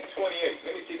 and 28.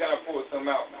 Let me see if I can pull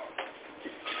something out.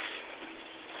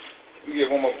 Let me get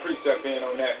one more precept in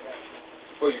on that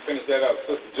before you finish that up,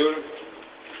 Sister Judy.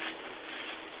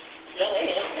 Joel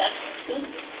chapter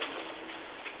 2.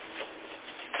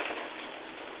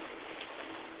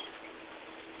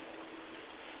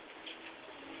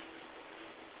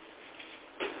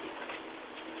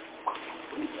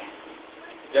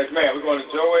 Yes, ma'am. We're going to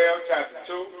Joel chapter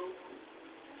 2.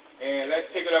 And let's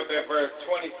pick it up at verse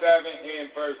 27 and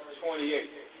verse 28.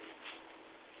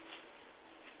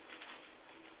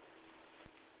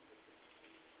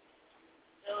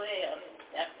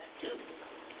 chapter 2,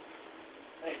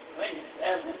 verse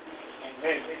 27 and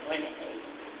verse 28.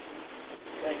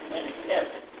 Verse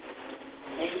 27.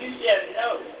 And you shall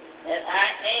know that I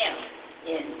am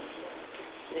in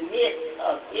the midst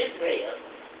of Israel,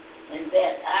 and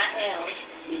that I am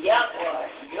the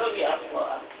Yahweh, your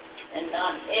Yahweh, and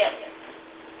none else.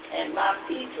 And my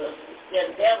people shall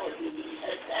never be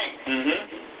ashamed.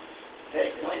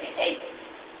 Verse 28.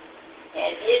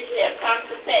 And it shall come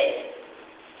to pass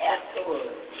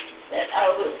afterwards that I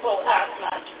will pour out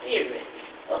my spirit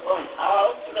upon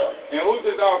all flesh. And who's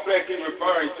this all flesh he's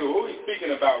referring to? Who he's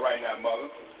speaking about right now,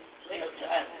 Mother?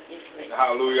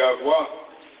 Hallelujah. What?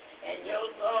 And your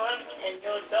sons and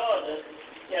your daughters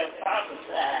shall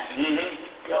prophesy.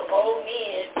 Your old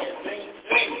men shall dream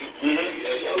dreams.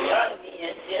 Your young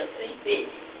men shall see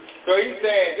visions. So he's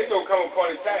saying, this will come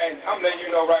upon a time, I'm letting you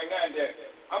know right now that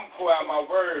I'm going to pour out my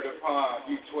word upon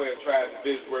you 12 tribes of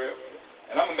Israel,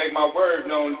 and I'm going to make my word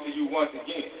known to you once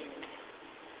again.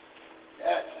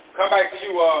 Come back to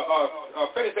you,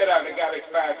 finish that out in Galatians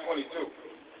 5:22.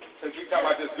 Since we're talking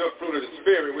about this good fruit of the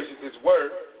Spirit, which is his word,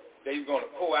 that he's going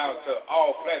to pour out to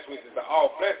all flesh, which is the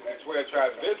all flesh of the 12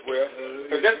 tribes of Israel,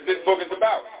 because that's what this book is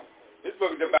about. This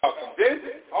book is about from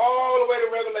Genesis all the way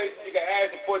to Revelation. You can add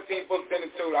the 14 books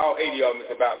into all 80 of them. It's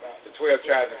about the 12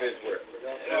 tribes of Israel.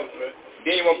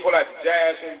 Then you want to pull out the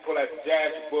Jasher, pull out the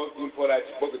Jasher book, you can pull out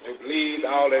the book of Jubilees,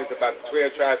 all that is about the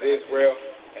 12 tribes of Israel.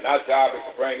 And our job is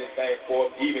to bring this thing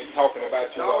forth, even talking about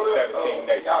you all 17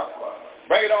 nations.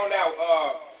 Bring it on now,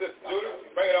 Sister Judith.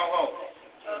 Bring it on home.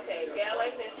 Okay,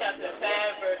 Galatians chapter 5,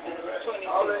 verses 22.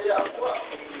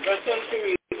 Verse 22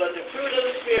 reads, but the fruit of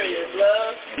the Spirit is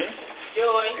love,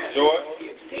 joy,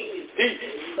 peace,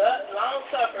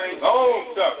 long-suffering,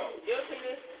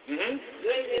 gentleness,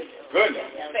 goodness,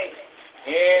 and faith.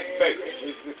 And faith, which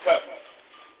is toughness.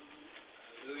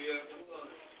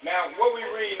 Now, what we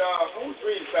read, who's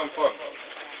reading something for me?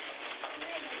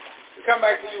 We come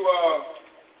back to you,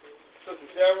 Sister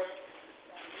Sarah.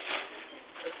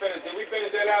 Let's finish. Did we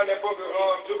finish that out in that book of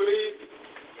Jubilees?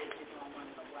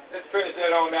 Let's finish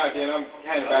that on out, then. I'm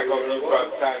handing back over to you,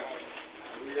 Brother Titus.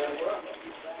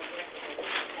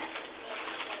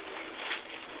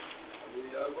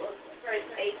 Verse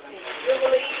 18.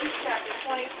 Jubilees chapter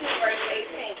 22, verse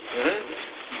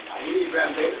 18.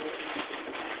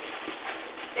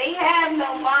 They have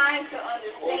no mind to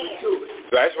understand.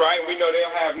 That's right. We know they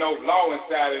don't have no law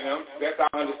inside of them. That's our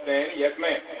understanding. Yes,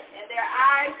 ma'am. And their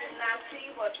eyes do not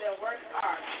see what their works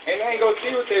are. And they ain't going to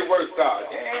see what their works are.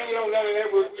 They ain't none of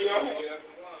that,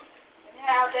 And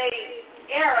how they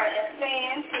err and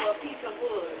stand to a piece of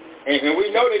wood. And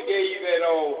we know they gave you that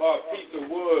old piece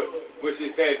of wood, which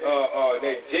is that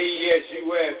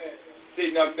JESUS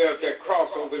sitting up there with that cross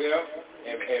over there.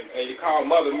 And you call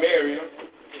Mother Miriam.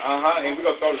 And we're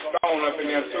going to throw the stone up in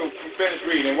there, too. Finish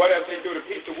reading. And what else they do? The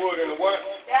piece of wood and the what?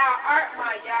 Thou art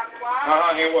my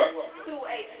Yahweh. And what? To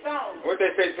a stone. What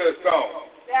they say to the stone?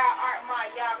 Thou art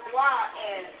my Yahweh,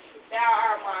 and thou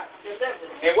art my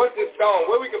deliverer. And what's this stone?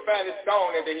 Where we can find this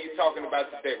stone that he's talking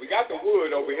about today? We got the wood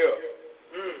over here.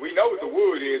 We know what the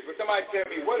wood is, but somebody tell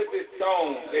me, what is this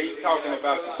stone that he's talking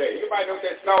about today? Anybody know what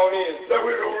that stone is? That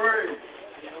we don't ring.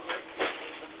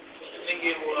 Let me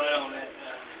get one on that.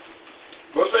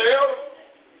 What's the hell?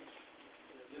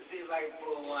 Let's see if I can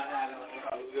pull one out of it.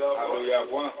 Hallelujah.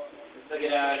 Let's look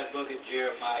it out of the book of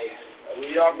Jeremiah.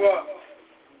 Hallelujah.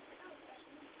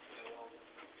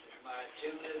 Jeremiah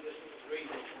 2, 3.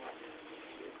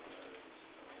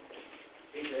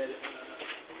 He said,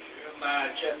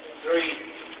 Jeremiah chapter 3.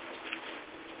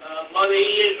 Mother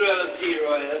Israel of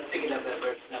Leroy. Let's pick it up at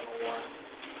verse number 1.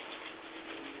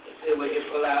 Let's see if we can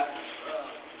pull out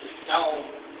the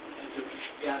stone.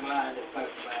 Jeremiah, the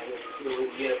first right here, so we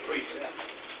can get a precept.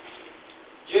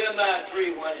 Jeremiah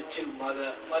 3, 1 and 2,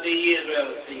 Mother Israel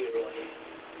of Leroy.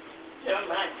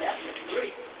 Jeremiah chapter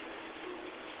 3.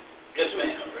 Yes,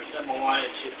 ma'am. Verse number 1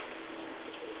 and 2.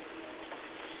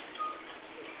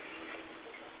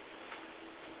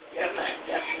 Jeremiah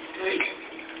chapter 3.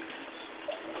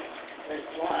 Verse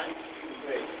 1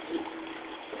 verse 2.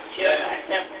 Jeremiah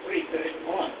chapter 3, verse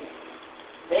 1.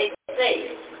 They say,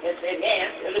 if a man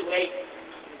fell away,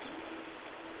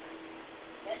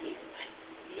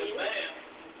 Yes, ma'am.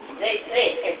 they say,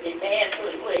 if a man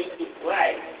put away his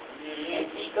wife, and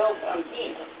she go from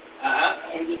him,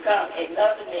 and become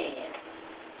another man,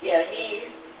 shall he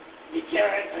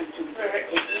return unto her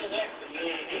again?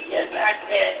 Shall not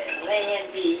that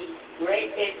land be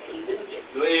greatly polluted?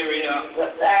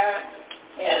 But thou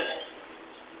hast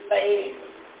played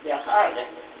the harlot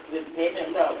with many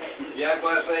lovers.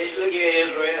 Yahweh says, look here,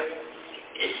 Israel.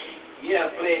 You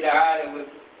have played the harlot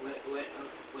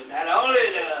with Not only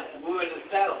the word of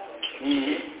self.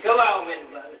 Come on,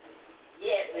 Mr. Brother.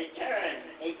 Yet return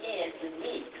again to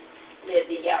me, said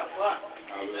the Yahweh.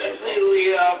 Let's see who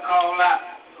you call out.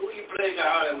 Who you play the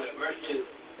harder with? Verse 2.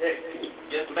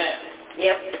 Yes, ma'am.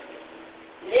 Yep.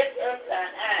 Lift up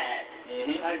thine eyes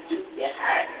unto the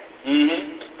higher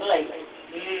place,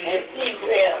 and see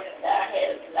where thou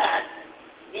hast not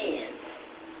been.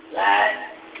 Lie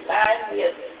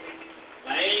with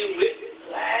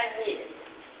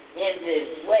in this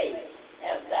way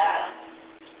have thou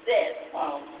set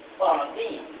for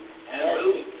thee, as the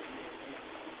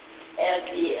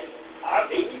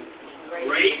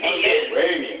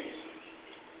Arabians,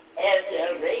 as the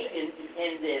Arabians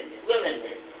in the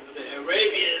wilderness. The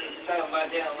Arabians talking about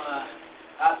them,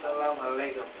 assalamu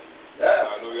alaikum.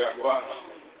 Hallelujah.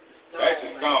 That's the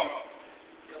stone.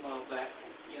 Come on back.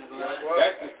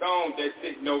 That's the stone that's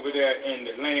sitting over there in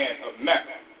the land of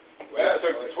Mecca. Well, they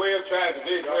took the 12 tribes of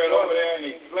Israel over there and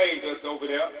they slaved us over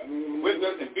there with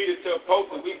us and beat us to a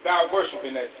post and we started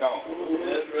worshiping that stone.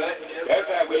 That's right. That's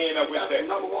how we end up with that.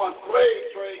 Number one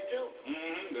slave trade, too.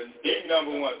 The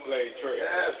number one slave trade.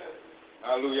 Yes.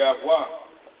 Hallelujah. Wow.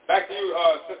 Back to you,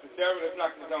 Sister Sarah. Let's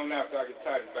knock this on now so I can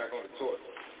tie this back on the torch.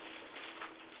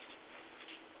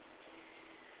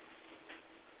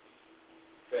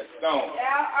 That stone.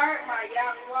 Thou art my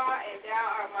Yahweh, and thou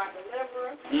art my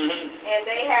deliverer, and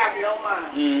they have no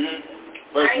mind.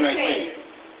 Verse 19.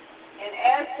 And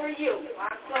as for you, my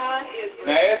son Israel.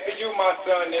 Now, as for you, my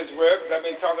son Israel, because I've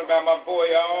been talking about my boy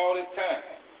all this time.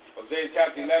 Hosea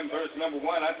chapter 11, verse number 1,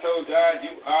 I told God,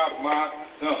 you are my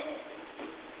son.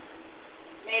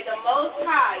 May the Most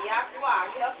High,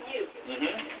 Yahweh, help you.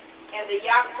 And the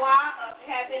Yahweh of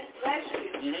heaven bless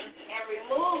you, and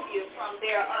remove you from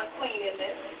their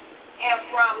uncleanness and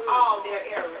from all their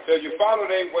errors. So you follow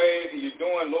their ways, and you're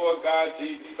doing Lord God,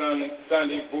 Jesus,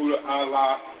 Sunday, Buddha,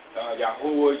 Allah,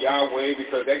 Yahuwah, Yahweh,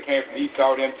 because that came from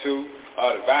Esau, them too,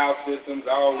 the vowel systems,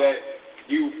 all that.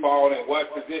 You fall in what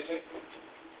position?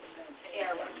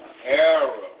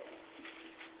 Error.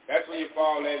 That's when you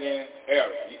fall in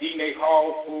error. You eating their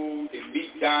hog food, their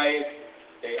meat diet,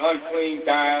 they unclean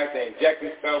diets, they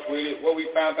injecting stuff with it. What we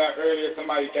found out earlier,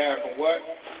 somebody died from what?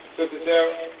 Sister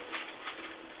Sarah?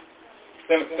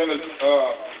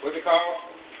 What's it called?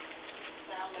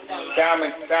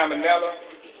 Salmonella.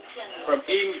 From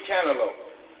eating cantaloupe.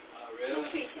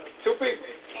 Really? 2 people.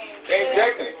 They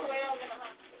injecting it.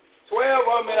 12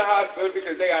 of them in the hospital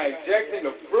because they are injecting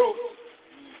the fruit.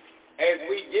 As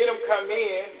we get them come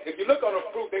in, if you look on the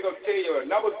fruit, they're going to tell you a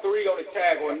number 3 on the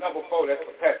tag or a number 4, that's a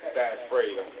pesticide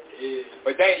spray.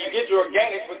 But then you get your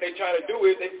organics, what they're trying to do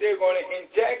is they're still going to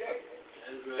inject them.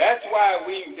 That's why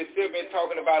we've still been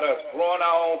talking about us growing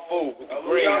our own food with the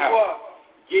greenhouse,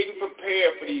 getting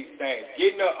prepared for these things,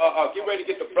 getting ready to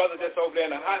get the brothers that's over there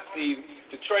in the hot season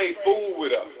to trade food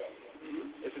with us.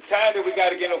 It's a time that we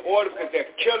got to get in order because they're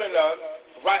killing us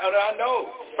right under our nose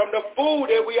from the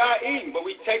food that we are eating, but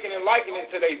we taking and liking it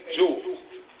to their jewels.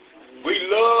 We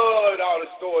loved all the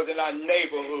stores in our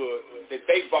neighborhood that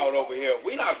they bought over here.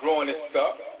 We're not growing this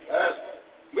stuff.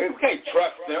 We can't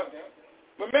trust them.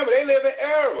 Remember, they live in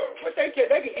error, but they can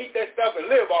eat that stuff and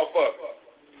live off of it.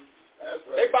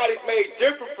 Their body's made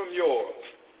different from yours.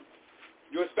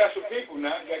 You're special people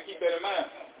now. You got to keep that in mind.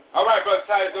 All right, Brother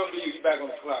Titus, over to you. You back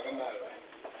on the clock. I'm out of it.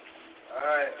 All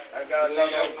right, I got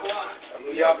another I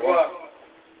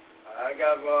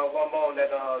got one more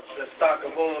that the stock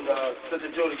of wound.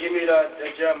 Sister Julie, give me that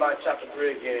Jeremiah chapter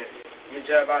 3 again. Give me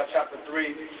Jeremiah chapter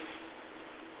 3.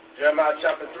 Jeremiah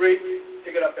chapter 3,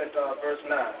 pick it up at verse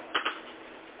 9.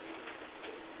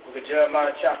 Look at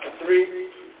Jeremiah chapter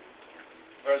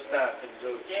 3, verse 9. Sister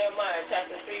Julie. Jeremiah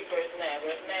chapter 3, verse 9.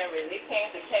 Verse 9 reads, it came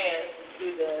to pass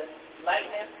through the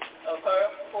likeness of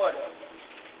her porter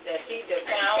that she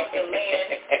defiled the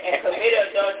land and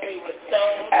committed adultery with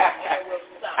stones and with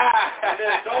stock. And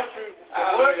then adultery with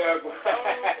what?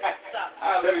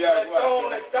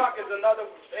 Stone and stock is another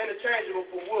interchangeable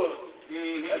for wood.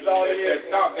 That's all it is.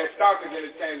 That stock is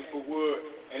interchangeable for wood,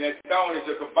 and that stone is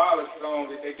a Kabbalah stone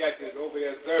that they got this over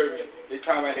there serving. They're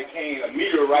talking about a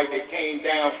meteorite that came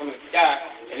down from the sky,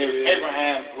 and it was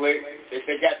Abraham's plate that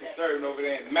they got to serving over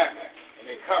there in Mecca, and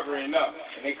they're covering up,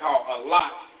 and they call a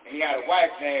lot. And he had a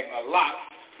wife named a lot.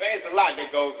 There's a lot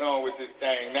that goes on with this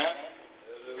thing now.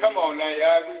 Come on now,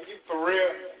 y'all. You for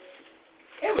real?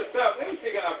 It was something. Let me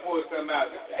see if I pull something out.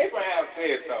 Abraham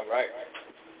said something, right?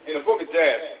 In the book of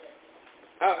Jasher.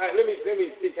 Let me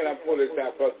see, can I pull this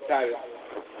out, Brother Titus?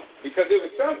 Because it was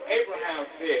something Abraham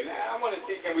said. Now, I want to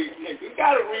see, we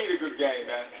got to read a good game,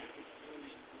 man.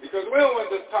 Because we don't want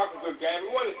to just talk a good game.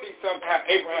 We want to see how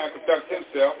Abraham conducts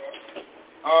himself.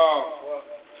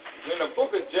 in the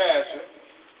book of Jasher,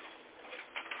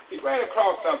 he ran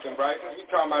across something, right? We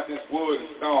talking about this wood and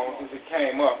stone since it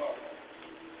came up.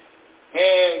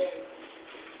 And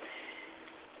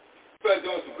started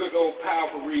doing some good old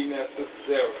powerful reading there, Sister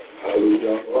Sarah.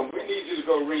 We need you to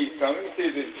go read something. Let me see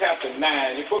if it's chapter 9.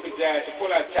 The book of Jasher,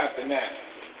 pull out chapter 9.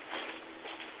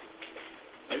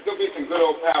 It's going to be some good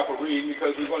old powerful reading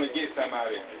because we're going to get some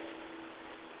out of it.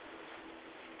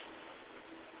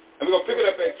 And we're going to pick it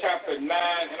up at chapter 9,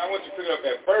 and I want you to pick it up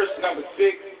at verse number 6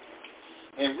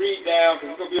 and read down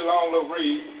because it's going to be a long little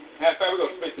read. Matter of fact, we're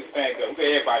going to split this thing up. We're going to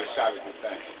get everybody shot at this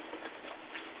thing.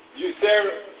 You,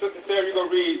 Sarah, Sister Sarah, you're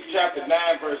going to read chapter 9,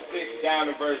 verse 6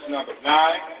 down to verse number 9.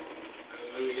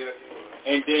 Hallelujah.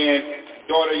 And then,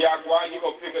 daughter Yahweh, you're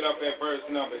going to pick it up at verse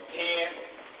number 10.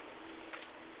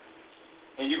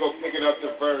 And you're going to pick it up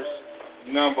to verse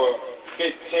number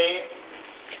 15.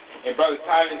 And Brother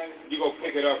Titus, you're going to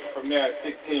pick it up from there at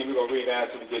 16. We're going to read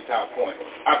down to the good top point.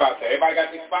 How about that? Everybody got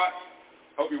this spot?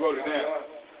 Hope you wrote it down.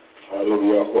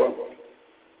 Hallelujah.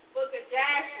 Book of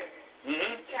Jasher,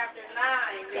 chapter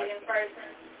 9, reading verse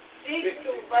 6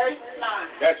 to verse 9.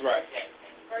 That's right.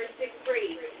 Verse 6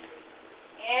 reads,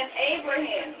 and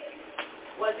Abraham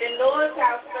was in Noah's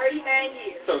house 39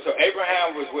 years. So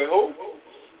Abraham was with who?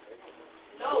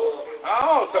 Noah.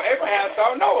 Oh, so Abraham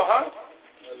saw Noah, huh?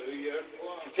 Hallelujah.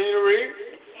 Continue to read.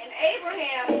 And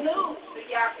Abraham knew the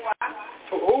Yahweh.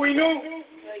 Who he knew?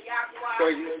 The Yahweh.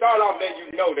 So you start off letting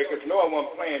you know that because Noah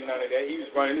wasn't playing none of that. He was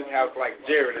running his house like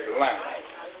Jared at the line.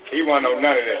 He wasn't know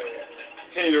none of that.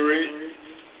 Continue to read.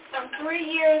 Some 3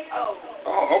 years old.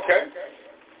 Oh, okay.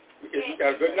 You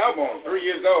got a good number on him. 3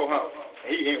 years old, huh?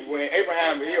 When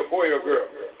Abraham, he a boy or a girl?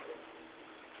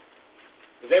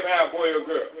 Is Abraham a boy or a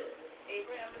girl?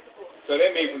 Abraham is a boy. So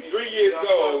that means from 3 years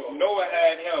old, Noah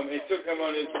had him and took him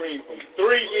on his dream from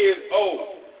 3 years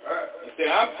old. He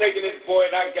said, I'm taking this boy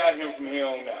and I got him from here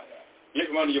on out. Get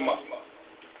him under your mama.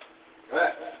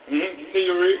 See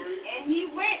you read. And he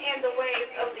went in the ways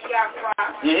of the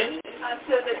Yahweh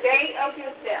until the day of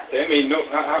his death. That means, no,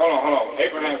 hold on.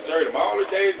 Abraham served him all the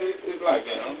days of his life,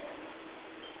 then,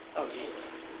 huh?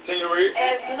 See you read.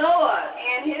 As Noah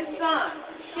and his son,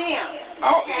 Shem.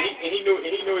 Oh, and he knew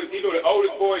the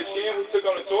oldest boy, Shem, who took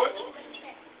on the torch.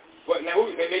 What? Now,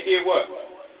 and they did what?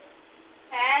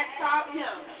 Had taught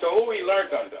him. So who he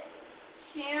learned under?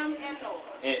 Shem and Noah.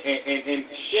 And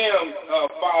Shem's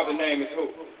father's name is who?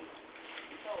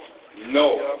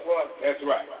 Noah. That's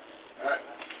right. All right.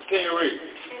 Continue to read. And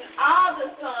all the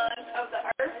sons of the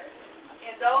earth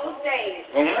in those days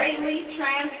greatly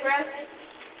transgressed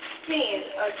sin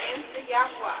against the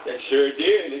Yahweh. They sure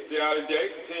did. They said all the day.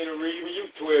 Continue to read when you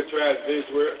 12 tribes of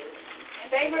Israel.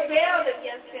 And they rebelled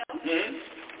against him.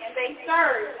 And they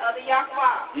served other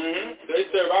Yahweh. They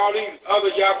served all these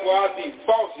other Yahwehs, these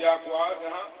false Yahwehs,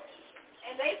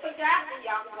 And they forgot the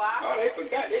Yahweh. Oh, they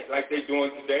forgot it like they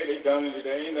doing today. They done it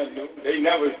today. Ain't nothing new. They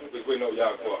never was with no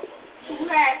Yahweh. Who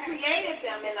had created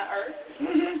them in the earth,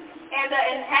 and the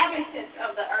inhabitants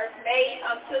of the earth made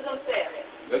unto themselves.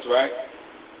 That's right.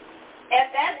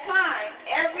 At that time,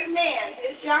 every man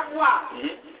is Yahweh.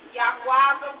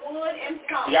 Yahweh of wood and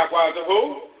stone. Yahweh of who?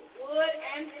 Wood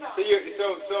and stone.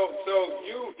 So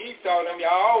you Esau them,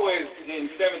 y'all always in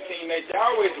 17 nature,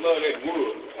 y'all always love that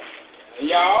wood. And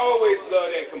y'all always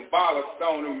love that Kabbalah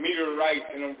stone and meteorites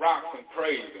and them rocks and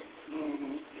praise them.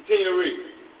 Continue to read.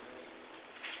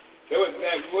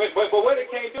 But what they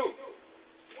can't do?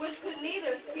 Which could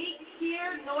neither speak,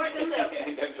 hear, nor deliver.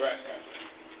 That's right.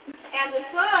 And the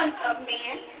sons of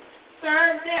men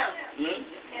served them,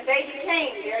 and they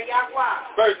became their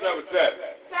Yahweh. Verse number 7.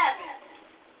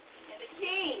 And the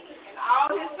king and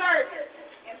all his servants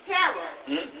and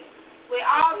terror with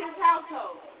all his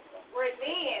household were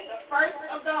then the first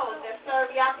of those that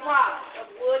served Yahweh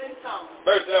of wood and stone.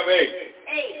 Verse number 8.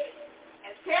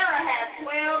 And Terah had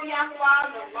 12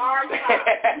 Yahwehs of large size.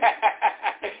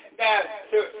 Now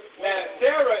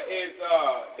Terah is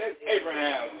that's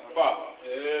Abraham's father.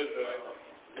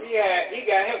 He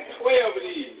got him 12 of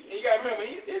these. And you got to remember,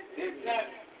 it's not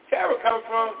Terah come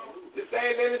from the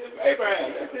same lineage of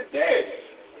Abraham. That's his dad.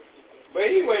 But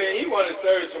he went in, he wanted to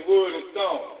serve some wood and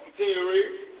stone. Continue to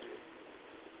read.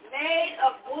 Made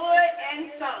of wood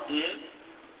and stone.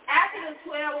 After the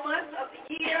 12 months of the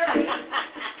year,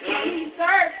 and he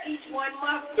served each 1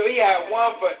 month. So he had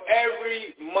one for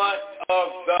every month of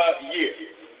the year.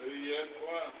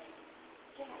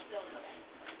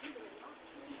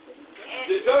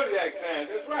 The zodiac sign,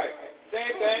 that's right.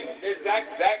 Same thing,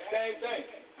 exact same thing.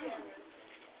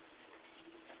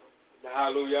 The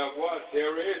hallelujah was,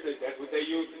 Terror is it, that's what they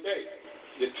use today.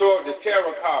 The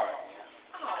tarot card.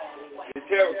 The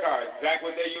tarot card, exactly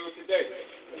what they use today.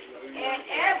 And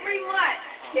every month,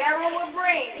 Terah will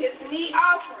bring his meat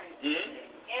offering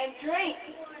and drink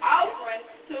offerings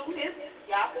to his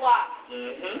Yahweh.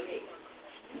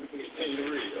 Continue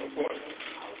to read.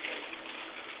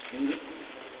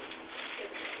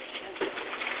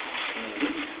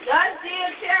 Thus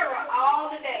did Terah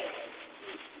all the days.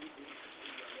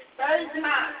 Verse 9.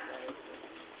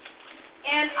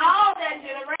 And all that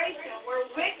generation were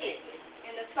wicked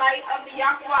in the sight of the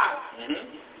Yahweh.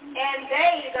 And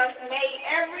they thus made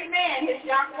every man his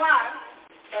Yahweh,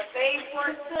 but they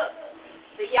forsook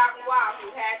the Yahweh who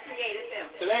had created them.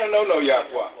 So they don't know no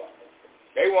Yahweh.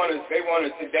 They wanted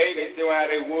today, they still had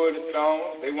their wood and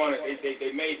stone. They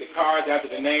made the cards after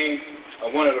the name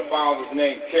of one of the fathers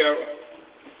named Terah.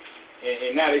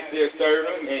 And now they still serve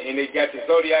them, and they got the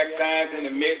zodiac signs in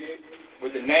the mix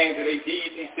with the names of their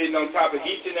deities sitting on top of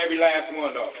each and every last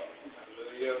one of them.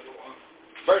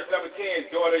 Verse number 10,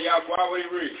 daughter Yahweh, what do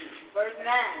you read? Verse 9.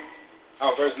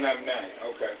 Oh, verse number 9,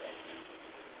 okay.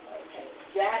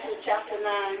 Joshua chapter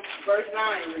 9, verse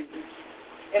 9 reads,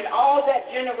 and all that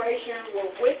generation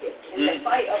were wicked in the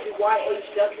sight of the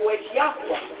YHWH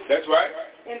Yahweh. That's right.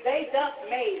 And they thus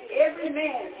made every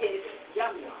man his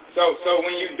Yahweh. So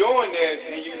when you're doing this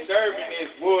and you're serving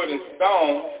this wood and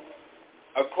stone,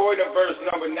 according to verse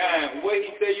number 9, what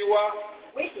he say you are?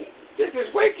 Wicked. This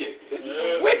is wicked. This is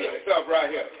some wicked stuff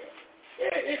right here.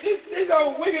 Yeah, it's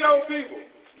old wicked old people.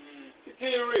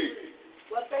 Continue to read.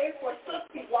 But they forsook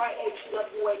the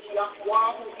YHWH Yahweh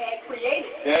who had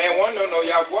created. There ain't one no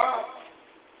Yahweh.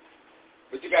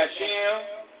 But you got Shem,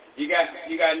 you got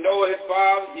Noah his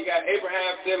father, you got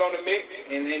Abraham still on the mix,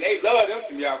 and they love them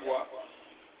some Yahweh.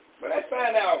 But let's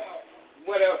find out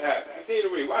what else happened. Continue to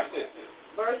read. Watch this.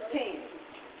 Verse 10.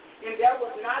 And there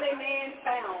was not a man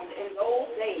found in those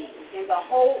days in the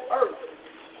whole earth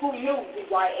who knew the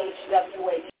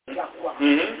YHWH Yahweh.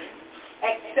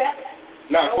 Except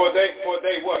now, for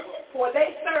they what? For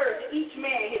they served each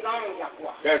man his own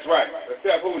Yahweh. That's right.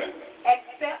 Except who now?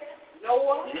 Except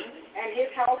Noah and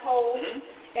his household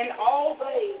and all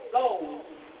those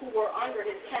who were under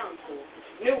his counsel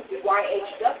knew the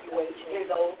YHWH in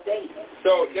those days.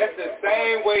 So that's the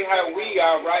same way how we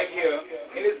are right here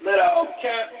in this little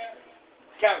count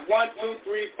 1, 2,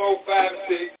 3, 4, 5,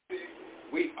 6.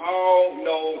 We all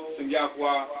know some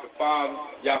Yahweh the Father,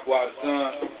 Yahweh the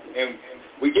Son, and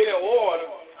we get in order,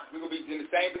 we're going to be in the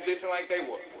same position like they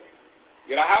were.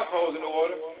 Get our households in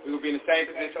order, we're going to be in the same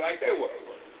position like they were.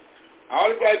 All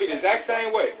it's got to be the exact same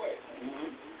way.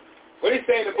 What he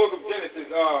say in the book of Genesis,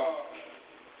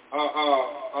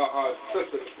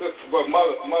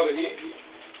 Mother Eve?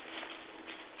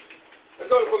 Let's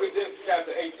go to the book of Genesis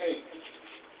chapter 18.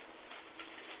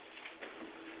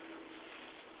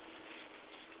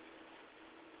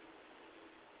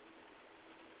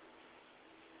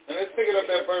 And let's pick it up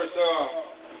that verse,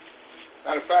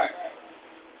 matter of fact.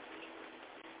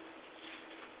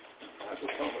 That's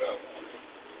what's coming up.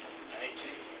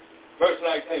 Verse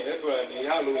 19, that's what I need.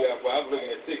 Hallelujah. Well, I was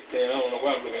looking at 16. I don't know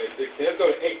why I'm looking at 16. Let's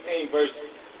go to 18, verse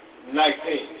 19.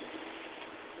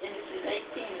 Genesis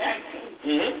 18,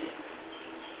 19.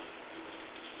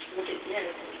 Look at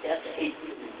Genesis chapter 18,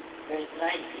 verse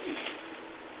 19.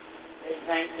 Verse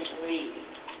 19 reads.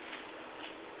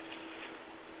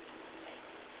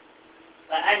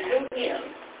 But I knew him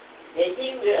that he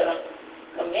will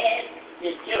command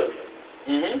his children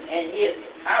and his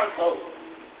household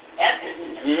after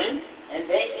him, and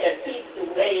they shall keep the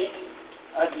way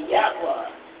of the Yahweh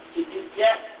to do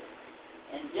justice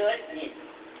and judgment,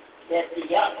 that the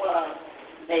Yahweh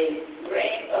may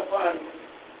bring upon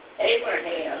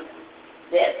Abraham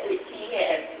that which he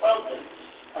has spoken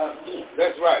of him.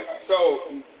 That's right. So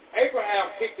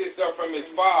Abraham picked this up from his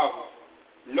father,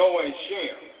 Noah and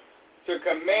Shem, to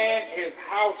command his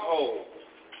household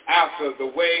after the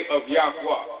way of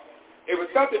Yahweh. It was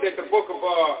something that in the book of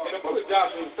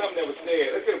Joshua was something that was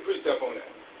said. Let's get a precept on that.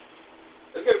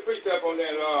 Let's get a precept on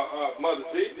that, Mother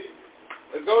Z.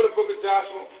 Let's go to the book of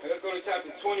Joshua, and let's go to chapter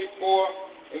 24,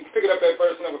 and pick it up at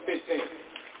verse number 15.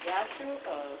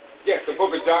 Joshua? Yes, the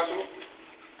book of Joshua.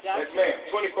 Yes, ma'am.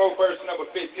 24, verse number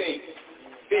 15.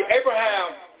 See,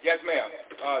 Abraham, yes, ma'am.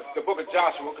 The book of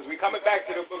Joshua, because we're coming back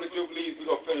to the book of Jubilees,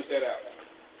 we're going to finish that out.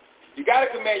 You got to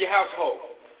command your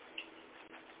household.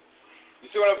 You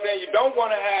see what I'm saying? You don't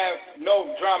want to have no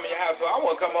drama in your household. I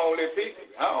want to come home and live peacefully.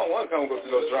 I don't want to come and go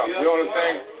through those dramas. You know what I'm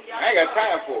saying? I ain't got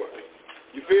time for it.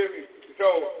 You feel me?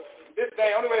 So this thing,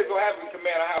 only way it's going to happen is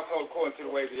command a household according to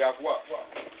the ways of Yahweh.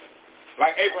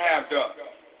 Like Abraham done.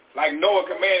 Like Noah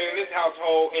commanded in his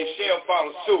household, and Shem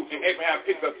followed suit, and Abraham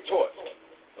picked up the torch.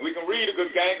 And we can read a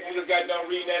good game because we just got done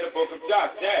reading that in the book of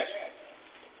Joshua.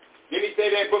 Didn't he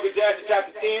say that in the book of Joshua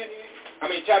chapter 10?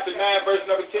 chapter 9, verse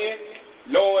number 10.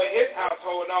 Noah and his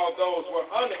household and all those who were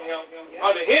under him,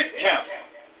 under his camp,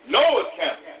 Noah's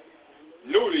camp,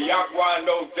 knew the Yahweh in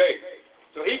those days.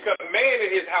 So he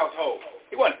commanded his household.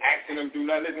 He wasn't asking them to do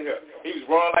nothing. Listen here. He was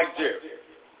running like Jerry.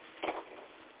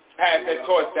 Passed that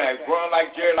torch down. He was running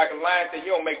like Jerry, like a lion. Said,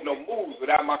 you don't make no moves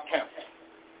without my camp.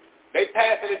 They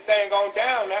passing this thing on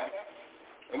down now.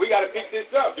 And we got to pick this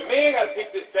up. The man got to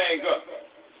pick this thing up.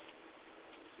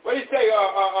 What do you say,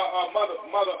 Mother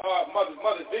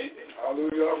Z?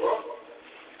 Hallelujah, bro.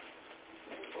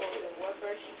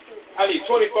 I need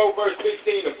 24 verse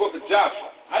 15, the book of Joshua.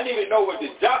 I need to know what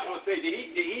the Joshua said. Did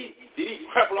he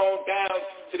crumple on down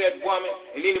to that woman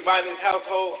and anybody in his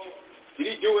household? Did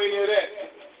he do any of that?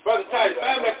 Brother Titus,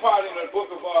 find that part in the book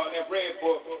of that red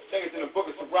book. I think it's in the book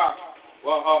of Sirach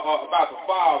about the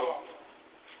father.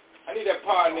 I need that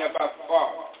part in there about the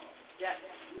father. Yeah.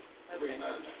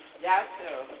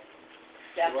 Joshua,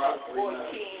 chapter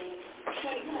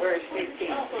 14, verse 15.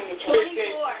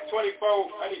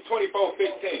 24. I need 24,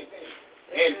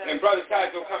 15. And Brother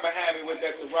Titus will come behind me with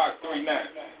that Sirach 3:9.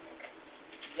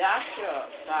 Joshua,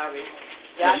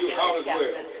 chapter 24,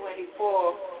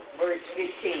 verse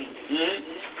 15. Mm-hmm.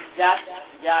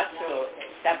 Joshua,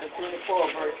 chapter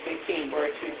 24, verse 15,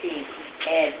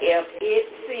 And if it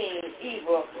seem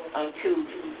evil unto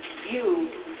you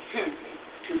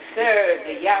to serve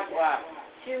the Yahweh,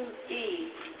 choose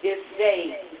ye this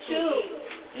day. Choose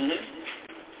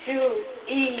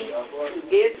ye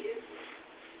this.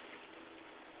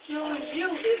 Choose you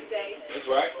this day. That's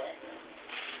right.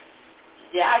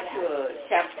 Joshua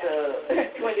chapter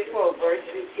 24, verse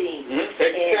 15.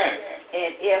 Take your time.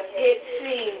 And if it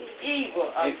seems evil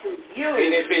unto you.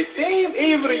 And if it seems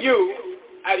evil to you,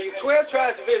 out of your 12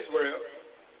 tribes of Israel,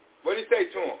 what did he say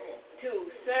to them?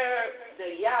 To serve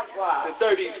the Yahweh. To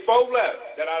serve these 4 letters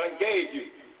that I done gave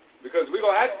you. Because we're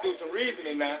going to have to do some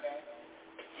reasoning now.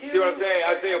 See what I'm saying?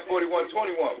 Isaiah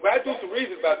 41:21. We got to do some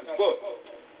reasoning about this book.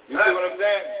 You see what I'm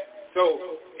saying? So,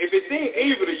 if it seems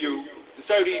evil to you, to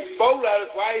serve these 4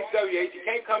 letters, YHWH, you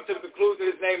can't come to the conclusion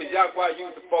his name is Yahweh,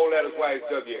 use the 4 letters,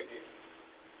 YHWH.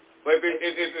 But if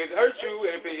it hurts you,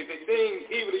 and if it seems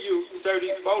evil to you, to serve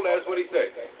these 4 letters, what do he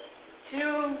say?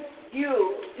 Choose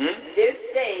you this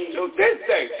day. So this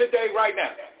day, today, right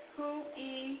now. Who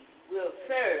ye will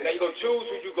serve. Now you're going to choose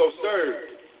who you go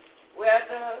serve.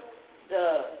 Whether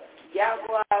the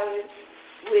Yahweh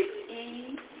with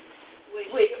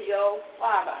your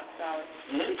father,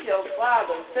 with your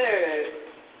father served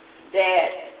that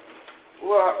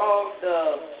were on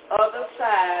the other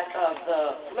side of the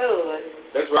flood.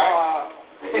 That's right.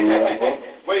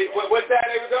 Wait, what side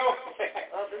they was on?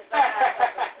 Other side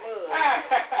of the flood.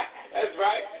 That's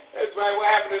right. That's right. What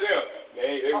happened to them?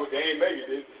 They ain't make it,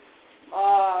 did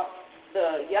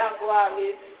the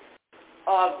Yahweh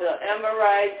of the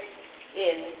Amorites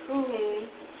in whose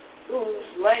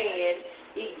land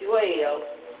he dwelled.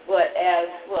 But as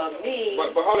for me...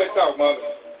 But hold that thought, Mother.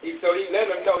 So he let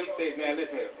them know, he said, man,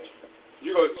 listen here.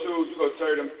 You go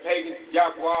serve them pagan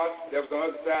Yahweh that was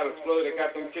on the other side of the flood that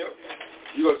got them killed.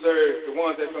 You go serve the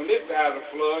ones that's on this side of the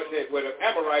flood that were the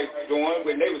Amorites doing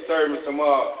when they were serving some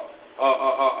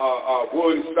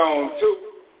wood and stone too.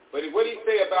 But what did he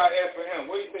say about as for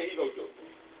him? What did he say he gonna do?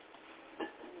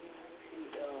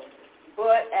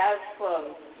 But as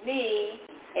for me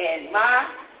and my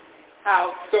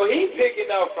house. So he's picking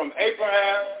up from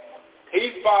Abraham.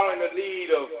 He's following the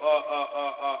lead of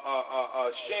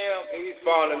Shem, and he's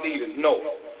following the lead of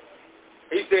Noah.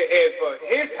 He said, as for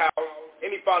his house,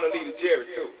 and he followed the lead of Jerry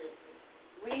too.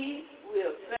 We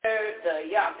will serve the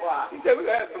Yahweh. He said, we're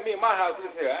going to have for me and my house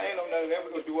this here. I ain't know nothing.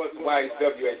 We're going to do us some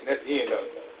YHWH, and that's the end of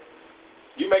it.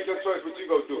 You make your choice what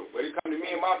you go do. But it come to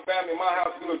me and my family, my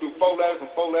house, we're going to do 4 letters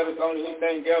and 4 letters only.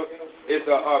 Anything else, it's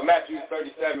Matthew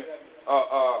 37,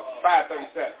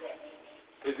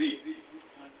 5:37. It's easy.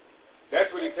 That's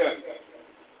what he's telling me.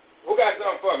 Who got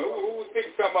something for me? Who's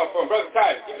picking something up for me? Brother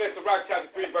Titus, give me that Sirach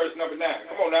chapter 3, verse number 9.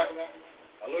 Come on now.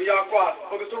 Hallelujah, Father.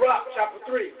 Book of Sirach, chapter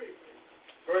 3,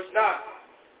 verse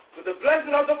 9. With the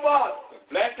blessing of the Father. The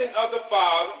blessing of the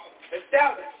Father.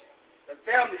 Establish the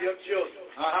family of children.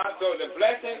 So the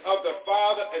blessing of the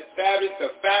Father established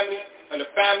the family and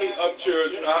the family of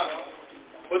children.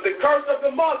 With the curse of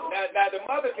the mother. Now the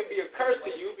mother can be a curse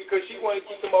to you because she want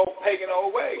to keep them old pagan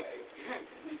old ways.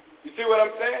 You see what I'm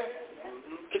saying?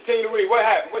 Continue to read. What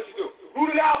happened? What you do?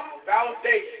 Root it out.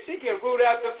 Foundation. She can root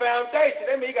out the foundation.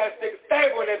 That means you got to stick a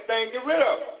stable in that thing and get rid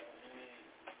of it.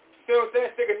 See what I'm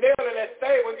saying? Stick a nail in that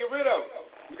stable and get rid of it.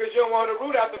 Because you don't want to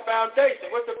root out the foundation.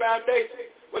 What's the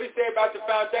foundation? What do you say about the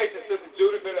foundation, Sister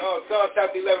Judith, in Psalm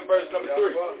chapter 11, verse number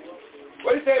 3?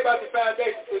 What do you say about the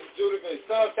foundation, Sister Judith, in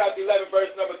Psalm chapter 11, 11,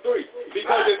 verse number 3.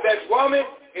 Because if that woman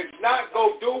is not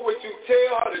going to do what you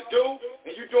tell her to do,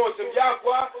 and you doing some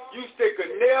Yahweh, you stick a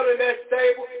nail in that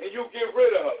stable, and you get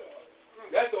rid of her.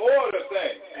 That's the order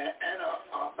thing. And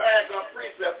a paragraph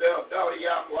precept there of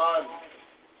Yahweh,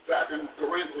 2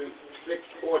 Corinthians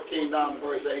 6:14 down to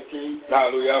verse 18.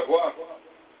 Hallelujah.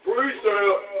 Precept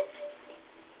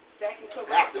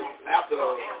after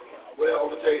well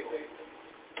on the table.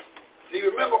 See,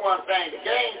 remember one thing, the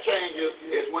game changer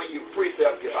is when you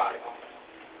precept your Bible.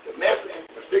 The message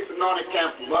the 6 anointed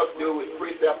camp must do is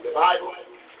precept the Bible.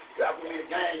 That will be a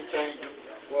game changer.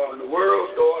 When the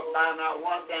world starts finding out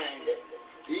one thing, that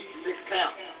these 6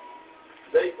 camps,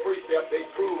 they precept, they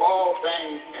prove all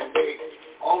things, and they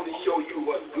only show you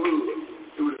what's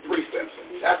good through the precepts.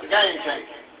 That's the game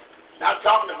changer. Not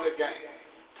talking a good game.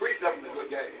 Precepting a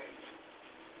good game.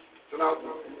 So now,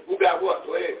 who got what?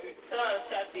 Go ahead. Psalms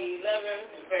chapter 11,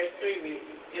 verse 3 reads,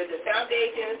 if the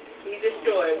foundations be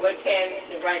destroyed, what can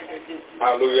the righteous do?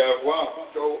 Hallelujah. Wow.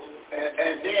 So,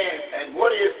 and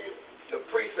what is the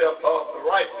precept of the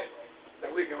righteous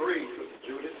that we can read, Sister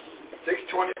Judith?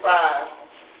 625.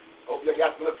 Hope you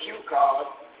got the little cue card.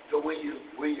 So when you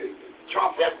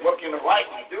trump that, what can the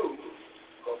righteous do?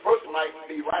 Because a person might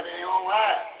be right in their own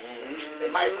life. They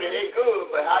might say they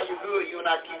good, but how you good? You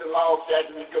not keep the law,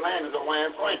 statutes, and commandments or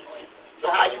wearing fringes. So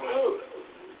how you good?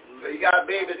 So you got to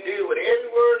be able to deal with every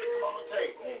word that comes on the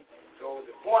table. So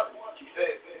the point, she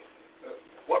said,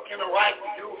 what can the righteous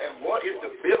do, and what is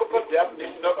the biblical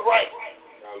definition of the righteous?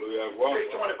 Hallelujah.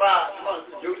 625. Come on,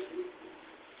 Judas.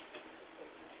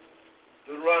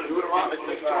 Deuteronomy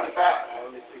 625.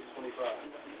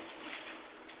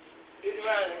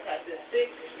 Deuteronomy chapter 6,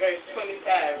 verse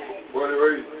 25. What it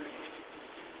reads?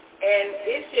 And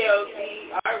it shall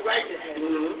be our righteousness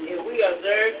if we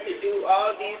observe to do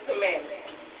all these commandments.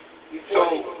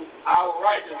 So our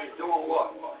righteousness is doing what?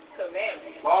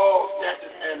 Commandments. Law,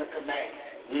 statutes, and the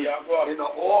commandments. In the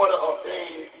order of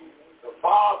things, the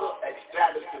Father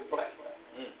established the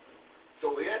blessing.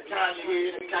 So anytime you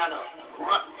hear any kind of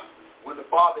grunt, when the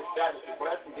Father established the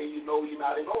blessing, then you know you're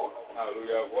not in order.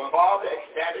 Hallelujah. The Father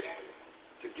established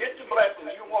to get the blessing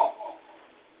you want.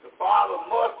 The Father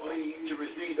must lead to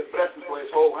receive the blessing for his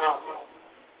whole household.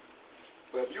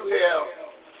 But if you have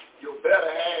your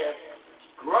better half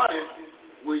grunting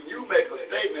when you make a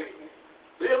statement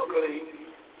biblically,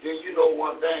 then you know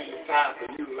one thing, it's time for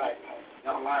you, like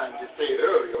young Lion just said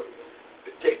earlier, to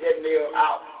take that nail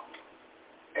out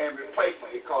and replace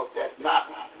it, because that's not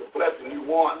the blessing you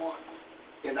want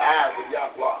in the eyes of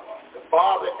Yahweh. The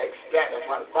Father established,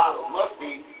 why the Father must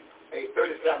be a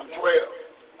 37:12.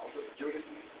 Judas.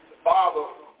 The Father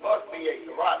must be a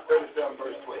Sirach 37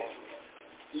 verse 12.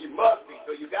 He must be.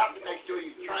 So you got to make sure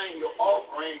you train your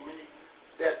offering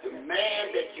that the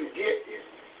man that you get,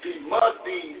 he must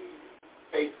be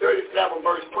a 37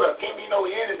 verse 12. Can't be no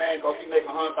any man because he make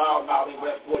 $100,000 and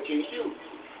wear 14 shoes.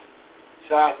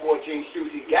 Size 14 shoes.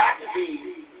 He got to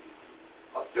be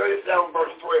a 37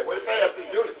 verse 12. What does it say after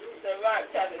Judas?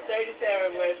 Sirach chapter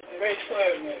 37 verse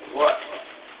 12. What?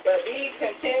 But be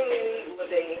continually with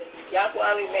a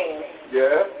Yahweh man,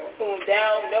 whom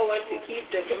thou knowest to keep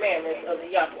the commandments of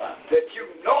the Yahweh. That you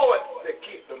know it to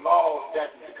keep the law,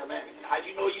 statutes, and commandments. How do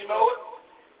you know it?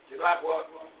 Just like what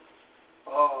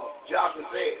Joshua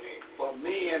said, for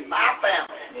me and my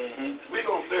family, we're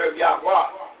going to serve Yahweh.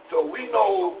 So we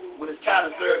know when it's time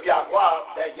to serve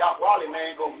Yahweh, that Yahweh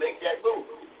man going to make that move.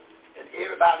 And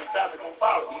everybody in the family going to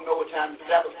follow. You know what time the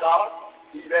Sabbath starts?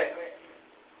 He's there.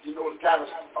 You know what time the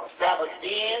Sabbath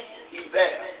ends? He's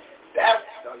there. That's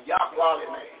the Yahweh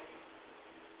man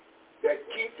that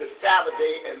keeps the Sabbath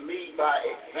day and lead by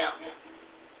example.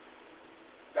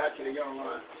 Back to the young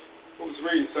line. Who's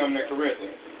reading something in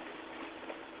Corinthians?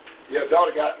 Yeah,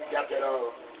 daughter got that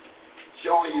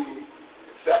showing you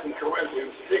 2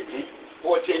 Corinthians 6,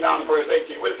 14 down to verse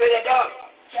 18. What did it say that, daughter?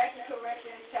 2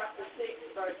 Corinthians chapter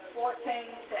 6, verse 14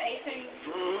 to 18.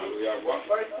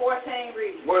 Verse 14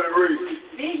 reads. What it reads?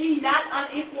 Be ye not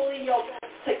unequally yoked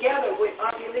together with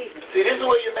unbelievers. See, this is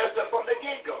where you messed up from the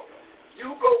get-go.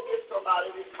 You go get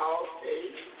somebody that's called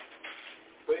saved,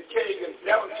 but it tell you in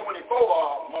 724,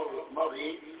 Mother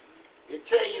Eve, it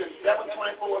tell you in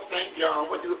 724 St. John,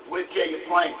 what it tell you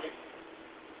plainly?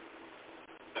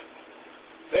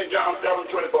 St. John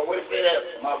 7:24, what it say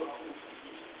that, Mother?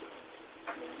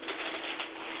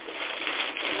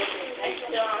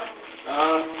 St. John,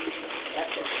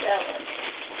 chapter 7.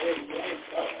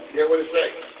 Yeah, what it say?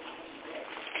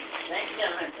 St.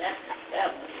 John, chapter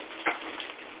 7.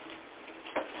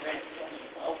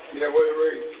 Yeah, what it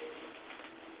reads?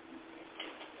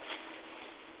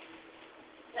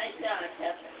 St. John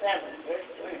chapter 7, verse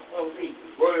 24 reads.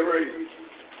 What it reads?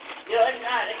 Judge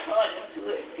not according to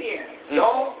appearance.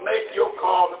 Don't make your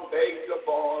calling based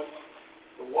upon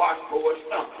the washboard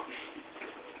stomach.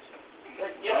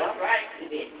 But judge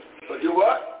rightly. But do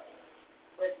what?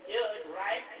 But judge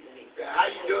rightly. How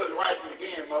you judge rightly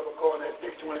again, Mother, according to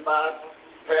 625,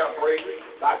 paraphrasing,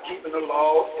 by keeping the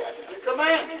law, statutes, and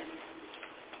commandments.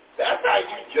 That's how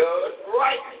you judge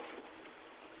rightly.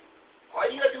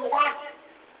 All you gotta do is watch it.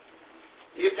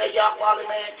 If that Yahweh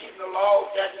man keeping the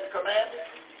law, statutes, and commandments,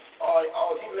 or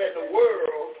he let the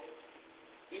world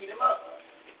eat him up.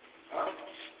 Huh?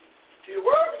 See, the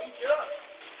world eats you up.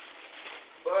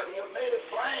 But he made it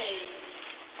plain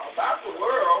about the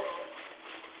world,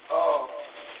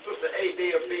 Sister A.D.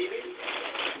 of Phoebe,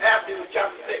 Matthew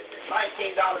chapter 6,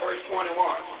 19 down to verse 21.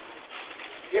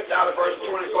 Skip down to verse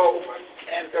 24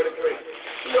 and 33.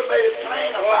 He made it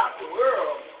plain about the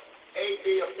world, A.D.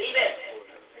 of Phoebe.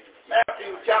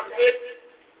 Matthew chapter 6,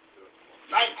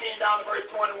 19 down to verse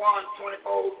 21, 24,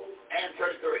 and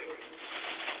 33.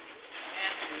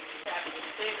 Matthew chapter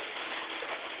 6,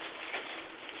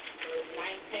 verse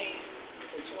 19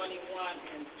 to 21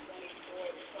 and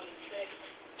 24 to 26.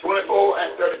 24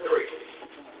 and 33.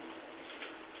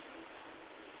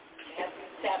 Matthew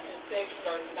chapter 6,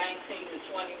 verse 19 to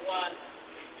 21,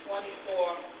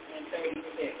 24 and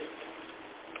 36.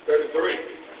 33.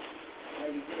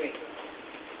 33.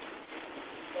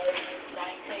 Verse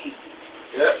 19.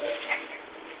 Yes.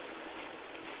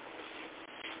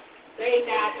 Lay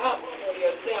not up for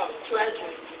yourselves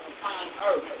treasures upon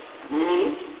earth,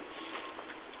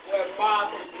 where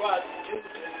moth and rust do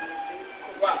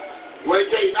corrupt. What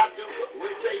tell you not to do?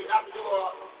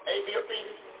 A.D. of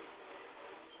Phoebe?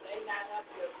 Lay not up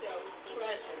yourselves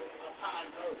treasures upon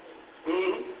earth,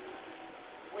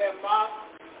 where moth,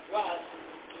 rust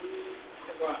do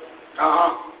corrupt.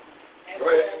 And Go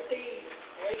where ahead. thieves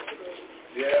break through.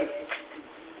 Yes.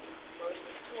 Verse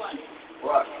 20.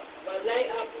 What? But lay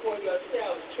up for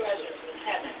yourselves treasures in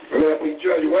heaven. Well, we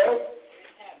judge well.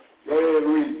 In heaven. Go ahead and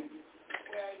read.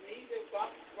 Where neither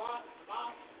moth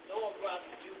nor rust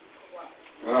do corrupt.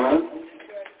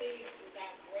 Where thieves do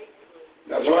not break through.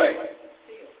 That's right.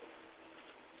 Steal.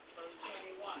 Verse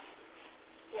 21.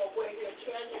 For where your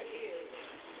treasure is,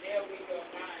 there will your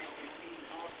mind be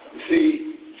also.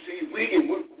 See,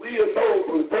 we'll know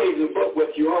from the page of the book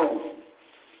what you own.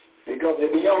 Because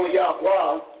if you own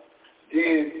Yahweh,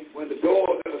 then when the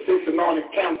doors of the 6th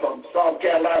Anointed Camp from South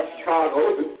Carolina to Chicago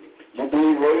open, you'll be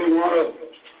really one of them.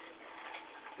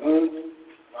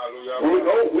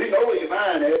 We know where your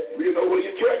mind at. We know where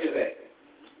your treasure's at.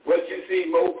 What you see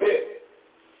more fit.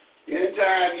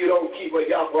 Anytime you don't keep what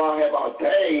Yahweh have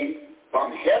ordained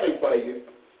from heaven for you,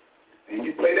 and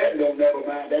you play that no never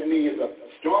mind, that means a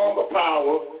stronger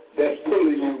power that's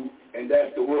pulling you, and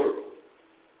that's the world.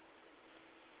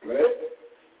 Right?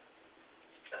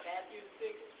 Matthew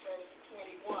 6, verse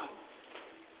 21.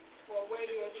 For where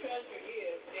your treasure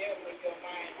is, there will your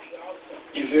mind be also.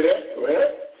 You see that? Go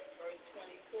ahead. Verse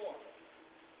 24.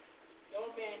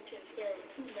 No man can serve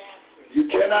two masters. You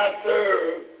cannot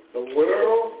serve the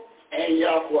world and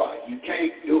Yahweh. You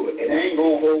can't do it. It ain't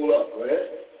going to hold up. Go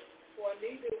ahead. For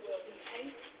either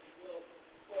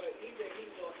he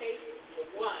will hate the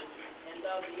one and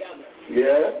love the other.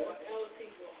 Yeah. Or else he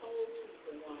will hold to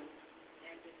the one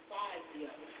and despise the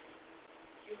other.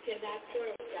 You cannot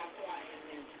serve Yahweh and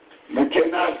them. You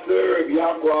cannot serve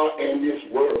Yahweh in this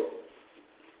world.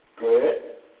 Go ahead.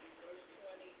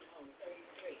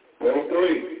 Verse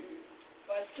 33.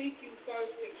 But seek you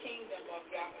first the kingdom of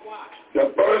Yahweh. The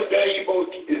first thing you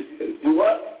supposed is do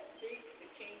what? Seek the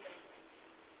kingdom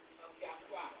of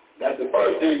Yahweh. That's the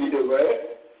first thing you do,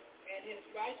 right? And his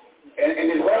righteousness.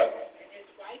 And his what? And his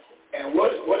righteousness. And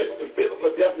what is the physical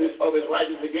definition of his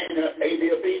righteousness again in A.D.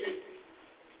 of Phoebe?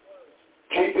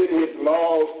 Keeping his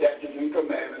laws, statutes, and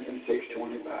commandments in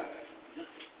 625.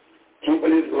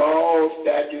 Keeping his laws,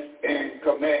 statutes, and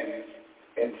commandments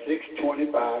in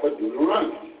 625 of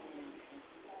Deuteronomy.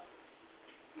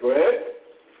 Go ahead.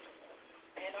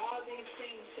 And all these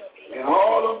things shall be. And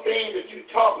all the things that you're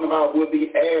talking about will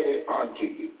be added unto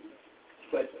you.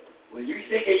 But when you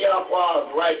seek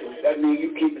Yahweh's righteousness, that means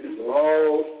you keeping his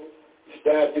laws,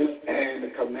 statutes, and the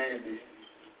commandments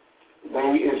the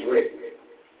way it's written.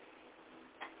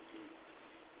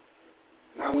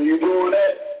 Now when you're doing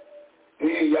that,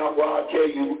 then Yahweh tell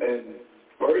you in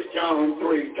 1 John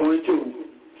 3:22,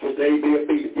 so they be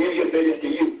obedient. Then he'll say this to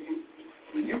you.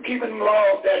 When you keeping the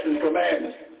law, statutes, and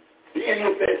commandments, then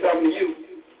he'll say something to you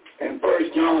in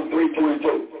 1 John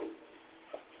 3:22.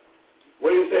 What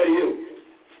do you say to you?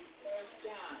 1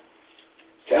 John.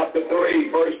 Chapter 3,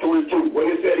 verse 22. What do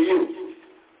you say to you?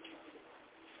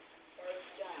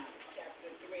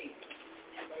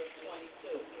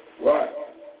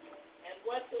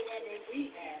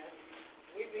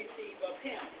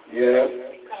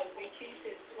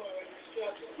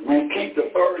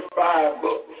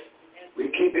 We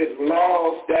keep his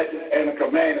laws, statutes, and the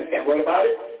commandments. And what about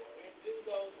it? Do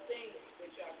those things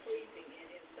which are pleasing in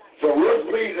his sight. So what's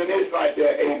pleasing in his sight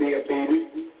there,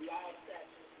 A.B.F.B.?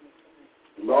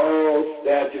 Laws,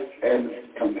 statutes, and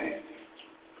commandments.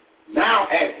 Now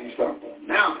ask me something.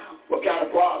 Now, what kind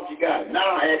of problems you got?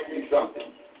 Now ask me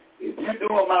something. If you're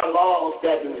doing my laws,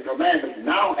 statutes, and commandments,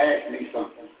 now ask me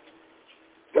something.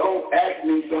 Don't ask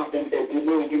me something if you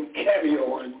know you carry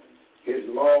on his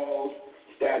laws,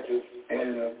 statutes,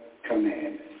 and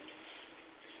commandments.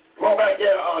 Come on back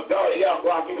there, daughter. Y'all go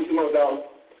out. Give me some more, daughter.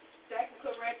 2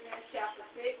 Corinthians chapter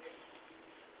 6,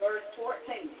 verse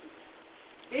 14.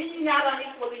 Be ye not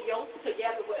unequally yoked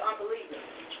together with unbelievers.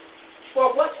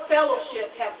 For what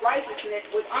fellowship have righteousness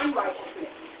with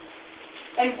unrighteousness?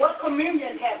 And what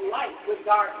communion have light with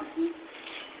darkness?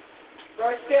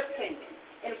 Verse 15.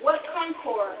 And what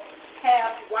concord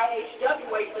have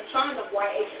YHWH, the son of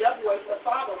YHWH, the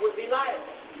father, with Belial?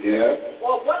 Yeah.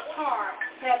 Or what part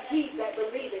have he that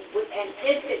believeth with an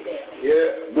infidel?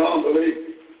 Yeah,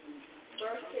 non-believers.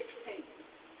 Verse 16.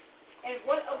 And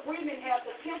what agreement have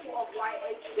the temple of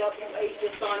YHWH,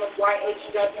 the son of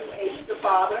YHWH, the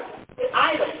father, with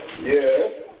idols?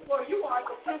 Yeah. For you are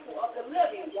the temple of the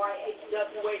living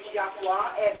YHWH Yahweh,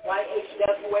 as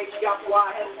YHWH Yahweh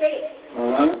has said.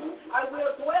 I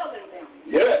will dwell in them.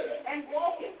 Yes. And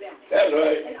walk in them. That's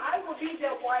right. And I will be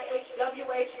their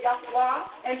YHWH Yahweh,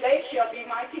 and they shall be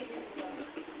my people.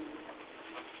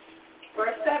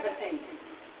 Verse 17.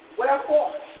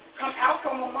 Wherefore, come out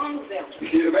from among them.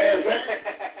 You see the man saying?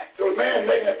 So the man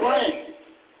making it plain.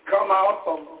 Come out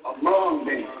from among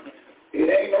them.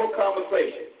 It ain't no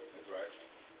conversation. That's right.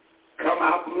 Come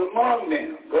out from among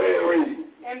them. Go ahead and read.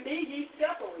 And be ye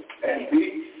separated. And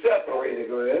be separated.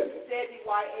 Go ahead. Said the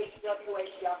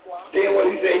YHWH Yahweh. Then what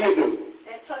he said he'll do.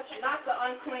 And touch not the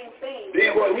unclean thing.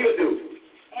 Then what he'll do.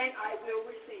 And I will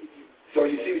receive you. So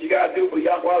you see what you got to do for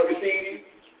Yahweh to receive you?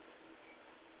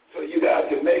 So you got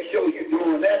to make sure you're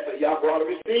doing that so Yahweh to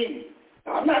receive you.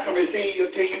 Now, I'm not going to receive you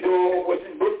until you do what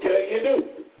this book tells you to do.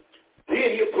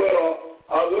 Then you put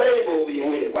a label over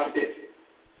your head. Watch this.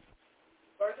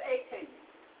 Verse 18.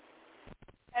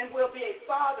 And will be a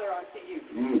father unto you.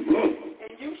 Mm-hmm.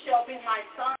 And you shall be my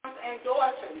sons and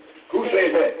daughters. Who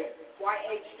said that?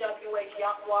 YHWH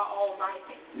Yahweh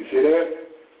Almighty. You see that?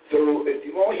 So if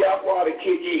you want Yahweh to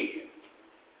kick in,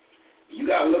 you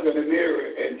got to look in the mirror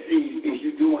and see if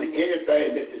you're doing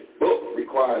anything that this book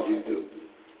requires you to do.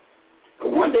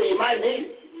 Because one day you might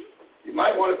need it. You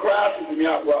might want to cry to some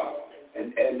Yahweh.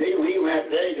 And they don't even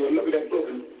have to angel look at that book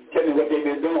and tell me what they've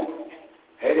been doing.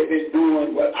 Had they been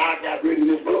doing what I got written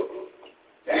in this book?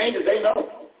 The angels, they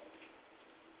know.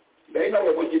 They know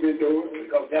what you've been doing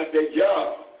because that's their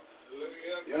job.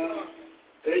 Yeah.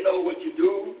 They know what you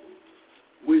do.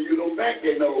 When you go back,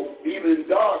 they know. Even in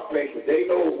dark places, they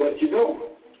know what you're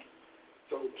doing.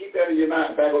 So keep that in your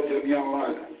mind. Back over to the young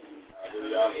line.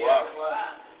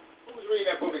 Who's reading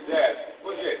that book of Jazz?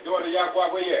 What's it? Doing the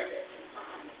Yahweh? Where you at?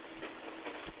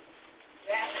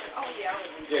 Oh, yeah.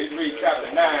 Yeah, he's reading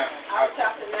chapter 9.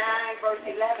 Chapter 9, verse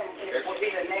 11 will be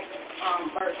the next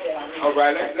verse that I read. All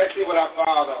right, let's see what our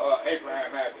father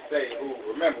Abraham had to say.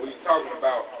 Remember, we were talking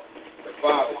about the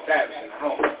father establishing the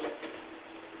home.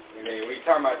 And then we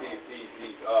talking about these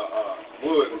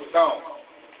wood and stone.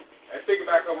 Let's pick it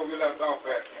back up where we left off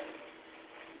at.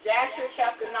 Joshua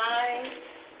chapter 9,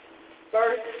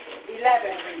 verse 11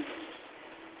 reads,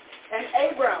 And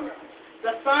Abram,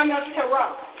 the son of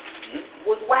Terah,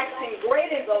 was waxing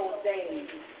great in those days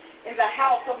in the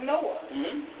house of Noah.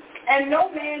 And no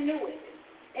man knew it.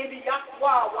 And the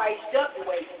Yahweh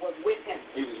YHWH was with him.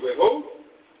 He was with who?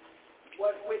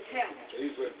 Was with him.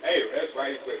 He's with Abram. That's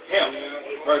right, he's with him.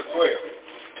 Verse 12.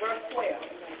 Verse 12.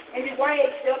 And the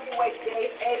YHWH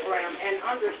gave Abram an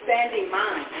understanding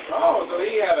mind. Oh, so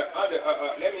he had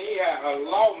he had a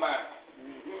law mind.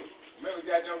 Remember, we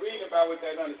got to read about what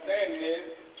that understanding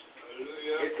is.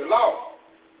 It's the law.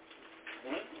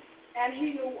 And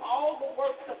he knew all the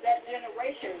works of that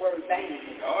generation were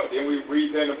vain. Oh, then we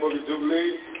read that in the book of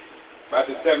Jubilees about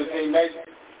the 17 nations.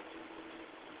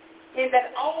 In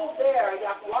that all their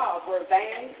Yahweh were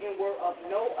vain and were of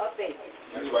no avail.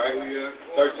 That's right.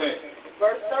 13.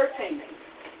 Verse 13.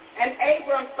 And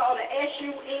Abram saw the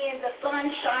S-U-N, the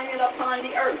sun shining upon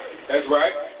the earth. That's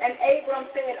right. And Abram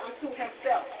said unto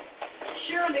himself,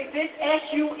 Surely this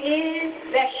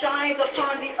S-U-N that shines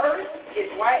upon the earth is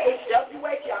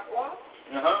YHWH Yahweh,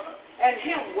 and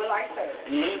him will I serve.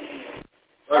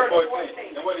 Verse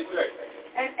 14. And what did he say?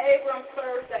 And Abram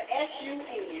served the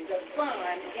S-U-N, the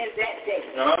sun, in that day.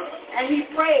 And he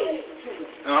prayed to it.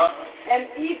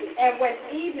 And when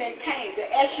evening came, the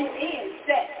S-U-N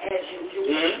set as usual.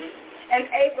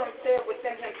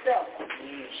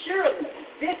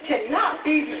 cannot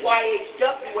be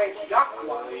YHWH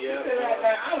Yahweh.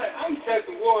 I'm check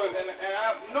the words, and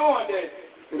I'm knowing that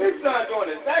their son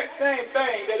doing the exact same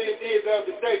thing that it did the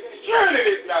other day. Surely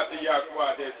it's not the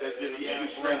Yahweh that gives me the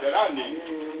strength that I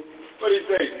need. What do you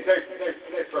say?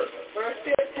 Next verse. Verse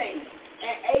 15.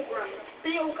 And Abram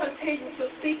still continued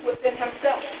to speak within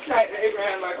himself. Right,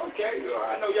 Abraham like, okay,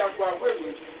 I know Yahweh with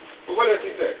me. But what does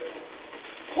he say?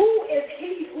 Who is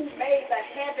he who made the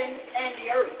heavens and the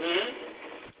earth? Mm-hmm.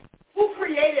 Who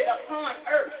created upon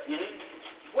earth?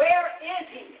 Mm-hmm. Where is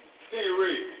he? See you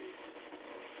read.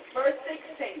 Verse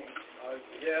 16.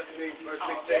 Yes, verse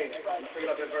 16. Pick it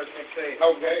up at verse 16.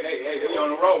 Okay, hey, we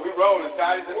on the road. We rolling,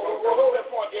 Scotty. Hold that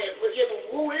point there. But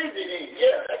who is he then?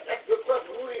 Yeah, that's a good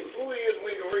question. Who he is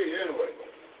we can read anyway.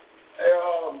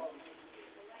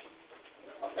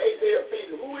 Isaiah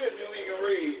Peter, who is he we can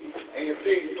read in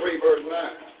Ephesians 3 verse 9?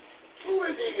 Who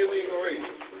is he we can read?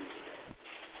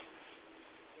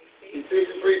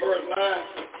 Ephesians 3 verse 9.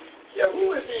 Yeah,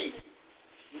 who is he?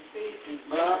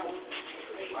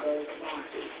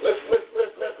 Let's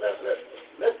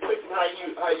listen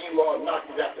how you all knock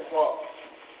it out the park.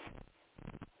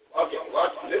 Okay,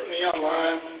 watch. Listen to me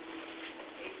online.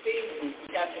 Ephesians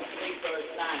chapter 3 verse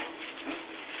 9.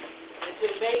 And to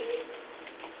make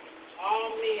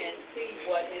all men see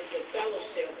what is the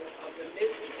fellowship of the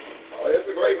mystery. Oh, that's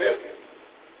a great mystery.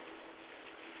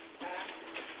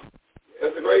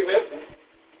 That's a great mystery.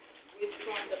 Which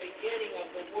from the beginning of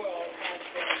the world has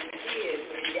been hid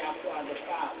in Yahweh the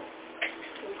Father,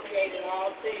 who created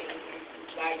all things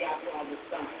by Yahweh the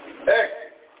Son.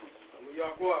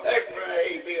 Excellent.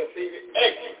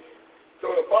 Excellent.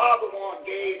 So the Father one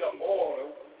gave the order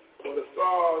for the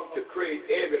Son to create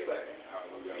everything.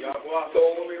 So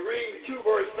when we read 2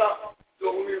 verse 7,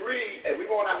 and we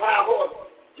want a high horse,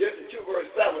 Genesis 2 verse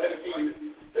 7, let us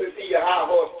see your high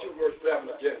horse 2 verse 7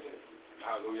 of Genesis.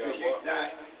 Now,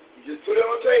 you just put it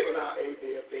on the table now,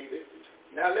 baby.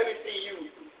 Now let me see you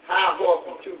high horse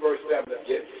from 2 verse 7 of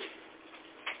Genesis.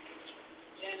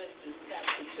 Genesis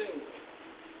chapter 2,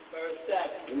 verse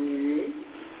 7. Mm-hmm.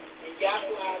 And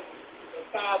Yahweh the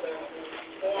Father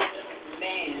formed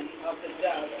man of the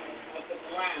dust of the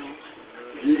ground.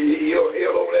 He'll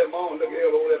over that moan. Look at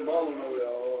over that moan over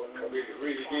there.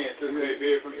 Read it again so they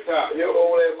be from the top. He'll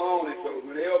over that moaning. So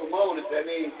when he'll moaning, that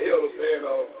means he'll saying,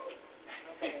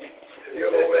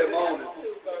 he'll over that moaning.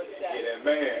 Yeah, that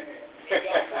man.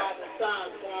 Yahweh the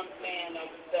Son formed man of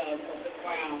the dust of the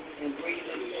ground and breathed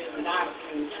into his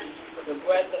nostrils the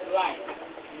breath of life.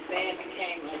 Man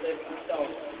became a living soul.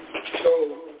 So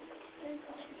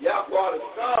Yahweh the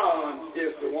Son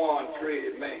is the one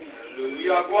created man.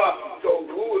 Yahweh. So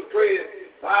who was created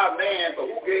by man, but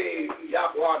who gave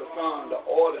Yahweh the Son the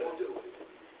order to do it?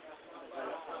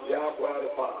 Yahweh the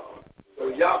Father. So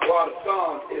Yahweh the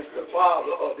Son is the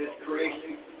father of this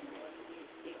creation.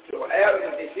 So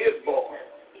Adam is his boy.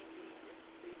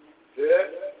 See that?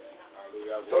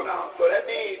 So that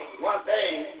means one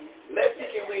thing. Let's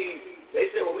see, they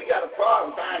said, well, we got a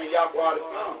problem finding Yahweh the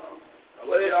Son.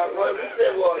 Well, we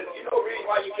said, well, you know the reason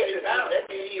why you can't down, that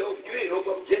means you didn't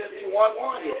open up Genesis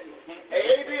 1:1 yet. Hey,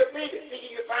 let me be a figure.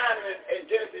 See, you can find it in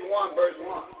Genesis 1 verse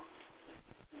 1.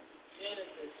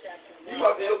 Genesis chapter 1. You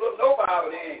must be able to know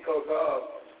Bible then, because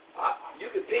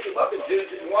you can pick them up in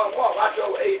Genesis 1:1. Watch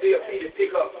your A, B, or P to pick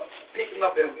them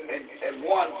up in 1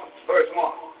 verse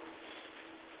 1.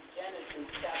 Genesis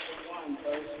chapter 1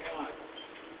 verse 1.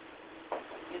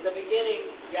 In the beginning,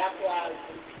 Yahweh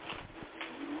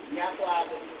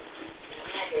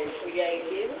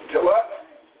created. So what?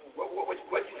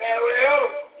 What you saying over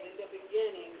there? In the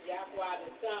beginning, Yahweh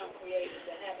the Son created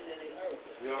the heaven and the earth.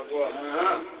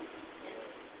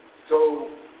 So,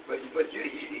 but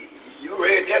you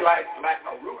read that like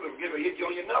a ruler going to hit you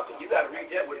on your knuckles. You got to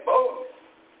read that with boldness.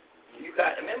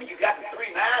 Remember you got the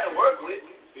 3:9 to work with.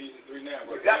 You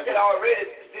got that already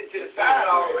sitting to the side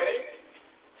already.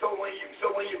 So when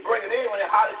you bring it in, when it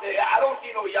Holly say, I don't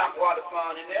see no Yahweh the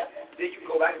Son in there, then you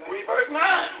go back to 3 verse 9.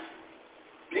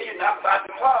 Then you knock out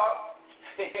the talk.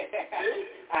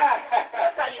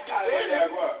 That's how you do business.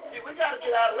 We got to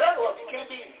get out of level. You can't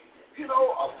be, a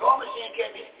saw machine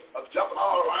can't be jumping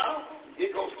all around. It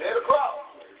goes straight across.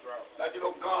 Like your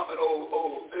old garment,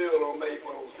 old ill or made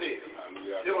for old sick.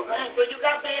 You know what I'm saying? So you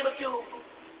got to be able to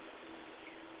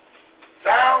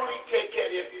soundly take care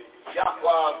of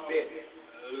Yahweh's business.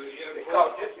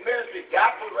 Because this ministry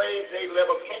got to raise a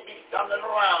level, can't be stumbling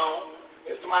around.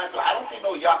 If somebody says, I don't see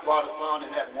no Yahweh the Son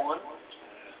in that one,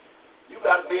 you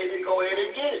got to be able to go ahead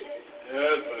and get it.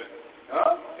 Yes, buddy.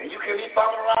 Huh? And you can be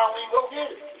bumming around when you go get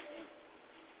it.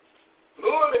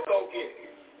 Lord, go get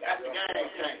it. That's the game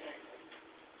change.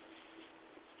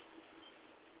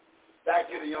 back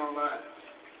to the young man.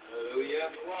 Hallelujah.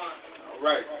 All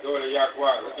right, go to Yahweh.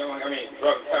 Brother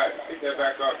Ty, pick that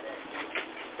back up.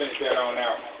 Finish that on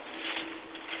out.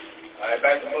 All right,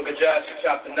 back to the book of Joshua,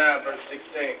 chapter 9, verse 16.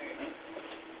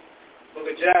 Book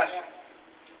of Joshua,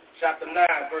 chapter 9,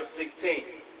 verse 16.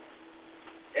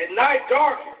 At night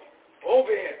darkened over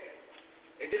him,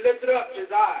 and he lifted up his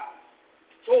eyes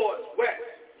towards west,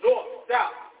 north,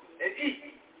 south, and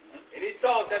east. And he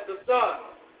saw that the sun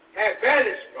had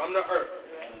vanished from the earth,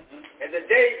 and the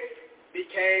day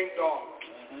became dark.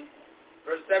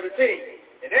 Verse 17.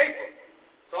 And Abram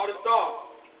saw the stars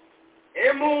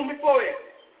and moon before him,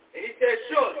 and he said,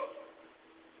 surely,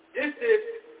 this is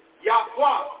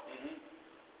Yahweh,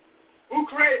 who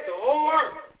created the whole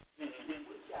earth.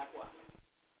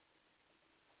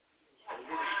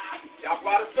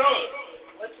 Yahweh the Son.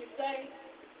 What you say?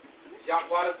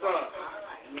 Yahweh the Son.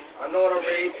 I know what I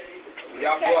read.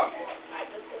 Yahweh.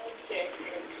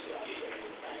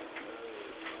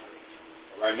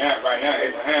 Right now,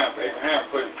 Abraham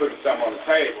putting something on the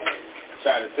table,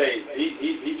 trying to say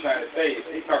he's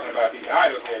talking about these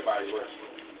idols everybody worships.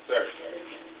 Sir,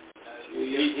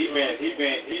 he been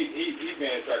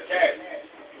sarcastic.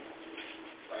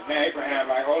 Right now, Abraham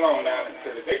like, hold on now,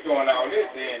 because if they're doing all this,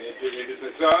 then is it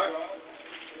the son?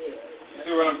 You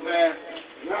see what I'm saying?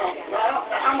 Now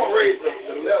I'm gonna raise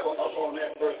the level up on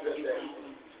that verse right there.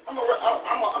 I'm gonna do a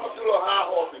little high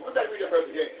horsing. What's that read that verse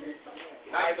again?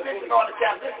 Now, listen on the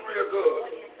camp. Listen real good.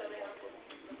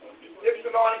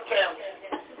 Listen on the camp.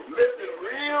 Listen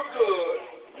real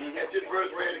good at this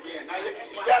verse read again. Now,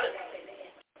 you got to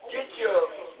get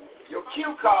your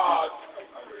cue cards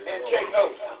and take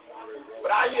notes.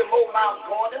 But I hear more mouths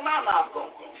going than my mouth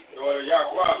going. Daughter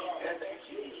Yahweh.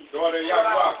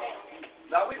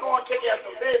 Now, we're going to take out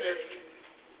some business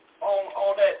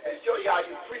on that and show you how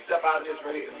you precept out of this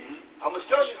right here. I'm going to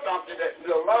show you something that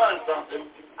you'll learn something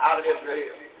out of this right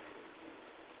here.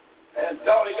 And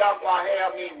daughter Yahweh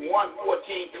have me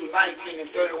 1:14 through 19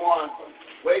 and 31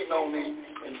 waiting on me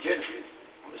in Genesis.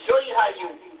 I'm going to show you how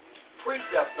you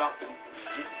precept something.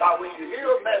 Now, when you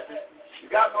hear a message,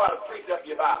 you got to know how to precept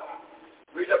your Bible.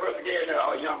 Read that verse again there,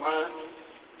 young man.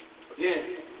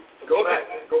 Again. Go back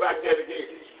there again.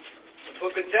 The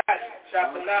book of Joshua,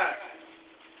 chapter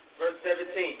 9, verse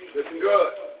 17. Listen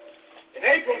good. And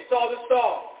Abram saw the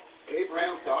star.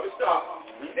 Abraham saw the star.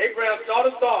 Abraham saw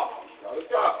the star. Saw the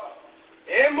star.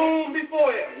 And moon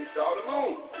before him. He saw the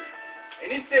moon.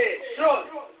 And he said,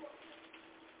 surely,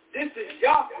 this is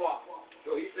Yahweh.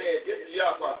 So he said, this is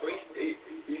Yahweh. So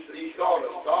he saw the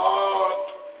star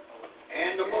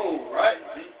and the moon, right?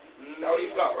 That's what he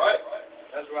saw, right?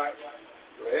 That's right.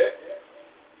 Go ahead.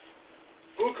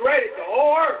 Who created the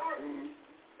whole earth,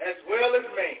 as well as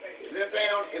man. Is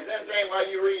anything while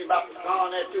you're reading about the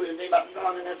sun there too? Is anything about the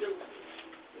sun in there too?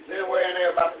 Is anywhere in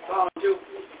there about the sun too?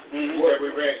 Where we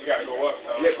read, you got to go up.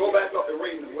 Yeah, go back up and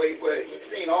read the way where he's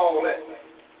seen all that.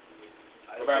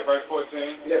 Go back to verse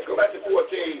 14. Yeah, go back to 14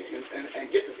 and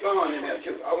get the sun in there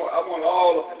too. I want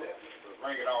all up in there.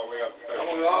 Bring it all the way up. I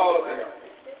want it all up in there.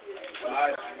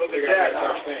 Look at that.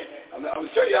 I'm going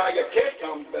to show you how your catch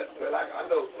comes, but like I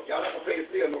know, y'all not going to pay the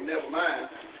seal, no, never mind.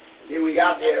 Then we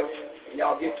got there, and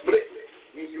y'all get split.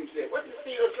 Then you say, what did the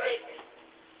seal say?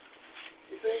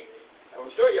 You see? I'm going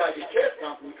to show you how your catch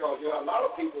comes because, a lot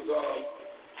of people, deal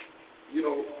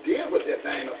with that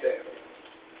thing up there.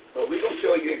 So we're going to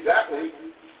show you exactly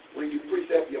when you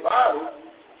precept your Bible,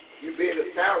 you be able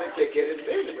to tell and take care of the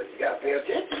business, but you got to pay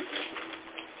attention.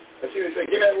 Let's see what it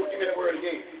says. Give me that word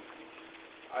again.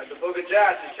 All right, the book of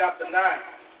Joshua, chapter 9,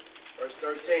 verse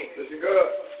 13. Listen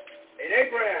good. And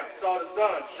Abraham saw the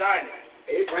sun shining.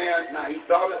 Now he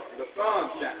saw the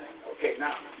sun shining. Okay,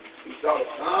 now, he saw the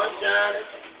sun shining.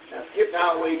 Now skip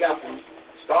down where you got some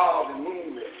stars and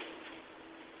moon there.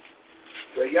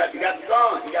 So you got the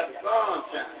sun. You got the sun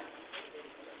shining.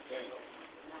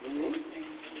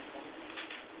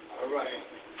 All right.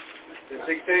 16?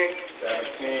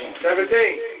 17.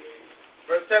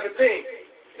 Verse 17.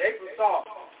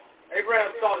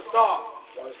 Abraham saw the star.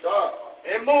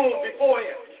 And moon before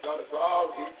him. Saw the stars.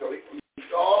 So he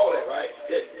saw all that, right?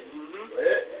 Yes. Go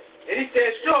ahead. And he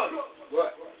said, surely,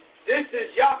 what? this is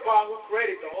Yahweh who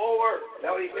created the whole earth.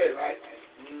 That's what he said, right?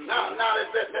 Now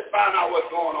let's find out what's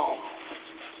going on.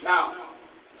 Now,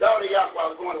 daughter Yahweh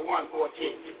was going to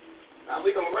 1:14. Now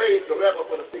we're gonna raise the level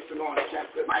for the 6th anointing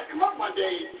chapter. It might come up one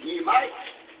day. You might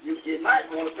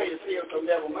want to pay the seal, so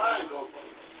never mind.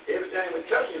 Everything we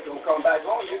touch is gonna come back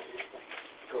on you.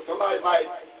 Because somebody might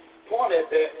point at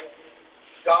that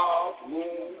star,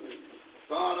 moon,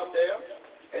 sun up there,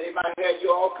 and it might have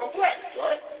you all complex,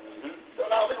 right? So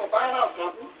now we're gonna find out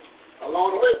something.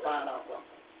 Along the way, find out something.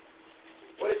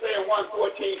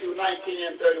 14 through 19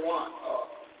 and 31.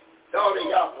 Daughter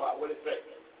Yahweh, what it say?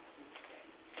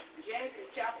 Genesis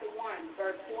chapter 1,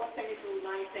 verse 14 through 19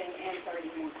 and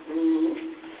 31.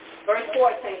 Mm-hmm. Verse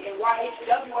 14, and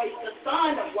YHWH, the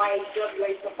son of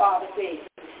YHWH, the father said,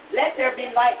 let there be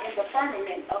light in the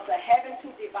firmament of the heaven to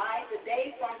divide the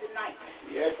day from the night.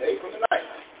 Yes, day from the night.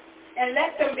 And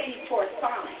let them be for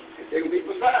signs. They will be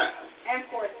for signs. And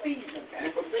for seasons.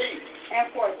 And for seasons.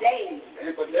 And for days.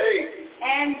 And for days.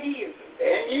 And years.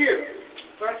 And years.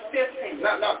 Verse 15.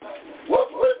 Now, what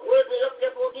is it up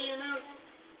there for again now?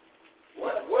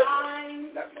 What?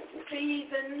 Signs,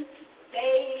 seasons,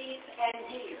 days, and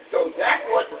years. So that's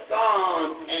what the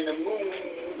sun and the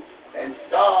moon and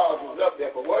stars was up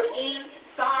there for. What again?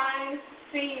 Signs,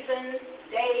 seasons,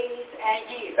 days, and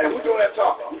years. And who's doing that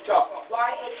talking? Who's talking?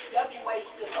 YHWH,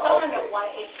 the son of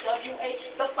YHWH,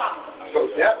 the father. So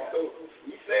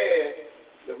he said,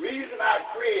 the reason I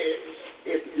created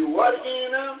is to do what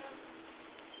again now?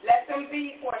 Let them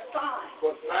be for signs.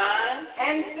 For signs.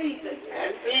 And seasons. And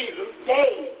seasons.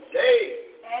 Days.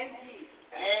 Days. And years.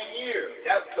 And years.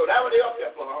 So that was up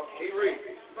there for her. Keep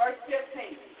reading. Verse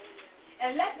 15.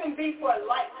 And let them be for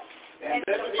light. And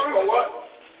let them be for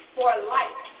what? For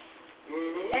light.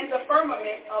 Mm-hmm. And the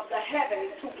firmament of the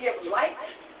heavens to give light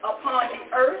upon the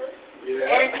earth. Yeah.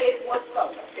 And it was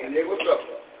so. And it was so.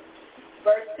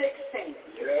 Verse 16.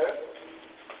 Yeah.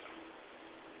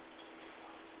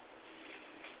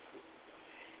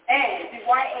 And the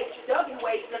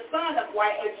YHWH, the son of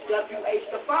YHWH,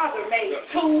 the father, made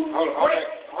two. Hold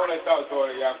that thought,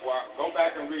 Daughter Yahweh. Go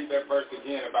back and read that verse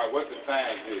again about what the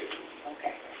signs is.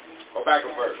 Okay. Go back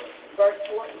a verse. Verse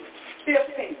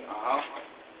 15.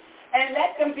 And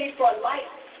let them be for light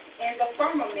in the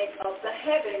firmament of the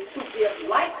heaven to give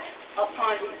light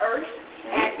upon the earth,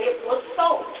 and it was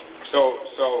so.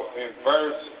 So in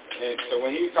verse, so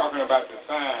when he's talking about the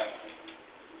signs,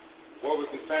 what was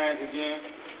the signs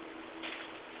again?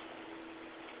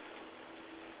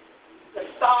 The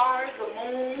stars, the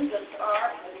moon, the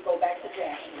stars. Let me go back to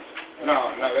Jasher.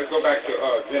 No, let's go back to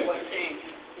Genesis.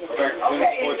 Go back to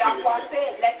Okay, and Genesis 14. Yahweh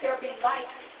said, let there be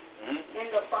light in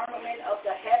the firmament of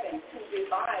the heaven to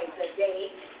divide the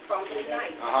day from the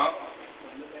night.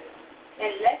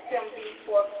 And let them be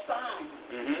for signs,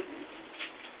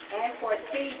 and for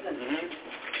seasons,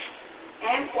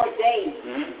 and for days,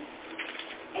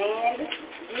 and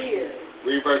years.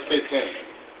 Read verse 15.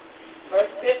 Verse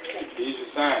 15. These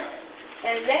are signs.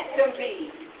 And let them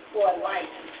be for light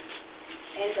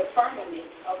in the firmament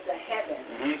of the heaven.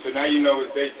 So now you know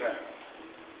it's daytime.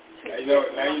 Now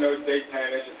you know it's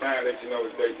daytime. That's your time that you know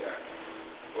it's daytime.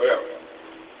 What else?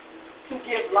 To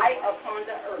give light upon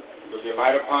the earth. To give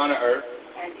light upon the earth.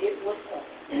 And it was so.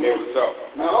 And it was so.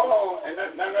 Now hold on. And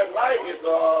that light is,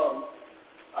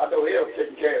 I know he was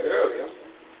taking care of it earlier.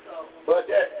 But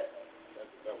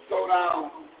so now,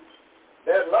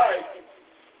 that light,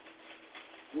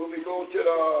 when we go to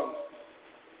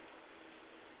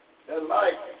that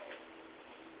light,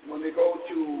 when we go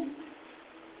to,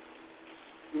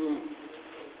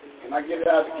 can I get it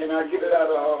out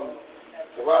of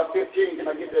Surah 15? Can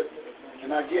I get it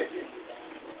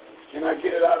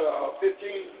out of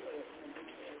 15?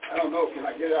 I don't know. Can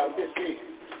I get it out of 15?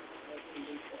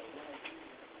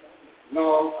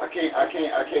 No, I can't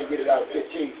get it out of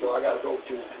 15, so I got to go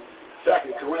to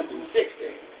 2 Corinthians 16.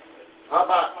 How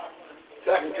about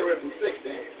 2 Corinthians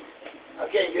 16? I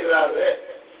can't get it out of that.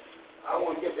 I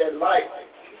want to get that light.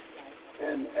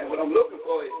 And what I'm looking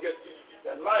for is get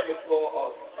that light is for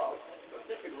a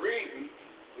specific reason.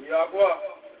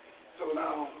 So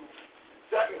now,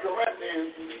 2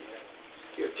 Corinthians,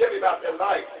 he'll tell me about that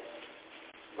light.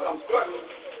 But I'm struggling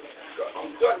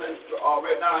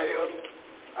right now, Elder.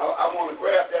 I want to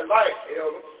grab that light,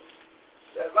 Elder.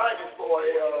 That light is for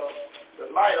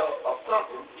the light of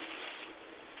something.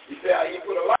 You say you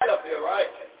put a light up there,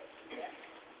 right?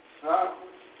 Huh?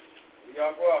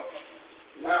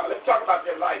 Now let's talk about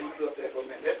that light he put up there for a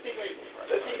minute. Let's see can we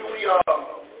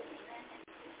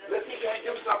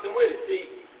do something with it. See,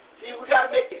 we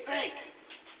gotta make it think.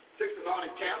 6 on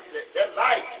the camp. That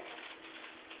light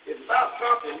is about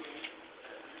something.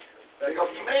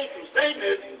 Because he made some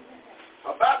statements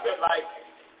about that light.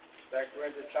 2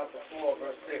 Corinthians chapter 4,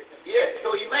 verse 6. Yeah,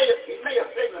 so he made a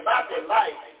statement about that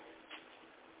light.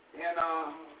 And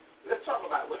let's talk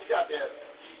about it. What you got there?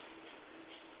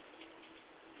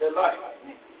 That light.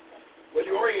 What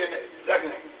you reading in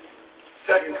Second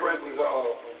Corinthians?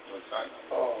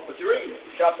 What you reading?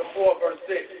 Chapter 4, verse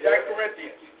 6. 2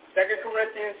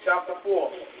 Corinthians chapter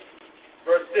 4,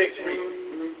 verse 6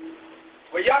 reads.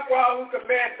 For Yahweh who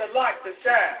commands the light to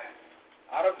shine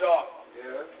out of darkness.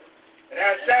 Yeah. And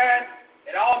has shined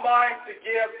in our minds to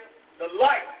give the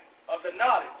light of the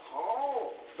knowledge.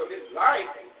 Oh, so this light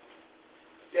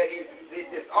that is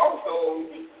also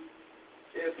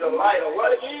is the light of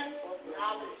what again?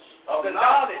 Knowledge. Of the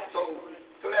knowledge.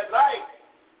 So that light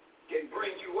can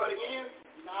bring you what again?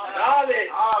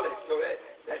 Knowledge.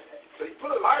 So you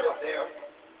put a light up there,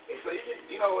 and so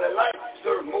that light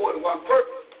serves more than one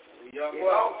purpose. It's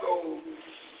also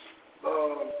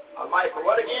a light for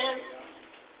what again?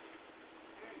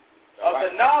 Of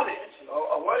the knowledge.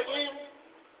 Of what again?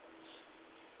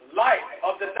 Light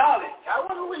of the knowledge. I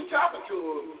wonder who you're talking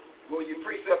to when you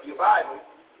precept your Bible.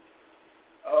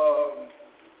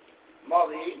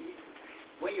 Mother E,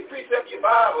 when you precept your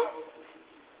Bible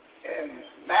in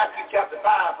Matthew chapter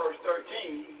 5, verse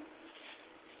 13,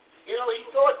 he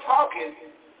started talking.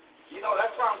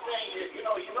 That's what I'm saying.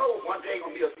 One day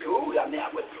going to be a school. I mean,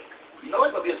 it's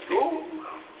going to be a school.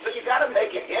 So you got to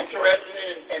make it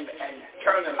interesting and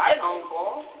turn the light on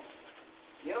for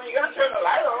them. You got to turn the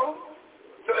light on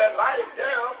so that light is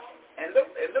there. And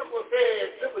look what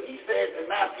he says in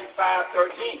Matthew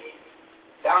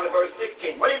 5:13, down to verse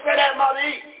 16. What did he say that, Mother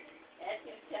E?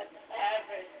 Matthew chapter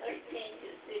 5, verse 13 to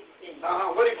 16.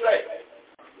 What did he say?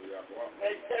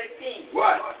 Verse 13.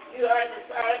 What? You are the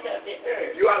salt of the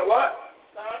earth. You are the what?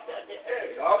 Salt of the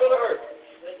earth. Salt of the earth.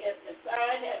 But if the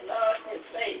salt has lost its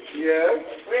flavor, yeah.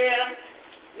 where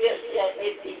will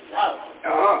it be salt?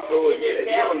 So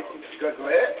go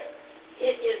ahead.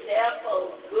 It is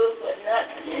therefore good for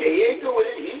nothing. Yeah, he ain't through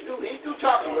with it. He's through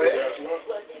talking with it.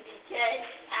 But to be cast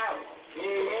out.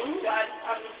 Mm-hmm. God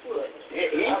understood.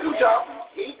 He ain't through talking.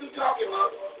 He ain't through talking,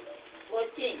 Mother.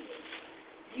 14.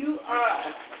 You are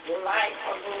the light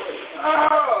of the world.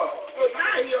 Oh, so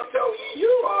now he'll tell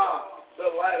you are the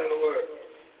light of the world.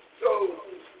 So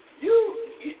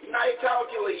now he tells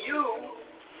you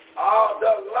are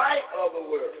the light of the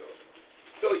world.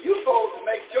 So you're supposed to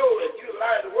make sure that you're the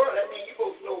light of the world. That means you're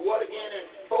supposed to know what again in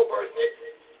 4 verse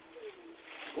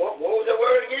 6? What was the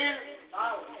word again?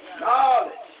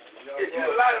 Knowledge. If you're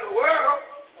the light of the world,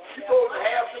 you're supposed to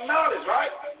have some knowledge,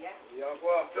 right?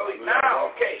 So now,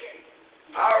 okay.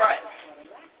 All right.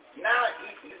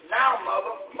 Now,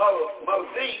 Mother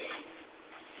Z,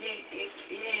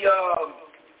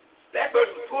 that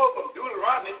verse was pulled from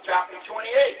Deuteronomy chapter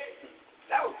 28.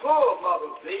 That was pulled,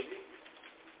 Mother Z.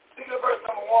 Look at verse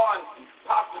number 1,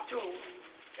 Apostle 2.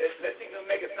 Let's see if we can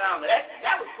make it sound.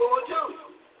 That was pulled too.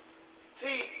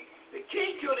 See, the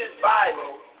key to this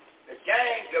Bible, the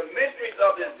mysteries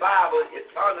of this Bible is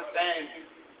to understand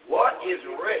what is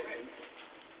written.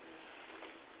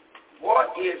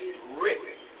 What is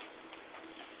written?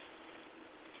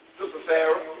 Sister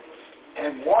Sarah,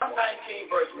 in 119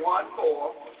 verse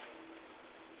 1:4,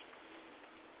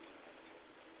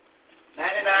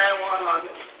 99,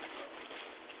 100,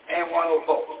 and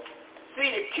 104. See,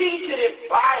 the key to this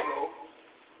Bible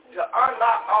to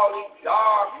unlock all these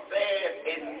dark, sad,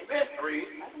 and mysteries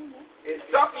is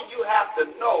something you have to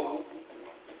know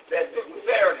that Sister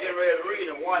Sarah getting ready to read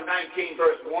in 119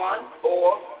 verse 1,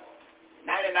 4,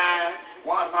 99,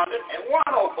 100, and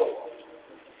 104.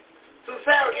 So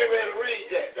Sarah, get ready to read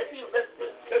that.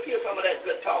 Let's hear some of that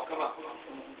good talk. Come on.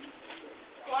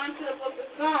 Going to the book of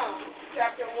Psalms,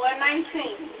 chapter 119,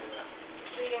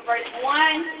 reading verse 1,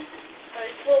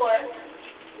 verse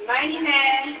 4,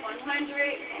 99, 100,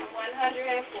 and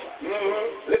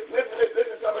 104. Listen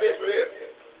to some of this right here.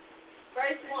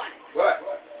 Verse 1. What?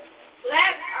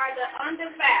 Blessed are the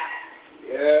undefiled.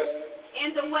 Yes.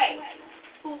 In the way,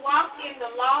 who walk in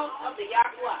the law of the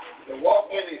Yahweh.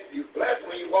 You blessed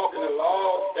when you walk in the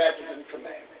law, statutes, and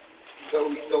commandments. So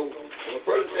when a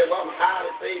person says, well, I'm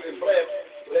highly saved and blessed,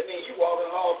 well, that means you walk in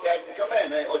the law, statutes, and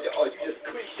commandments, or you just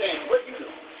cliche. What you do?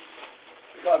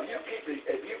 Because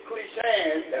if you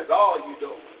cliche, that's all you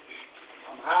do.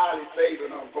 I'm highly saved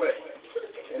and I'm blessed.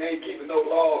 And ain't keeping no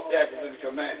law, statutes, and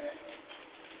commandments.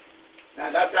 Now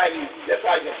that's how you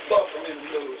buff them in the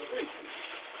middle of the street.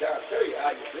 I'll tell you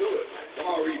how you do it. Come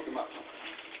on, read them up.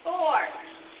 4.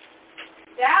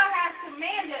 Thou hast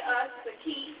commanded us to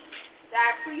keep thy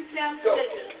precepts. So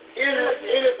it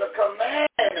is a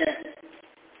commandment.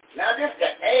 Now this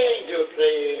the angel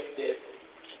said this.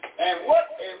 And what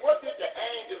did the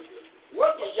angels,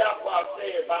 what did Yahweh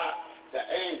say about the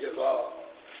angels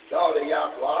daughter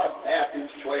Yahweh, Matthew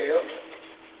 12,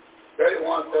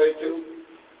 31, 32,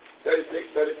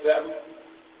 36, 37.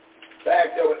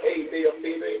 Back there with A, B, or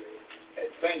Phoebe, at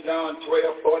St. John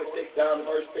 12, 46 down to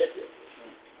verse 50.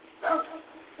 Now,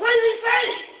 what did he say?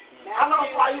 How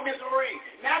long why you miss a read?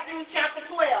 Matthew chapter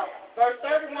 12, verse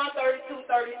 31, 32,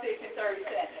 36, and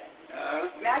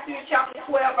 37. Matthew chapter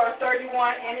 12, verse 31,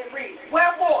 and it reads,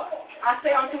 Wherefore, I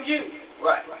say unto you,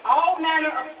 Right. All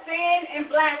manner of sin and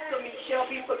blasphemy shall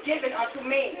be forgiven unto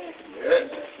men.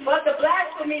 Yes. But the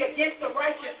blasphemy against the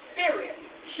righteous spirit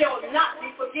shall not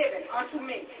be forgiven unto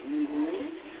me. Mm-hmm.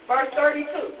 Verse 32.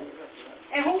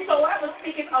 And whosoever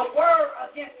speaketh a word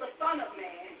against the Son of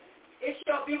Man, it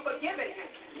shall be forgiven him.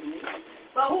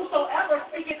 But whosoever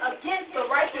speaketh against the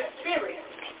righteous spirit,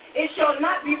 it shall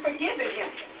not be forgiven him,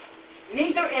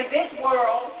 neither in this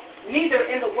world, neither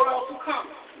in the world to come.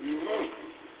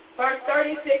 Verse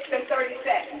 36 and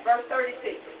 37. Verse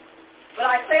 36. But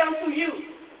I say unto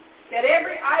you, that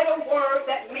every idle word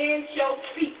that men shall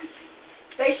speak,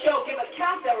 they shall give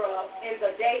account thereof in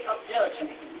the day of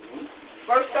judgment.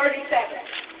 Verse 37.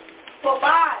 For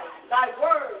by thy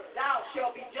word thou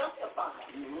shalt be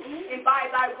justified, and by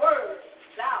thy word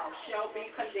thou shalt be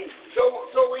condemned.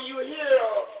 So when you hear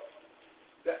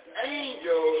the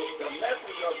angel, the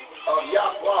messenger of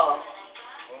Yahweh,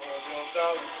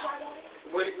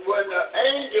 when the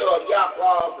angel of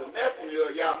Yahweh, the messenger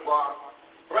of Yahweh,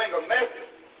 bring a message,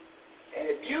 and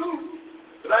if you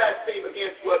blaspheme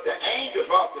against what the angel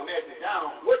brought the message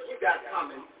down, what you got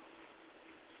coming?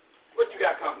 What you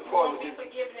got coming? You won't be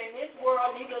forgiven in this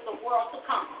world, neither the world to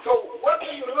come. So what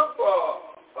do you look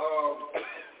for?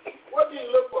 What do you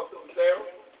look for, Sister Sarah?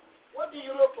 What do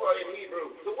you look for in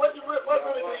Hebrews? So what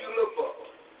really do you look for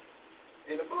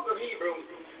in the book of Hebrews?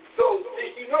 So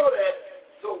did you know that?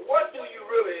 So what do you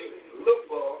really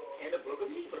look for in the book of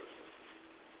Hebrews?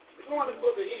 We're going to the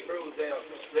book of Hebrews there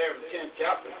in the 10th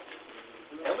chapter.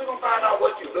 And we're going to find out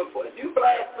what you look for. If you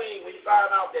blaspheme, when you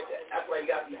find out that's why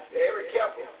you got to be very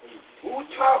careful who's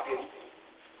talking,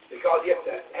 because if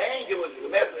the angel is the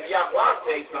messenger of Yahweh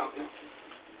say something,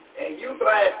 and you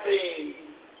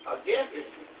blaspheme against it,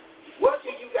 what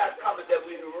do you got coming that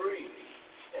we can read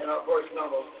in verse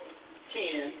number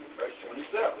 10, verse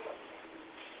 27?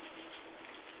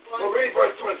 So read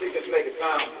verse 26 just to make it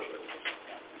sound good.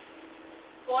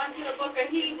 Going to the book of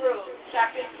Hebrews,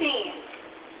 chapter 10.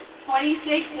 26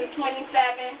 and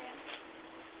 27,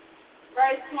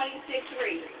 verse 26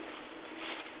 reads,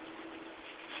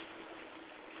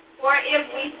 For if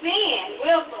we sin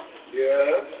willfully,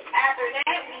 after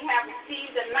that we have received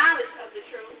the knowledge of the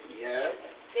truth,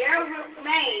 there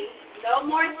remains no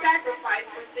more sacrifice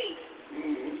for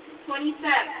sin. 27.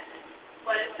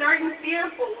 But a certain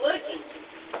fearful looking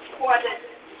for the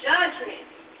judgment,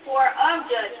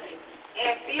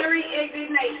 and fiery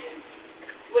indignation,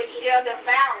 which shall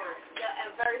devour the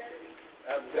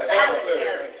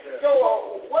adversary.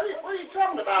 So, what are you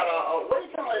talking about? What are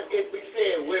you talking about if we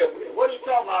say willfully? What are you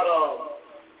talking about,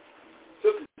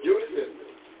 Sister Judith and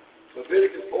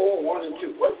Leviticus 4, 1 and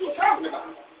 2? What are you talking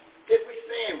about? If we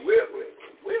saying willfully.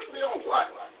 Willfully on what?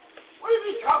 What are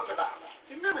we talking about?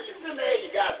 Remember, you're sitting there,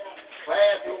 you got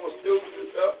classroom of students and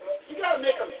stuff. You got to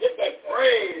make them get that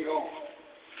brain on.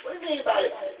 What do you mean by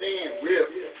saying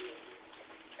willfully?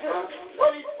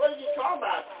 What are you talking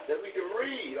about that we can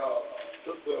read,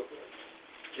 Sister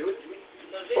Judith?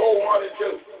 4, 1 and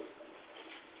 2.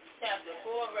 Chapter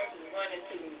 4, verses 1 and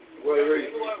 2. What do you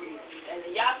read? And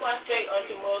the Yahweh spake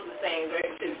unto Moses, saying,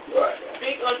 verse 2. Right.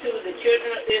 Speak unto the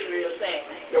children of Israel, saying.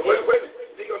 Now, wait a minute.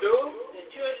 Speak unto who? The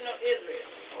children of Israel.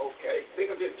 Okay. Speak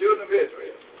unto the children of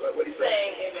Israel. What do you say?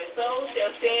 Saying, if a soul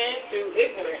shall sin through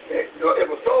ignorance. If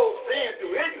a soul sin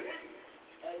through ignorance.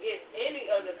 Against any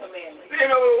of the commandments. Sin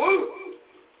over who?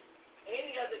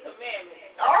 Any of the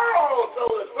commandments. Oh, so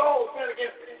the soul sin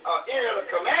against any of the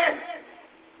commandments.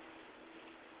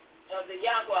 Of the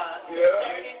Yahweh,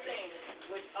 certain things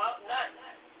which ought not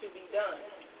to be done,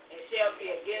 and shall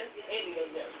be against any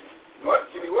of them. What?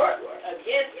 To be what?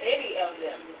 Against any of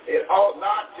them. It ought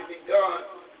not to be done,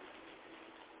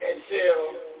 and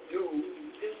shall do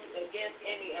against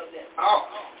any of them. Oh,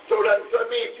 so that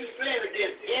means you sin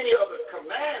against any of the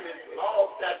commandments,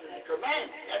 laws, statutes, and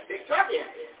commandments. That's big talking.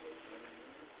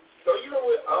 So you know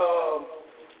what?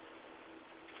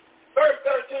 Verse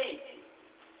 13.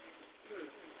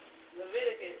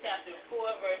 Leviticus chapter 4,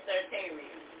 verse 13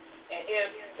 reads, and if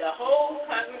the whole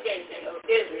congregation of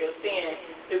Israel sin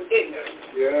through ignorance,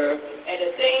 and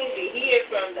the thing be hid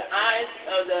from the eyes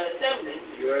of the assembly,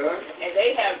 and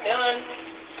they have done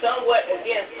somewhat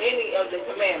against any of the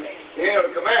commandments. Any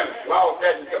of the commandments, law,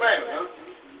 statutes, and commandments,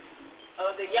 huh?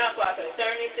 Of the Yahweh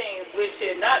concerning things which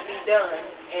should not be done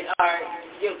and are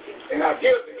guilty. And are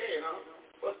guilty again, huh?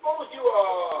 But suppose you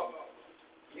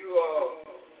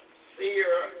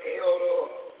seer, elder,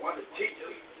 one of the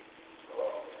teachers,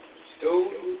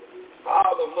 student,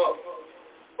 father, mother.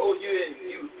 Suppose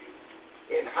you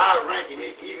in high ranking,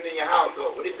 even in your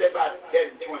household. What do you say about that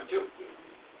in 22?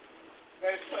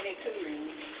 Verse 22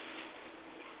 reads,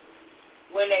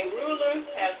 when a ruler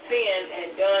have sinned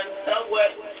and done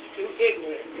somewhat through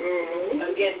ignorance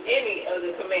against any of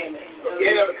the commandments.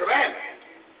 Any of the commandments.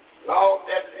 Law,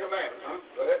 that's the commandment.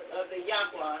 Go ahead. Of the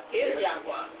Yahweh, his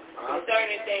Yahweh,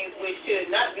 concerning things which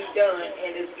should not be done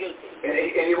and is guilty.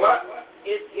 And he what?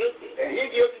 Is guilty. And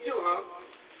he's guilty too, huh?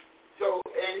 So,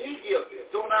 and he's guilty.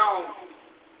 So now,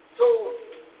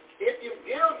 if you're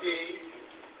guilty,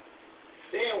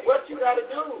 then what you got to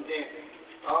do then?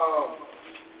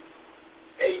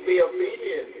 A.B.L.B.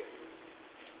 in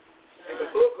the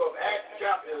book of Acts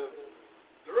chapter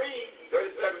 3,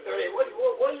 37, 38,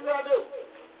 what you got to do?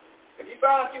 If you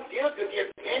find you guilty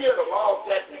against any of the laws,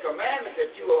 statutes, and commandments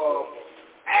that you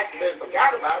accidentally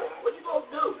forgot about it, what you supposed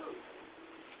to do?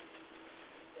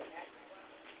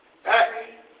 Acts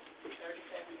 37,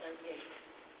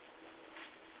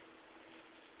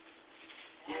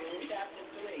 38. Chapter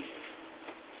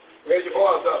 3. Raise your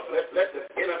voice up. Let the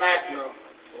international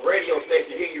radio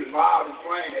station hear you loud and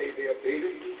plain, A.B.L.B.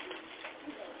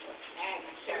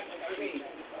 Acts chapter 3,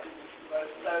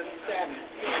 verse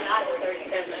 37. Not 37,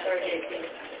 38.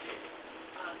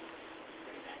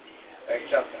 Acts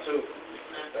chapter 2,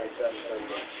 37,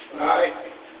 38. All right.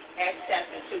 Acts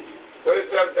chapter 2.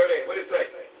 37, 38. What did it say?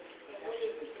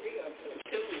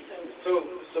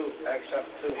 Acts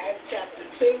chapter 2. Acts chapter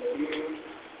 2,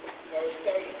 verse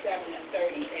 37 and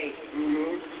 38.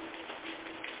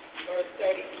 Verse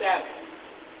 37.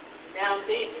 Now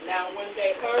when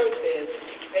they heard this,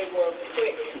 they were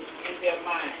quick in their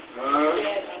mind.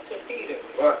 Said unto Peter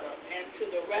and to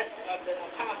the rest of the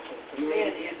apostles,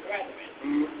 men and brethren,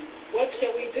 what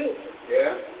shall we do?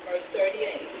 Verse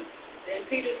 38. Then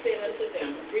Peter said unto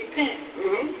them, repent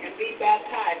and be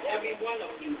baptized, every one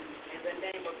of you, in the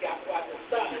name of Yahweh the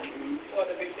Son, for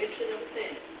the remission of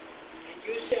sins, and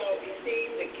you shall receive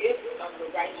the gift of the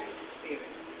righteous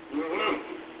Spirit.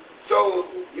 So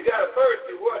you got to first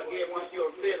do what again once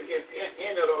you're sin against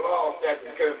any of the laws, statutes,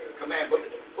 and commandments?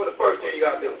 What the first thing you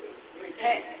got to do?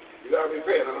 Repent. You got to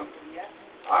repent, huh? Yeah.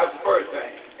 All right, that's the first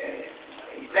thing.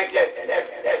 And you think that's it?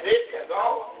 That's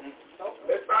all?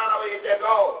 Let's find out if that's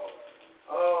all.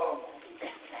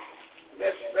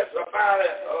 Let's find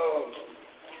that.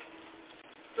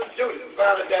 Sister Judith,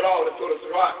 find out that all. Let's go to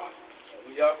Sirach.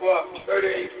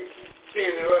 38, 10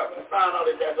 and up. Let's find out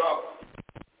if that's all.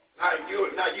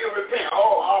 Now you repent.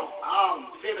 I'm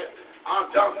sinning.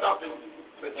 I'm done something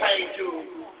pertaining to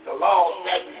the law,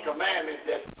 statutes, commandments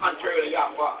that's contrary to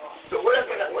Yahweh. So what else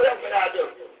can I do?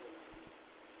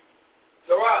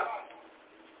 So what?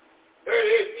 38, 10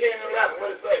 and 11.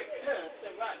 What does it say?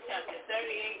 Sirach chapter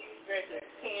 38, verses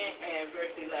 10 and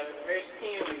verse 11. Verse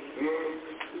 10 reads,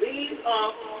 leave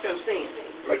off from sin.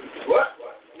 What?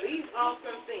 Leave off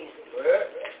from sin. What?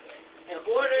 And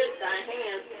order thy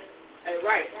hands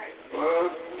aright.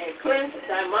 And cleanse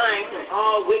thy mind from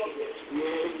all wickedness.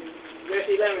 Verse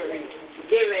 11 reads,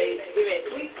 give a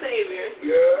sweet Savior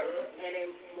and a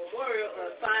memorial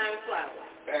of fine flour.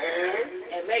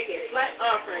 And make a flat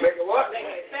offering. Make a what? Make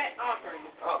a fat offering.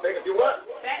 Make a do what?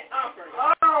 Fat offering.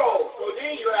 Oh, so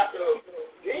then you got to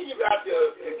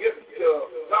get to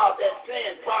start that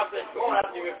sin process going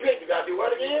after you repent. You got to do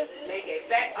what again? Make a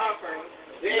fat offering.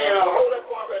 Then hold that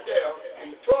point right there.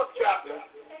 In the 12th chapter,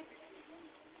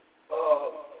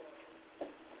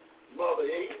 Mother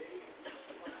E.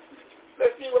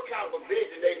 Let's see what kind of a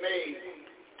vision they made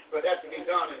for that to be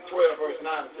done in 12 verse 9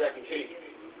 of 2 Kings.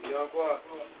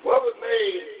 What was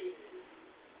made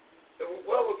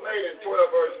in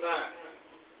 12 verse 9?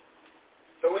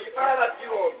 So when you find out you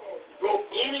broke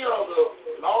any of the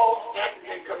laws, statutes,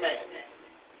 and commandments,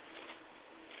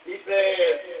 he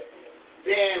said,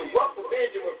 then what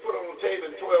provision was put on the table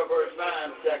in 12 verse 9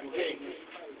 of 2 Kings?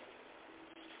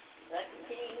 2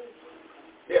 Kings?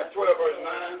 Yeah, 12 verse 9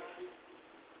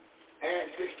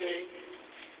 and 16. 2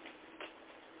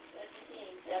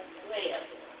 Kings, chapter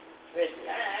 12. Verse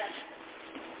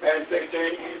 9 and 16.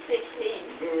 And 16.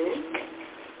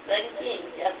 2 Kings,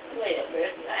 chapter 12,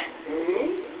 verse 9.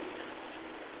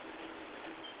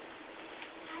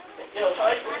 But your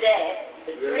horse of that,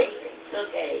 the priest took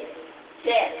a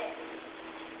chest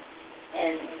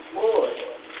and bored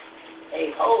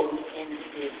a hole in the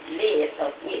lid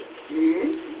of it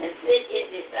and set it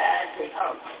beside the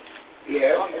altar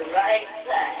on the right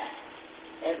side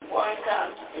as one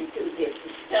comes into the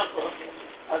temple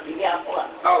of the Yahweh.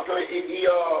 Oh, so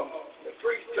the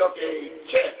priest took a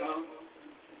chest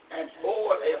and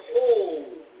bored a hole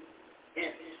in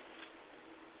it.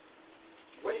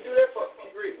 What do you do that for?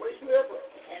 What do you do that for?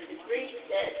 And the priest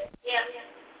that kept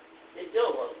the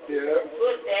door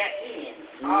put therein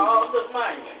all the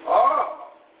money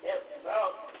that was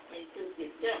brought into the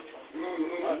temple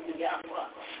of the Yahweh.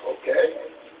 Okay.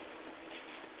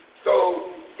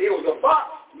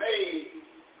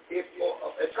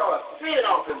 sin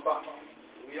offering box.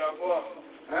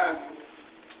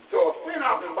 So a sin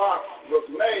offering box was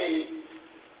made,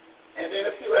 and then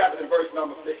let's see what happens in verse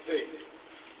number 16.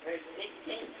 Verse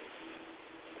 16.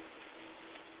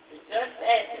 It's just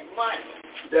as money.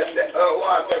 That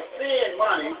sin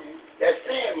money. The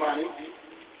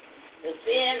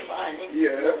sin money.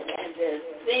 Yeah. And the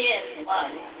sin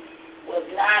money was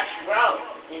not brought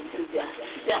into the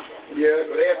temple. Yeah,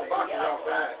 so they had the boxes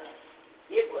outside.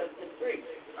 It was the priest.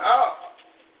 Oh.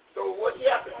 So what you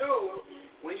have to do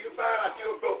when you find out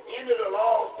you go into the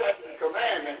law, statutes, and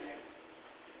commandments,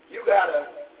 you gotta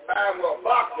find where a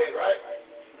box is, right?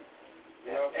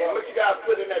 And what you gotta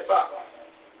put in that box?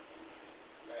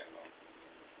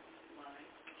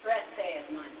 Trespass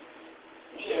money.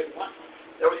 Is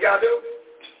that what you gotta do?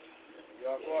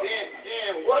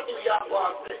 Then what do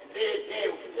Yahweh say?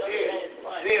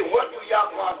 Then what do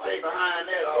Yahweh say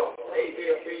behind that?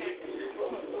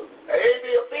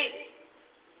 ABLP.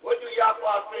 What do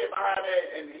Yahweh say behind that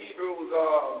in Hebrews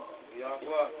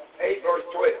 8 verse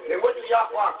 12? Then what do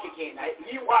Yahweh kick in?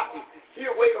 He watches.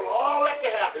 He'll wait till all that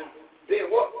can happen. Then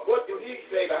what do he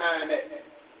say behind that?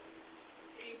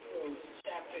 Hebrews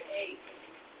chapter 8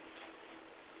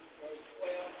 verse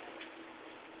 12.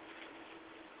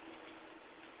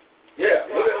 Yeah,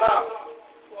 look it loud.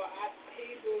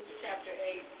 Hebrews chapter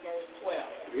 8 verse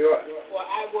 12. Yeah. For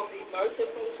I will be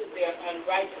merciful to their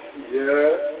unrighteousness.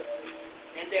 Yeah.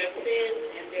 And their sins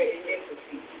and their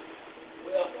iniquities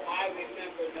will I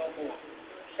remember no more.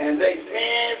 And they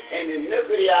sin and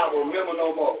iniquity I will remember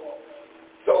no more.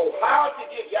 So how to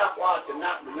get Yahweh to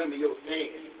not remember your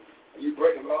sins? You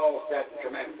breaking laws, statutes, and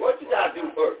commandments. What you got to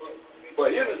do first? For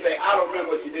him to say, I don't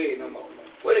remember what you did no more.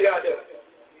 What do you got to do?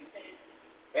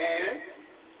 And?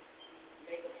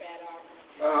 Make a fat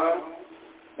offering.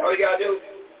 Now what you got to do?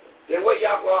 Then what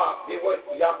Yahweh said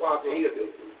he'll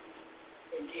do?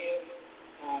 Forgive.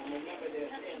 Remember their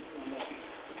sins no more.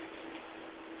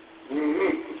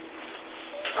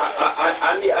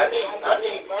 I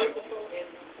need merciful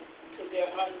to their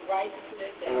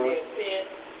unrighteousness and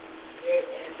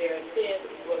their sins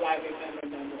will I remember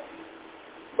no more.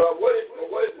 But what is the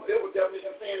biblical definition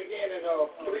of sin again in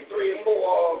 3 and 4?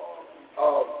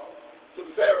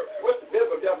 Sister Sarah, what's the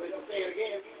biblical definition of sin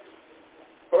again?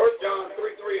 1 John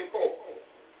 3 and 4.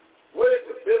 What is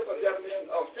the biblical definition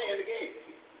of sin again?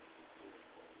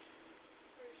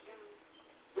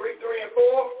 3 and 4.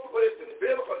 What is the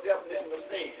biblical definition of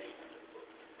sin?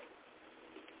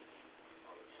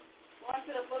 Going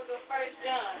to the book of 1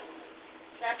 John,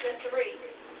 chapter 3.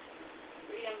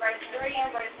 Reading verse 3 and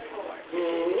verse 4.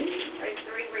 Verse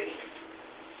 3 reads.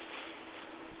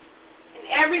 And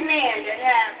every man that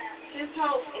hath his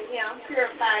hope in him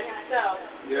purified himself,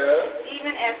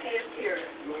 even as he is pure.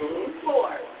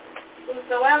 4.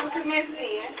 Whosoever commits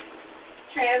sin,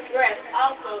 transgress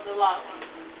also the law.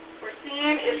 For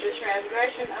sin is the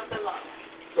transgression of the law.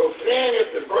 So sin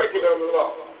is the breaking of the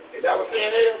law. Is that what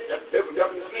sin is? That's the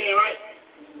definition of sin, right?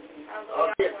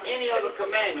 Any other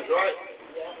commandments, right?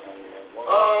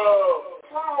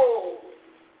 Paul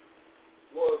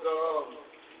was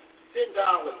sitting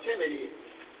down with Timothy,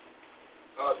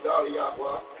 Dolly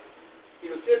Yahweh. He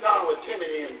was sitting down with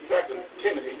Timothy in 1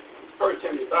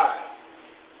 Timothy 5.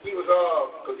 He was,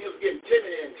 because he was getting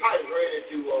Timothy and Titus ready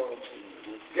to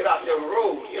get out there on the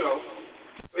road, you know.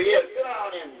 But he had to sit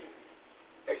down and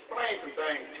explain some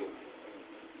things to him.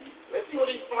 Let's see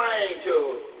what he explained to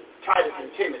Titus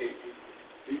and Timothy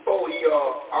before he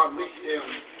unleashed them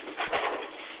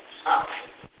out.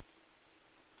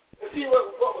 Let's see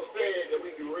what was said that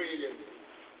we can read in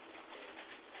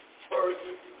 1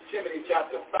 Timothy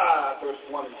chapter 5, verse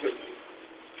 1 and 2.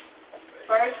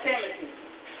 1 Timothy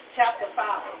chapter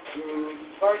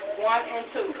 5, verse 1 and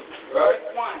 2. Right. Verse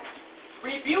 1.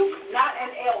 Rebuke not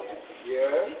an elder,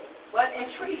 but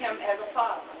entreat him as a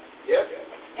father,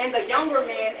 and the younger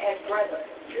man as brethren.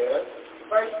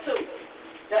 Verse 2.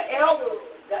 The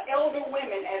elder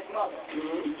women as mothers,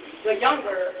 the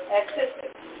younger as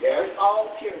sisters, with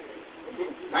all purity.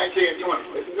 19 and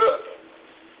 20. Listen good.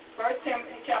 1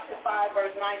 Timothy chapter 5,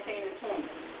 verse 19 and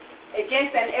 20.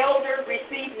 Against an elder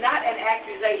receive not an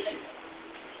accusation,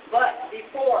 but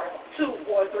before 2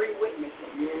 or 3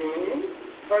 witnesses.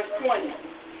 Verse 20.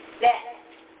 That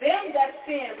them that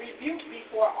sin rebuke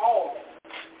before all,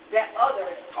 that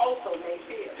others also may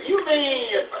fear. You mean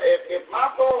if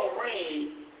my phone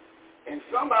rings and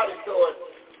somebody starts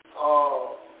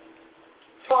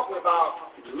talking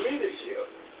about leadership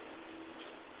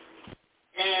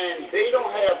and they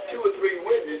don't have 2 or 3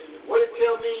 witnesses, what did it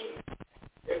tell me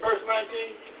in verse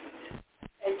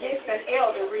 19? Against an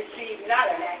elder receive not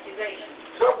an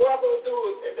accusation. So what I'm going to do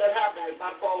is, if that happens, if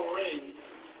my phone rings,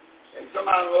 and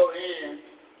somebody on the other end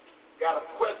got a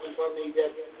question for me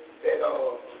that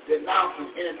denounces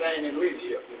anything in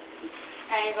leadership.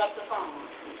 Hang up the phone.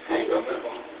 Hang up the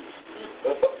phone.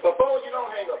 But before you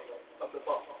don't hang up the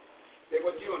phone, then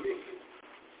what you gonna do?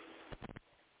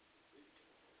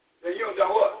 Then you gonna do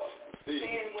what?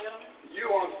 Sin will. You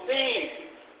on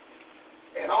sin.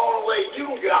 And the only way you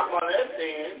can get out of that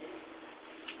sin,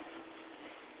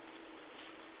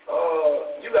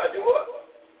 you gotta do what?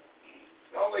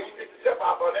 The only way you get yourself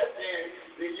out of that sin,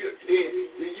 then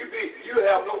you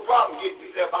have no problem getting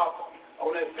yourself out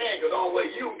on that sin, because the only way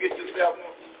you can get yourself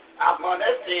out of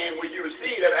that sin when you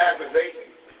receive that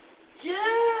accusation. Yeah,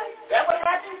 that what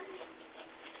happened?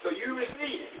 So you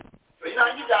receive it. So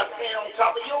now you got sin on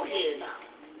top of your head now.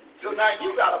 So now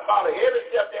you got to follow every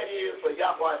step that is for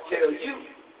Yahweh to tell you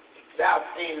thou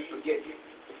sin and forget you.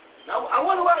 Now I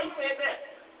wonder why he said that.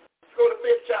 Let's go to the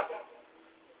 5th chapter.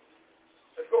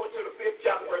 Let's go to the 5th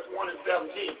chapter, verse 1 and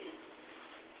 17.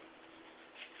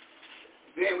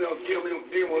 Then we'll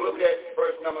look at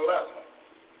verse number 11.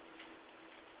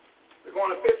 We're going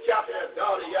to the 5th chapter, that's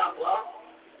daughter Yahweh.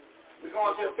 We're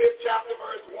going to the 5th chapter,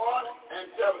 verse 1 and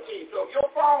 17. So if your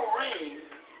phone rings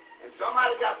and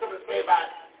somebody got something to say about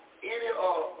any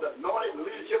of the anointed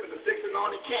leadership in the 6th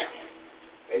anointed camp,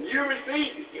 and you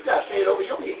receive it, you got to say it over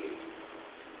your head.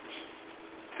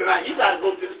 So now you got to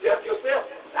go through the steps yourself.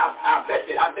 I bet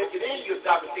you then you'll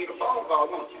start to see the phone call,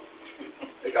 won't you?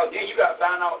 Because then you got to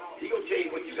find out, he going to tell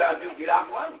you what you got to do to get out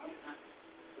of money.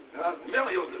 Remember,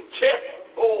 it was a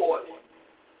chessboard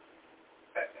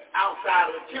outside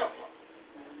of the temple.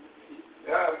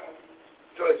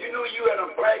 So if you knew you had a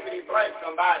blankety blank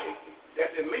somebody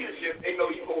that's in leadership, they know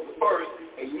you go first,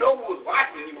 and you know who was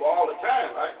watching you all the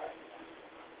time, right?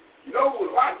 You know who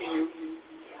was watching you,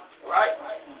 right?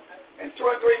 And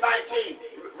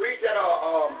 23:19, read that,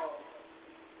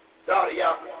 daughter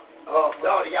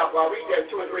Yahweh, read that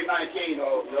 23:19,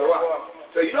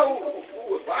 so you know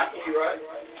who was watching you, right?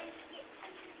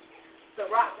 The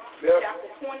rock. Chapter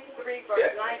 23,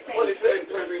 verse 19. What it says in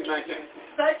 23:19?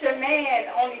 Such a man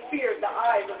only fears the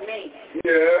eyes of men.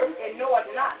 Yeah. And knoweth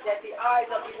not that the eyes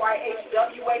of the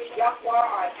YHWH Yahweh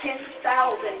are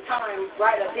 10,000 times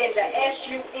brighter than the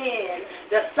SUN,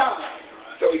 the sun.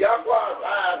 So Yahweh's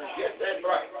eyes is just that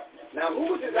bright. Now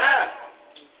who's his eyes?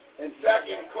 In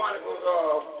 2 Chronicles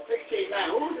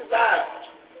 16:9, who's his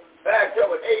eyes? Back up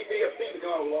with A.B. of feet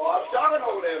going, Lord. I'm talking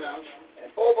over there now.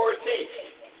 And 4 verse 10.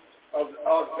 Of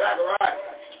Zechariah.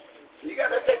 You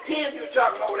got that pen you're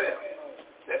talking over there.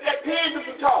 That pen you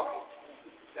can talk.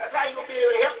 That's how you're going to be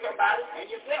able to help somebody and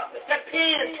yourself. That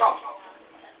pen talk.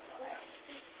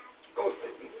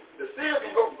 The seal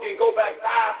can go back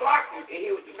 5 blocks and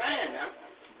hear what you're saying now.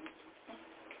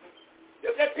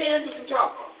 Just that pen you can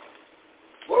talk.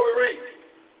 What we read?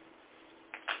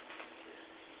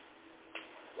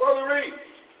 What we read?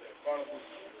 Come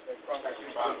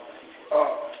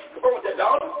on with that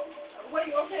daughter. What are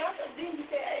you going to say? Didn't you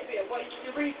say A-Bill? What did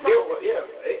you read from? Yeah,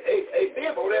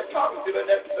 A-Bill over there talking to them.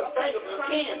 That's the thing of the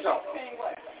pen talk.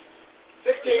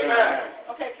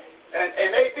 16:9. Okay.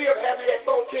 And A-Bill having that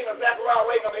 14 of Zechariah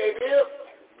waiting on A-Bill.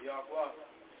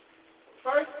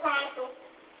 First Chronicles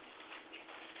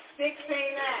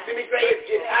 16:9. Let me say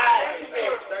his eyes.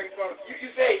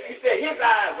 You say his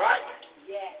eyes, right?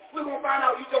 Yeah. We're going to find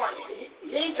out he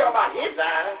ain't talking about his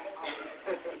eyes.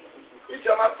 He's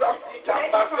talking about something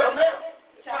else.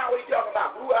 That's not what he's talking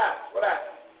about. Who eyes? What eyes?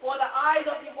 For the eyes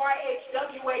of the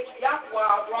YHWH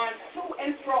Yahweh run to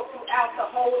and fro throughout the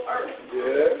whole earth.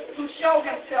 Yes. To show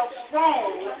himself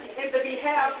strong in the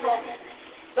behalf of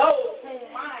those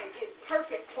whose mind is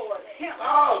perfect towards him.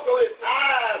 Oh, so his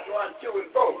eyes run to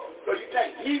and fro. So you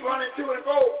think he running to and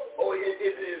fro, or is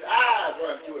his eyes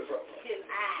running to and fro? His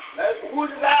eyes. That's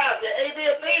who's his eyes? The A.B.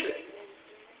 of Phoebe.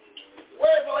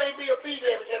 Where's the A.B. of Phoebe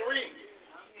that we can read?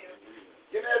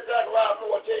 Give me that Zechariah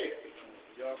 4:10.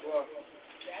 Zechariah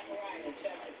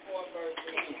chapter 4, verse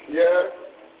 10. Yeah.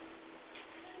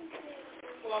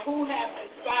 For who have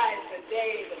despised the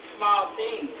days of small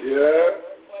things? Yeah.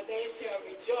 For they shall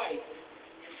rejoice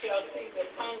and shall see the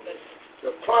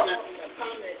plummet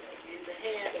in the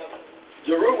hand of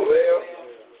Jerusalem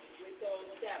with those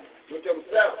seven. with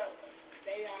themselves.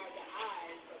 They are the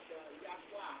eyes of the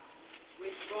Yahweh,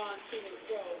 which run to and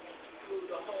fro through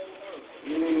the whole earth.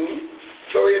 Mm-hmm.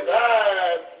 So his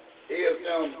eyes is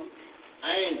them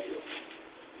angels.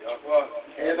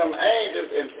 And them angels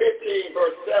in 15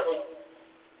 verse 7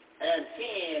 and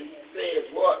 10 says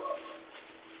what?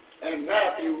 And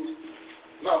Matthew,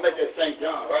 no, make that St.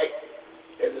 John, right?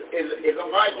 Is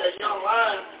I'm right that young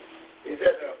line? Is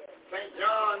that St.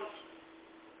 John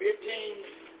 15,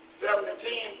 7 and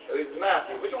 10? Or is it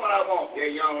happy. Which one I want?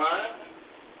 Yeah, young lion.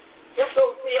 Just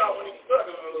so see how when he's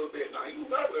struggling a little bit now. He's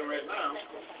struggling right now.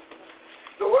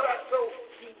 So what I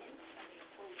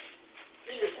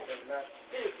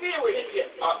fear will hit you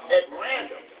at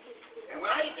random. And when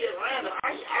I hit at random,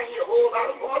 I hear a whole lot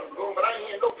of voices going, but I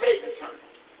ain't hear no pages turn.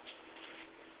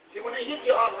 See, when they hit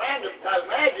you on random, now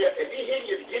imagine if he hit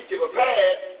you to get you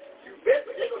prepared, you bet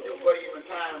that they're going to do for you in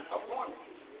time appointed.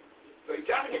 So he's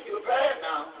trying to get you prepared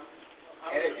now.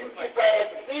 And if you get past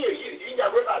the field, you ain't got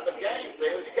to worry about the game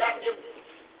sales. You got them,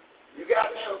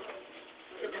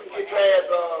 if you get past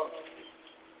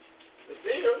the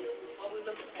field. What we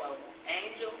looking for?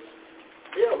 Angels?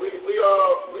 Yeah, we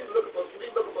looking for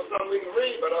something we can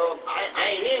read, but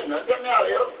I ain't in nothing. Tell me out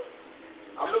here.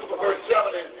 I'm looking for verse 7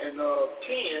 and 10.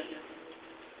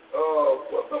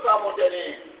 What book I want that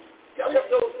in? Y'all just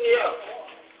don't see out.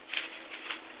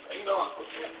 You know,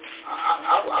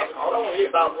 I don't want to hear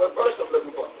about what verse I'm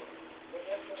looking for.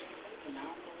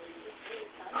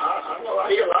 I know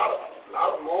I hear a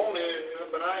lot of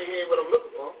moaning, but I ain't hearing what I'm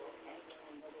looking for.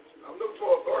 I'm looking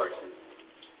for a verse.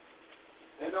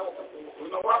 You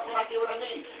know why can't I get what I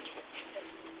need?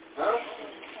 Huh?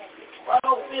 Why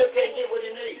don't Phil can't get what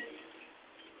he needs?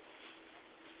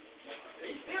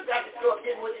 He still got to start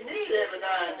getting what he needs every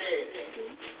now and then.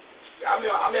 I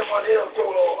mean one of them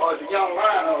told the young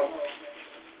lion,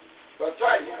 but I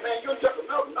tell you, man, you took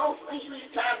no, you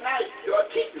time now you're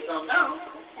teaching something now.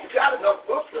 You got enough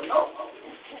books to know.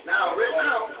 Now, right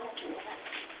now,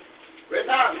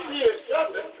 I'm still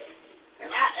struggling, and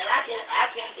I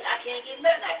can't get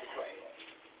nothing out of the class.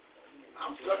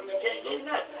 I'm struggling, can't get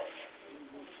nothing.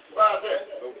 Why is that?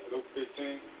 Luke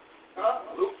 15.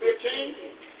 Huh? Luke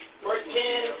 15. Verse 10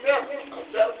 and 7. I'm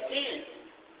 7 to 10.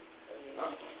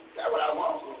 That's what I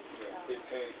want. 15.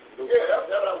 Yeah, that's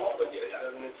what I want. But, you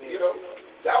know,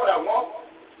 that's what I want.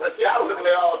 But see, I was looking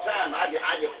at it all the time. I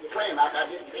just claim like I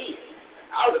didn't see it.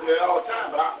 I was looking at it all the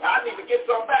time, but I need to get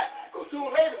some back. Because sooner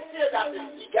or later,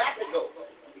 you got to go.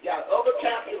 You got other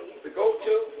capitals to go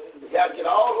to. You got to get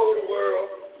all over the world.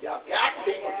 Y'all got to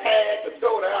be prepared to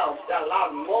go down. Got a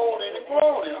lot of moaning and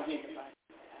groaning on here.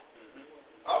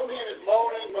 All I'm hearing is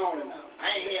moaning and groaning now.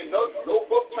 I ain't hearing no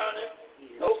book turning,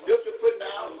 no scripture put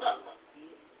down, nothing.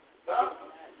 Huh?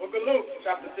 Book of Luke,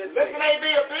 chapter 15. Listen, ain't be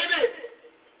a baby.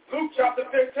 Luke, chapter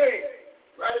 15.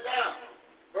 Write it down.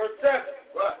 Verse 7.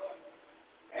 What?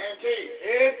 And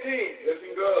 10.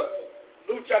 Listen good.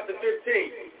 Luke, chapter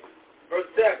 15. Verse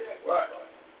 7. What?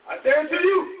 I say unto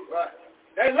you, What?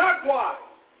 that likewise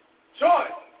joy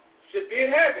should be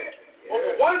in heaven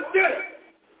over one sinner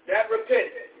that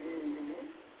repented.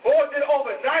 More than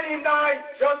over 99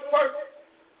 just persons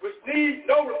which need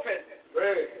no repentance.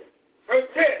 Right. Verse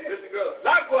 10. Listen good.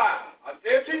 Likewise, I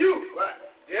say unto you, What?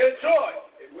 there is joy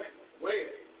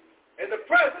Where? in the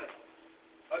presence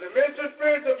of the ministering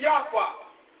spirits of Yahweh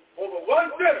over one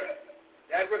sinner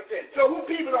that repents. So who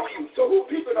people on you?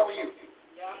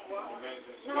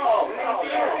 No.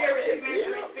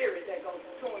 Spirit that goes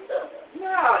between them.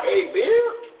 Nah, hey, Bill.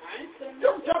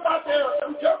 Don't jump out there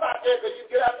because you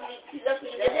get out there. That's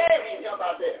when you get heavy. You jump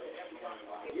out there.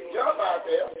 You jump out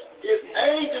there. His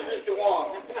angels is the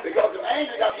one. Because the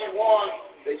angels got to be one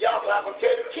that y'all have to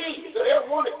tell to kill you. So they don't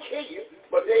want to kill you,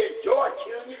 but they enjoy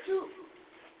killing you too.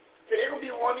 So they're going to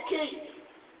be the one to kill you.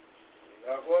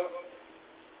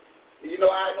 You know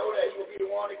I know that he will be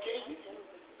the one to kill you.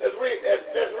 Let's read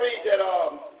that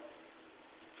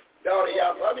daughter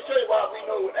y'all. Let me show you why we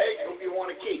know angels will be the one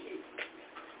to kill you.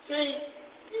 See,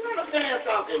 you understand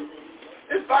something?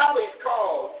 This Bible is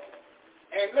called,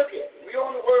 and look at, we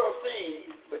on the world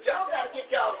scene, but y'all got to get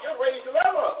y'all raise the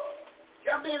level up.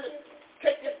 Y'all be able to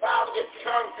take this Bible, get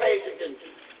turn pages, and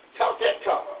talk that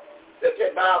talk. Let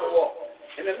that Bible walk.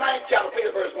 In the 9th chapter,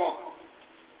 Peter verse 1.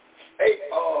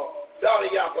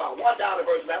 Daughter Yahweh, $1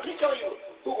 verse 11. Let me show you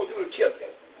who will do the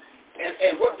killing,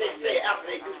 and what they say after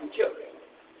they do the killing.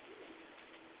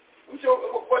 Let me show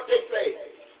you what they say.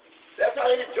 That's how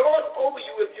they enjoy over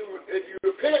you if you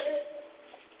repent.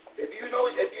 If you know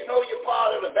you're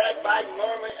part of the backbiting,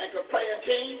 murmuring, and complaining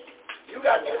team, you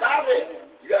got to get out of there.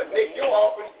 You got to make your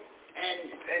offering and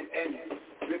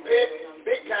repent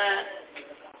big time.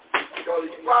 Because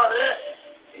if you're part of that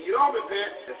and you don't repent,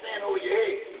 it's saying over your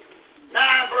head. 9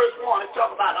 verse 1, let's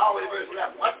talk about all the way to verse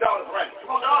 11. What's daughter's right?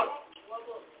 Come on, daughter.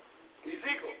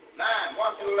 Ezekiel 9,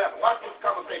 1 through 11. Watch this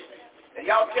conversation. And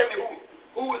y'all tell me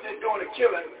who was it doing the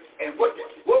killing and what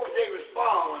would they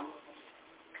respond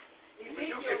when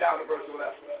you get down to verse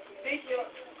 11? Ezekiel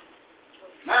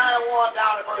 9, 1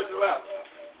 down to verse 11.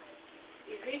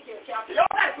 Ezekiel chapter.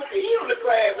 Y'all got to put the heat on the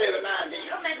class every now and then.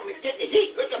 Y'all make me get the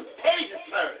heat. Put them pages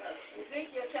turned.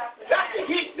 Ezekiel chapter. Got the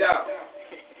heat down.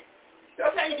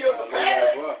 he gives a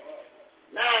pattern.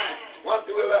 9, 1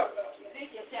 through 11.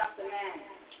 Ezekiel chapter 9,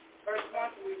 verse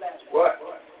 1 through 11. What?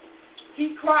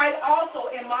 He cried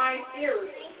also in mine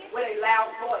ears with a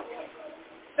loud voice,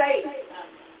 saying,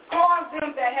 cause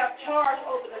them that have charge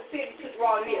over the city to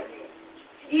draw near,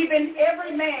 even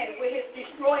every man with his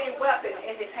destroying weapon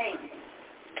in his hand.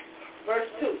 Verse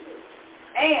 2.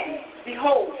 And,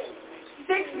 behold,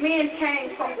 6 men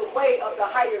came from the way of the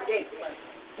higher gate,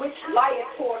 which lieth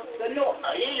toward the north.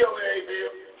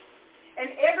 And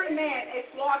every man a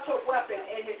slaughter weapon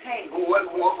in his hand.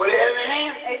 What every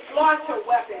hand? A slaughter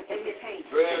weapon in his hand.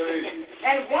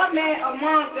 And one man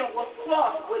among them was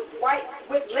clothed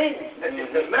with linen.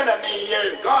 The linen means he had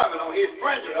his garment on, his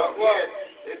fringes on.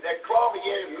 That cloth, he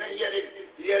had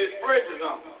his fringes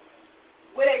on.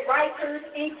 With a writer's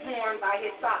inkhorn by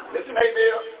his side. Listen, hey,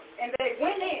 Bill. And they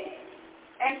went in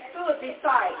and stood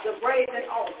beside the brazen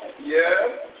altar.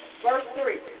 Yeah. Verse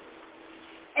 3.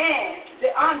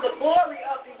 And on the glory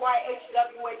of the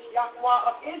YHWH Yahweh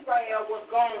of Israel was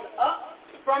gone up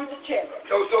from the cherub.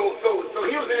 So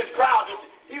he was in his crowd.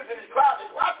 He was in his crowd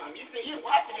just watching him. You see, he was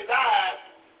watching his eyes.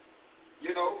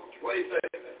 You know, what he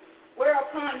said.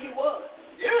 Whereupon he was.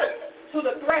 Yeah. To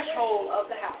the threshold of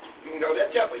the house. You know,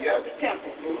 that temple, yeah. The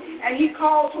temple. Mm-hmm. And he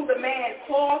called to the man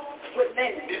clothed with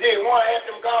linen. He didn't want to have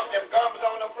them garments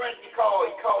on no friends. He called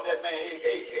that man,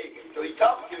 hey. So he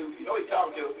talked to,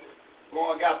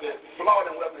 one got the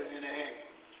slaughtering weapons in their hand.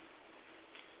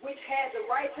 Which had the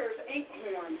writer's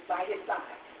inkhorn by his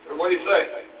side. So what did he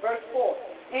say? Verse 4.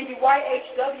 And the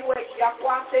YHWH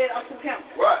Yahweh said unto him,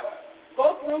 what?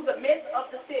 Go through the midst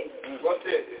of the city. What's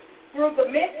this? Through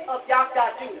the midst of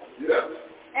Judah. Yeah.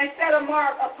 And set a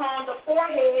mark upon the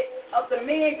forehead of the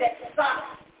men that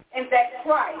stop and that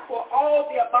cry for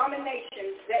all the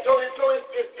abominations that... So it's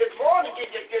more than get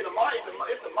a mark.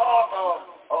 It's a mark of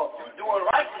you doing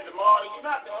right with the mark. You're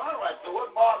not doing unright. So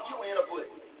what mark you end up with?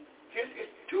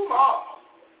 It's 2 marks.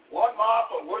 One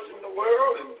mark for worshiping the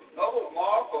world and another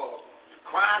mark for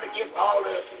crying against all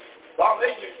the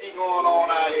abominations you see going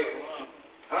on out here.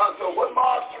 So what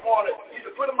marks you want to... You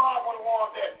should put a mark on the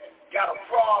one that got a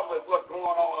problem with what's going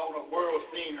on the world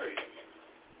scenery.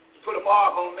 Put a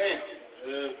mark on them.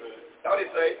 How do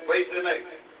you say? Wait till the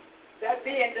next. That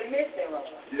be in the midst thereof.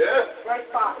 Yeah. Verse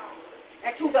 5.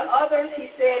 And to the others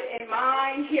he said in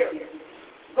mine hearing,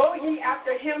 go ye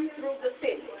after him through the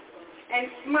city, and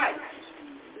smite.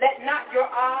 Let not your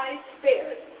eyes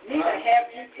spare, neither have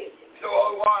you pity. So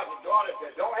otherwise the daughters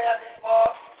that don't have this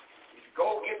mark,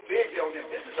 go get busy on them.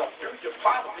 This is a future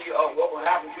prophecy of what will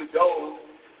happen to those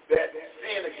that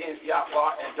sin against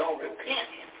Yahweh and don't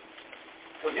repent.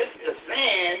 So this is a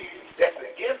sin that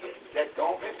forgives them that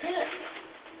don't repent.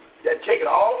 That take it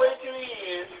all the way to the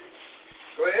end.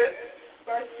 Go ahead.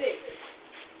 Verse 6.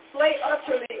 Slay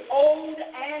utterly old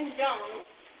and young,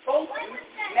 both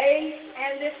maids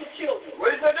and little children.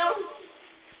 What does that do?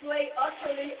 Slay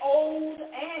utterly old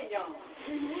and young,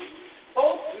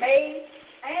 both maids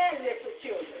and little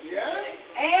children. Yeah.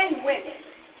 And women.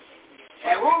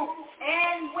 And who?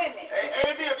 And women.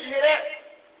 Hey, Bill, you hear that?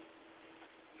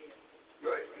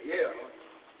 Good. Yeah.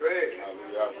 Great. Tell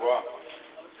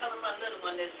my little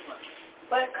one this one.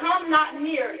 But come not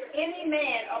near any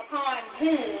man upon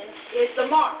whom is the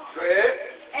mark. Great.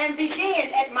 And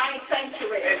begin at my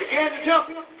sanctuary. And begin the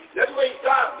temple. That's where you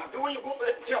start. You're doing your whooping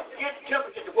at the temple. Get the temple,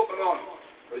 get the whooping on them.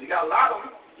 Because you got a lot of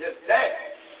them just there.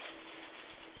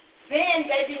 Then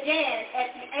they began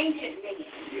at the ancient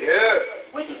meeting.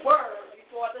 Yeah. Which were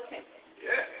before the temple.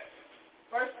 Yeah.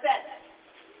 Verse 7.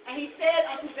 And he said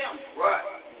unto them, what?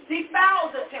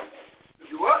 Defile the temple.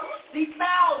 You what?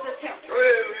 Defile the temple. Go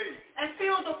ahead, read. And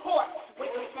fill the courts with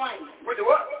the slain. With the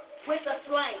what? With the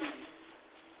slain.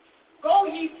 Go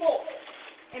ye forth.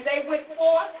 And they went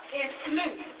forth and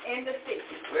slew in the city.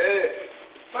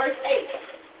 Yeah. Verse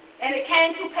 8. And it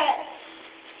came to pass,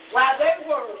 while they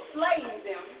were slaying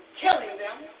them, killing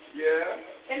them,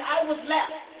 yeah, and I was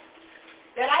left,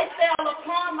 that I fell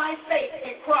upon my face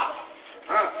and cried,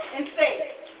 and said,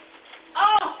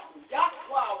 Oh,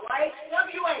 Yahweh, right?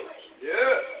 W-H.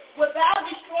 Yeah. Wilt thou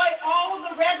destroy all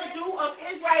the residue of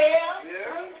Israel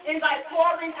in thy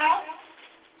pouring out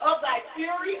of thy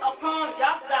fury upon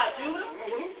Judah?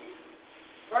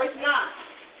 Verse 9.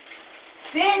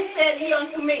 Then said he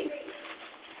unto me,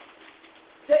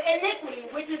 the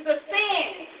iniquity, which is the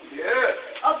sin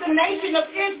of the nation of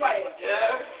Israel,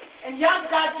 and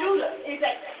Judah is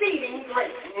exceeding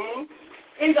great.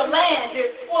 In the land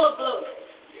is full of blood.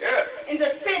 In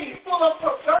the city full of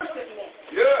perversiveness.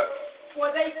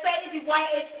 For they say the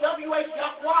YHWH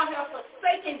Yahweh has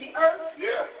forsaken the earth,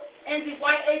 and the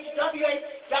YHWH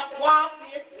Yahweh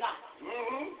is not.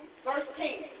 Verse 10.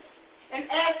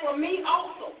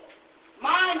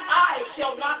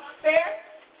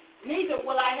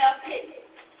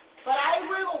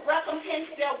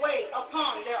 recompense their way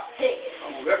upon their head.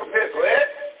 Recompense, go ahead.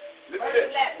 Verse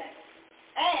 11.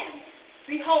 And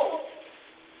behold,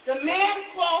 the man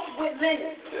clothed with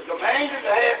linen. The man that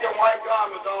had them white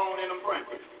garments on in them print.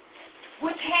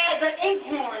 Which had the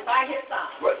inkhorn by his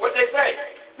side. What they say?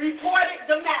 Reported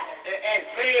the matter. And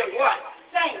said what?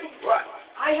 Saying, what?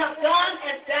 I have done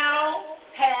as thou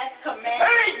hast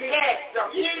commanded me.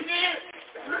 You didn't see it?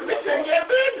 Listen, get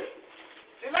business.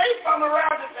 See, they come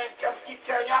around this thing. Just keep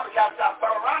telling y'all we got to stop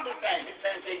coming around this thing. This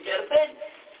thing say get a business.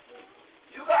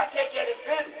 You got to take care of this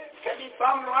business. Can't be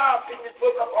bumming around picking this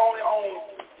book up only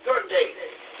on certain days.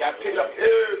 Got to pick it up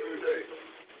every day.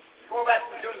 Go back to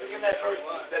the Judas again, that verse,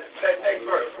 that next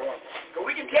verse. Because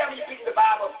we can tell you pick the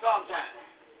Bible up sometimes.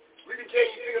 We can tell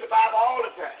you figure the Bible all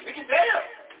the time. We can tell.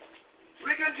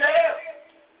 We can tell.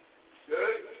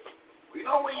 Good. We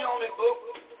know when you're on this book.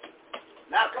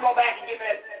 Now come on back and give me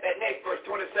that next verse,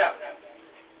 27.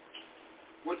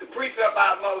 With the precept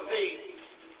by Moses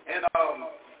and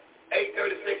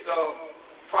 8:36 of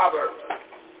Proverbs.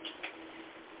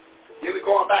 Then we're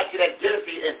going back to that Genesis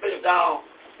and finish down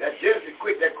that Genesis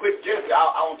quick Genesis.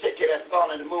 I want to take care of that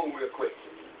sun and the moon real quick.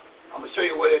 I'm going to show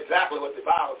you exactly what the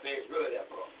Bible says really there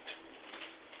for.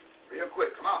 Real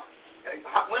quick, come on.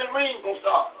 When the rain's going to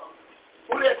start?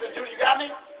 Who that said, Judy, you got me?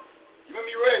 You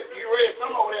remember you read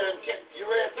some over there in 10. You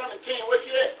read some in 10. Where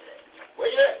you at? Where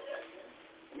you at?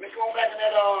 Let me come on back in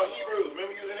that Hebrews.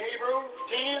 Remember you was in Hebrews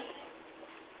 10?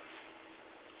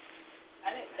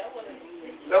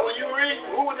 So when you read,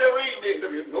 who was there reading this?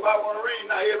 Nobody want to read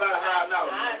now. Everybody hiding out.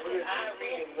 I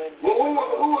read it, but Well,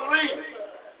 who was reading?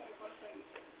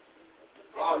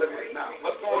 Oh, look at it now.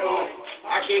 What's going on?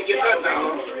 I can't get nothing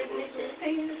now.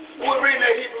 Who was reading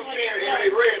that Hebrews 10 and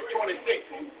they read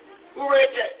 26? Who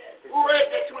read that? Who read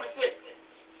that 26?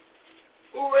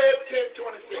 Who read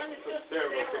 10:26?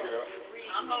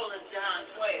 I'm holding John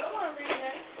 12.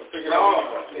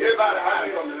 No, everybody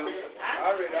hiding something else.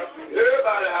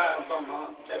 Everybody hiding something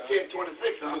else. That's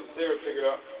 10:26, huh? Sarah, pick it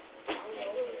up.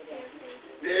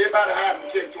 Yeah, everybody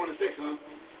hiding 10:26, huh?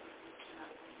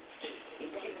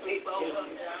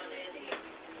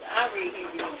 I read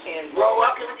Hebrews 10. Well,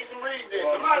 why can't we get some reading there?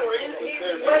 Somebody read it.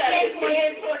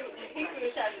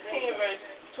 Hebrews chapter 10, verse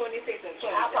 26 and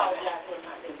 27. I apologize for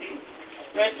my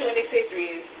Verse 26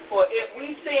 reads, for if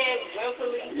we sin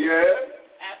willfully,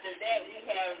 after that we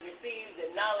have received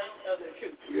the knowledge of the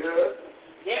truth,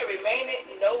 there remaineth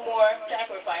no more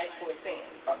sacrifice for sin.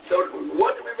 So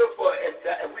what do we look for? If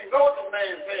we know what the man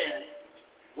is saying,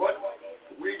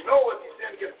 we know what he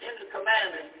said against any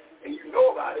commandment, and you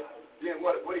know about it, then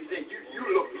what he said,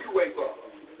 you wait for.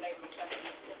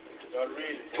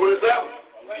 27.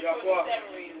 Verse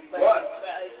 27 reads, but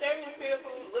a certain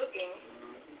fearful looking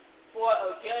for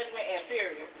a judgment and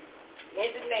fury,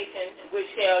 indignation which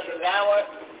shall devour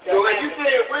the So when you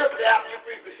say it will be after you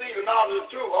receive the knowledge of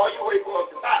the truth, all you wait for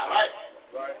is to die, right?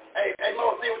 Right. Hey,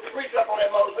 Moses, what's the precept on that,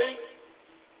 Moses?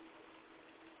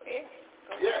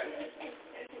 Yeah.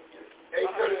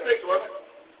 8:36, wasn't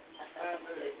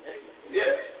it?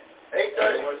 Yeah.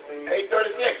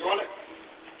 8:36, wasn't it?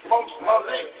 Come on,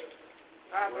 Moses.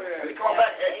 We come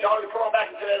back, y'all come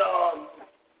back into that,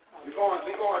 we're going to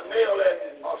nail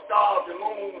that stars and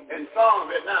moon and sun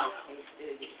right now.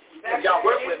 If y'all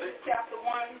work with it,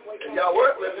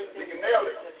 we can nail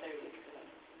it.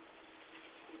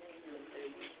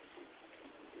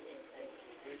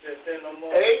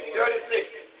 8:36.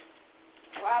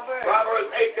 Proverbs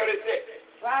 8:36.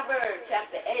 Proverbs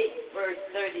chapter 8, verse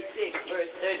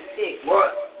 36.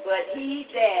 What? But he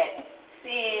that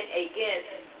sinned against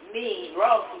me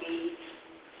wrongfully,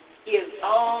 his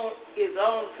own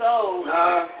soul,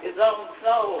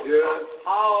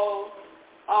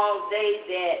 all they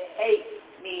that hate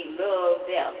me love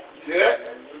them. Yeah.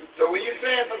 So when you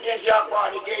sin against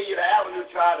Yahweh, he gave you the avenue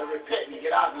to try to repent and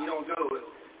get out and you don't do it.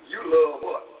 You love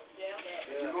what?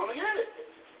 You're going to get it.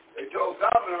 They told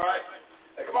Solomon, right?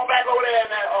 Hey, come on back over there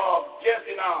in that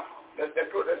Genesis now. Let's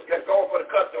go for the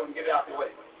custom and get it out the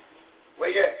way.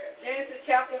 Where you at? Genesis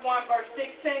chapter 1, verse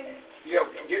 16. Yeah,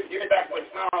 give me back with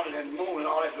sun and moon and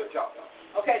all that good talk.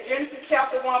 Okay, Genesis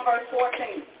chapter 1, verse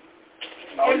 14.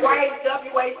 And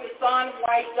YHWH the Son,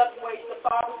 YHWH the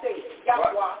Father says,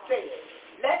 Yahweh says,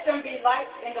 let them be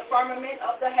lights in the firmament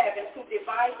of the heavens to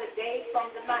divide the day from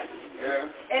the night. Yeah.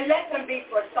 And let them be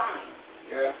for signs.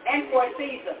 Yeah. And for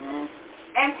seasons. Mm-hmm.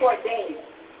 And for days.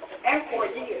 And for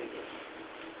years.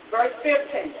 Verse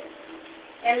 15.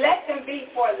 And let them be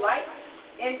for lights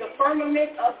in the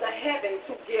firmament of the heavens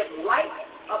to give light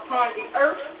upon the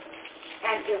earth.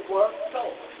 And it was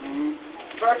so.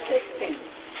 Mm-hmm. Verse 16.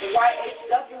 The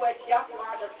YHWH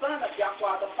Yahweh, the Son of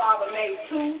Yahweh, the Father, made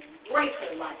two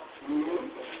greater light.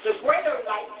 The greater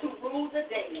light to rule the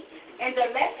day, and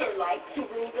the lesser light to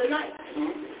rule the night.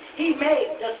 He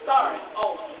made the stars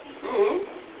also.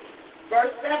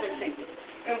 Verse 17.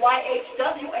 And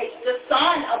YHWH, the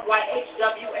son of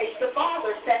YHWH, the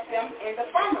Father, set them in the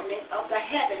firmament of the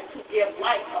heaven to give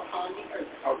light upon the earth.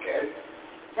 Okay.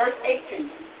 Verse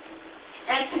 18.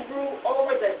 And to rule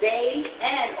over the day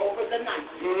and over the night.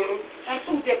 And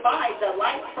to divide the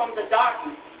light from the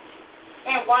darkness.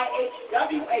 And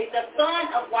YHWH, the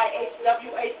son of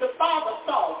YHWH, the Father,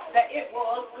 saw that it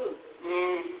was good.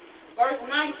 Verse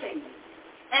 19.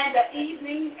 And the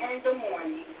evening and the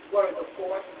morning were the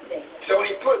fourth day. So when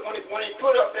he put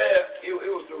up there, it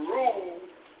was the rule,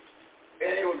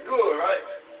 and it was good, right?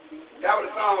 That was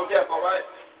the sun was there for, right?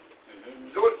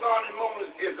 So what the sun and the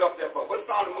moon is up there for? What the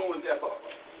sun and the moon is there for?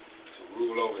 To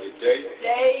rule over the day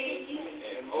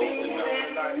and over the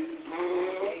night.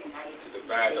 To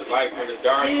divide the light from the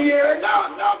darkness.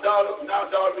 Now, daughter,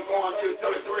 we're going to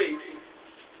 33.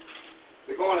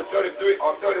 We're going to 33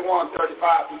 or 31,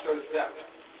 35 through 37.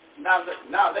 Now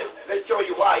they show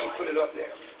you why he put it up there.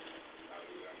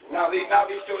 Now they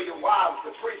show you why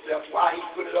with the precept, why he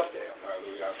put it up there.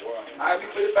 Now we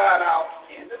put it back out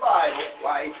in the Bible,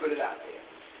 why he put it out there.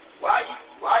 Why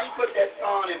he put that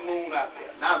sun and moon out there.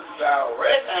 Now I'll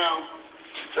write down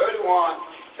 31,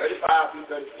 35 through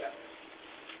 37.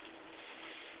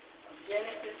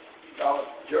 Genesis.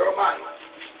 Jeremiah.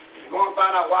 We're going to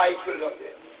find out why he put it up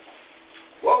there.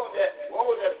 What was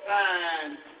that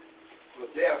sign was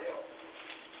there for?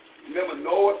 Remember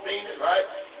Noah seen it, right?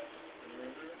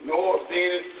 Noah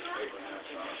seen it.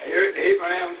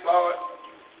 Abraham saw it.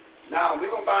 Now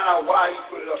we're going to find out why he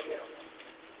put it up there.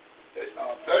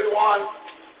 31,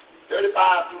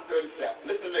 35 through 37.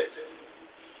 Listen to this.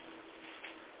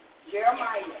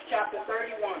 Jeremiah chapter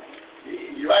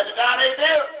 31. You write it down right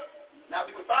there. Now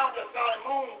we can find that sun and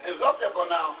moon is up there for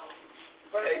now.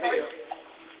 Verse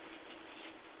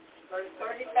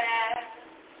 35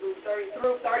 through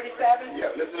 37.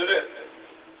 Yeah, listen to this.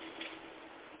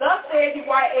 Thus says the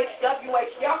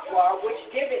YHWH Yahweh, which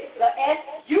giveth the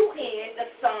SUN, the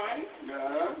sun,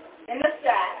 in the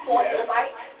sky for a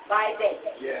light by day.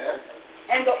 Yes.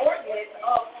 And the ordinance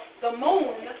of the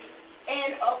moon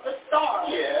and of the stars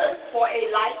for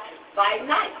a light by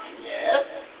night. Yes.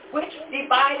 Which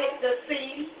divided the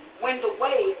sea when the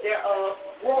waves thereof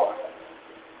roar.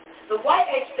 The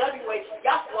YHWH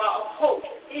Yahweh of hosts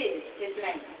is his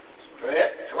name.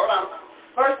 Correct. Hold on.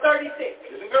 Verse 36.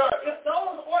 Listen good. If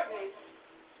those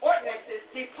ordinances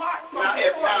depart from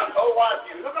watch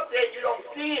you. Look up there, you don't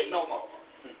see it no more.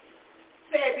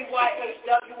 Said the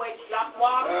YHWH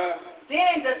Yahweh,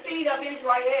 then the seed of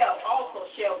Israel also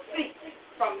shall cease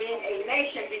from being a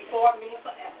nation before me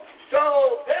forever.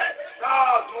 So that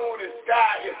stars, moon, and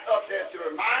sky is up there to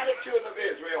remind the children of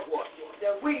Israel what?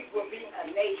 That we will be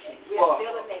a nation. We're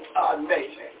still a nation. A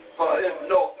nation. But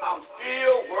no, I'm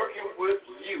still working with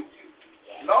you.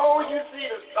 Long as you see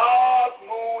the stars,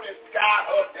 moon, and sky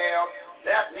up there,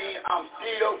 that means I'm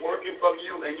still working from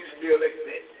you and you still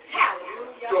exist.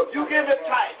 Hallelujah. So if you give it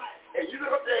tight and you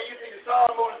look up there and you see the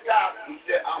stars, moon, and sky, he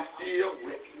said, I'm still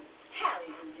with you.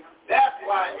 Hallelujah. That's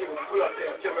why it was put up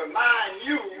there, to remind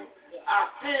you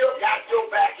I still got your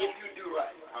back if you do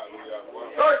right.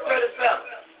 Verse 37.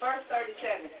 Verse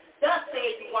 37. Thus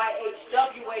says the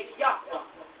YHWH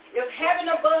Yahweh, if heaven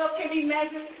above can be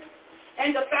measured,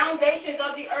 and the foundations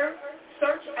of the earth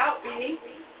search out beneath,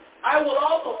 I will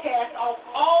also cast off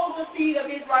all the seed of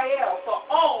Israel for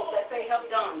all that they have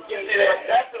done. You see that?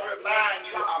 That's to remind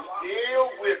you I'm still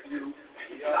with you.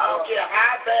 I don't care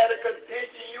how bad a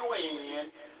condition you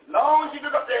in. Long as you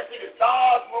look up there and see the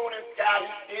stars, moon, and sky,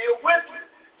 he's still with you.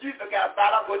 You just got to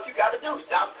find out what you got to do.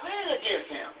 Stop sinning against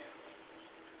him.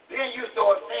 Then you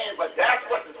start saying, but that's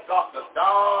what the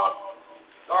stars,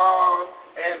 sun,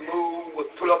 and moon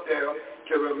was put up there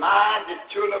to remind the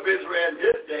children of Israel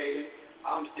this day,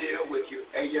 I'm still with you,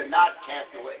 and you're not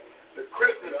cast away. The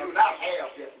Christians do not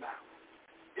have this now.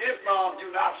 Islam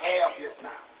do not have this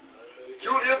now.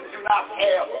 Judaism do not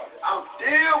have it. I'm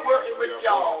still working with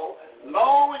y'all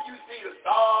long as you see the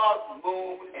stars,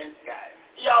 moon, and sky.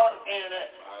 Y'all understand that?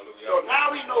 So now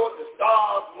we know what the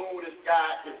stars, moon, and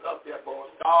sky is up there for.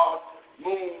 Stars,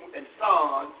 moon, and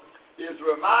sun is to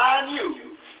remind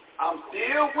you I'm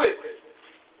still with you.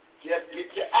 Just get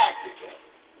your act together.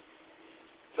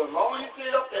 So long as you see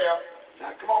it up there,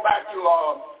 now come on back to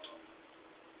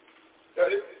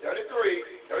 33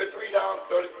 down,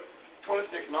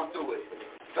 26, and I'm through with it.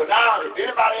 So now, if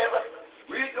anybody ever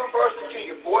read them verses to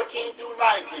you, 14 through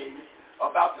 19,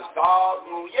 about the stars,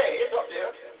 moon, it's up there.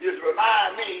 Just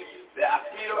remind me that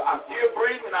I'm still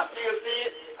breathing, I still see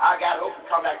it, I got hope to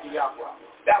come back to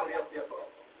Yahweh. That would help their brother.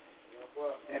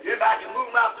 And if I can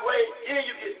move them out the way, then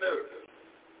you get nervous.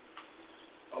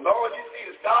 The Lord, you see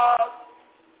the stars,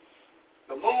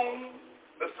 the moon,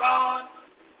 the sun,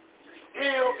 you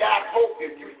still got hope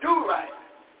if you do right.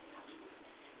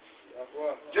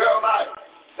 Jeremiah,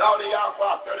 daughter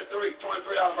Yahweh, 33,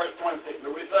 23 out of verse 26.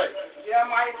 What do we say?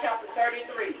 Jeremiah chapter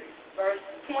 33, verse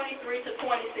 23 to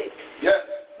 26. Yes.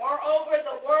 Moreover,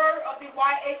 the word of the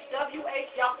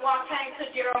YHWH Yahweh came to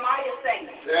Jeremiah saying,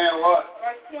 what?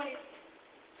 Verse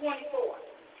 24.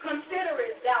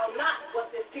 Considerest thou not what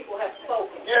this people have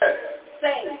spoken? Yes.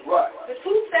 Saying, what? The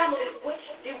two families which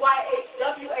the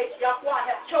YHWH Yahweh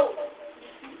have chosen,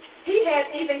 he has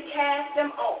even cast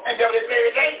them off. And they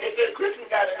say Christians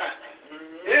got it now.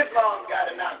 Islam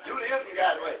got it now. Judaism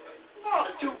got it right. No,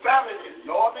 the two families is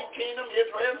Northern Kingdom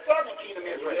Israel and Southern Kingdom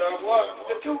Israel.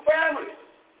 The two families.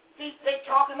 See, they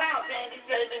talking now, saying it's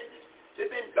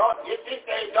been done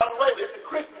away with. It's a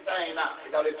Christian thing now. You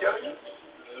know what they're telling you?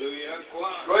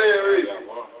 Go ahead, read.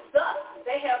 Thus,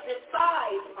 they have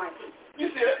despised my people. You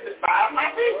see that? Despise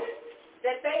my people.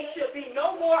 That they should be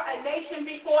no more a nation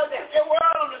before them. The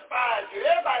world don't despise you.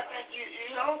 Everybody think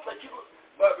you know, but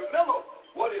remember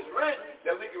what is written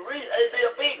that we can read.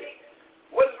 Isaiah 50.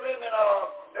 What is written in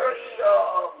 36,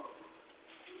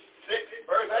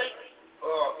 verse 8,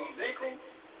 Ezekiel?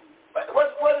 What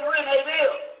is written in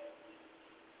Isaiah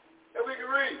that we can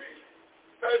read?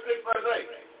 36, verse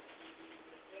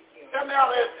 8. Tell me how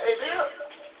that's Isaiah.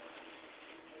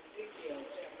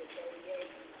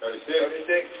 36,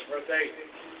 verse 8.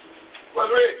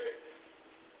 What's written?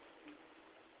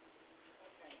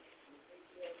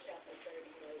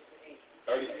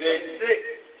 Thirty-six.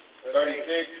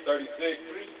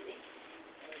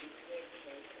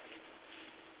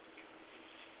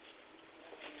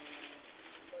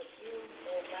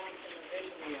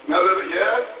 Now,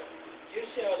 yes? You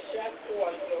shall shut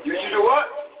forth your You do what?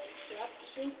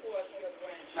 shoot forth your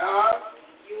branches.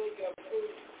 You your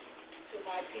fruit to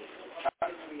my people of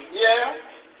Israel. Yeah.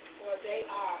 For they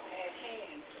are at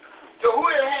hand to come. So who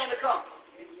is at hand to come?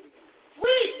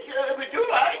 We do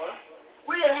right.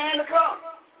 We at hand to come.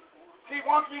 See,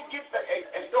 once we get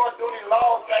and start doing the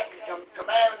laws, statutes,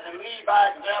 commandments, and lead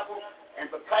by example,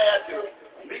 and prepare to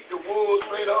meet the wolves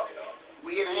straight up,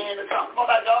 we at hand to come. Come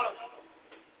on back, daughter.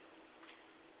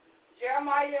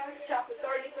 Jeremiah chapter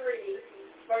 33,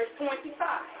 verse 25.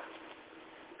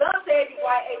 Thus said the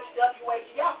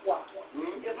YHWH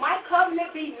Yahweh, if my covenant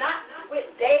be not with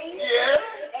day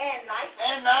and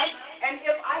night, and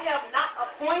if I have not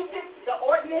appointed the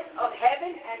ordinance of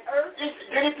heaven and earth. Did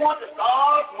he point the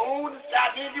stars, moon, and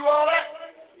sky? Did you all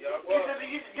that? Yeah, he said,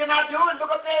 did not do it?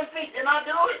 Look up there and see. Did not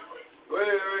do it?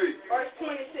 Wait. Verse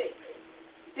 26.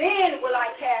 Then will I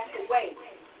cast away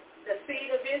the seed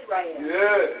of Israel.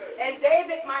 And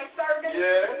David my servant,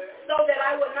 so that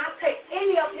I will not take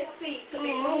any of his seed to be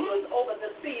rulers over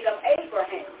the seed of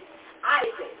Abraham,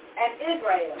 Isaac, and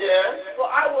Israel. For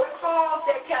I will cause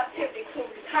their captivity to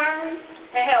return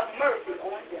and have mercy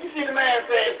on them. You see the man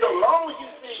saying, so long as you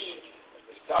see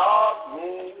the stars,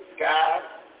 moon, sky,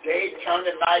 day turn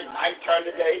to night, night turn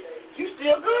to day, you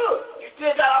still good. You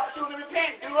still got opportunity to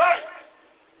repent, do right.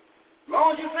 As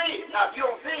long as you see it. Now, if you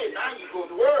don't see it, now you go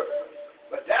to work.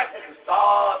 But that's what the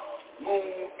stars,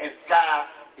 moon, and sky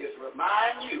is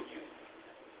remind you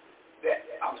that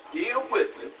I'm still with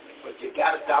you, but you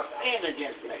got to stop sinning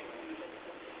against me.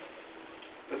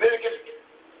 Leviticus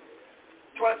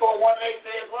 24:1-8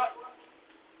 says what?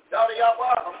 Daughter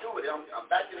Yahweh, I'm through with it. I'm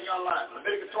back to the young line.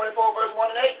 Leviticus 24, verse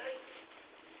 1 and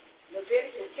 8.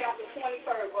 Leviticus chapter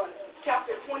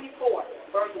 24,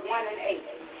 verse 1 and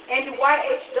 8. And the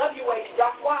YHWH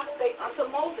Yahweh spake unto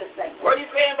Moses, saying, What are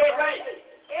you saying, verse 8?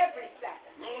 Every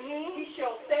Sabbath he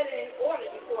shall set it in order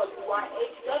before the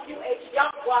YHWH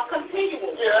Yahweh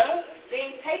continually,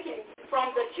 being taken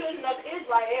from the children of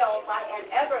Israel by an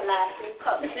everlasting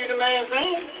covenant. You see the man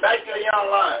saying? Back to the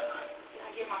young line.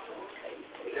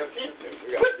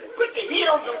 Put the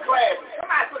heat on some classes.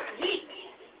 Somebody put the heat.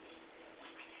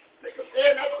 They can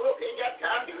say that book ain't got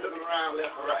time to be looking around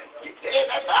left or right. You say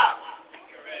that's out.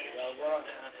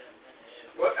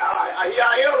 Well, I hear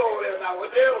I over there now. What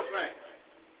the hell saying?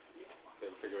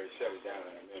 They'll figure it shut it down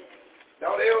in a minute. That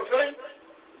what they were saying?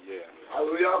 Yeah.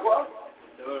 Hallelujah, what?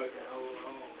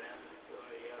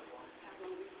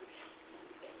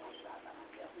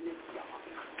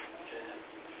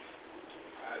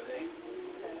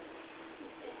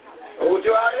 Hold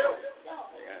you out here?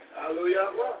 Hallelujah,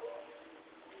 what?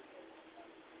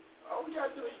 All we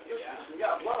got to do is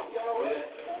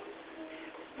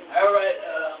all right,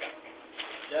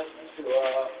 just to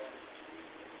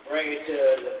bring it to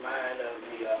the mind of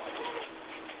the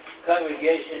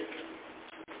congregation,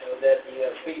 that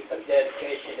the feast of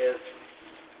dedication is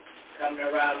coming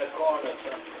around the corner or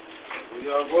something. We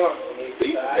are going.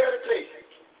 Feast of dedication.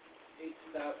 Need to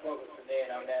start focusing in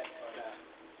on that for now.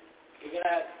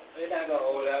 We're not going to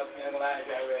hold up. Young Lions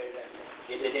are ready to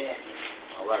get it in.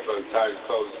 All right, Brother Titus,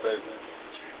 close the statement.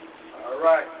 All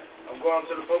right. I'm going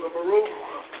to the book of Baruch.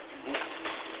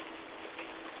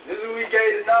 This is who he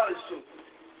gave the knowledge to.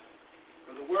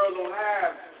 Because the world don't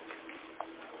have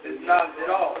this knowledge at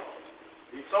all.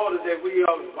 He told us that we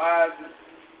are wise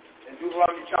in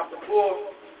Deuteronomy chapter 4.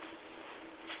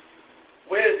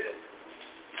 Wisdom.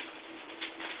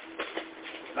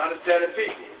 And understanding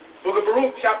people. Book of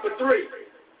Baruch chapter 3.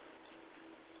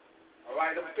 All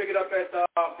right, let's pick it up at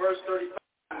verse 35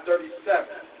 and 37.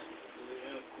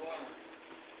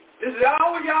 This is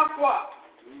our Yahweh,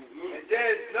 and there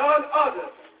is none other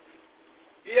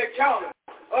be accounted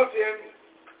of him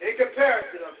in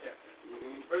comparison of him.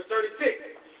 Verse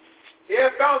 36. He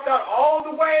hath found out all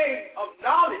the ways of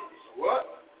knowledge.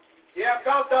 What? He hath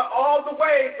found out all the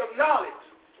ways of knowledge,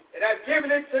 and hath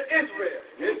given it to Israel,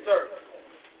 his servant.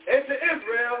 And to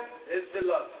Israel is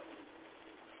beloved.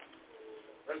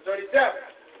 Verse 37.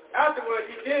 Afterward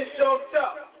he did show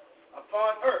himself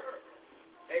upon earth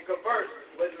and converse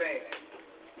with man.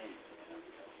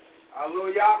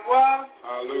 Hallelujah.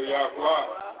 Hallelujah.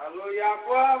 Hallelujah.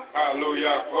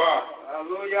 Hallelujah.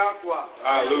 Hallelujah.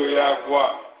 Hallelujah.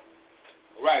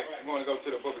 All right, we're going to go to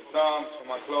the book of Psalms for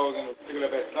my closing. We'll pick it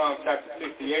up at Psalm chapter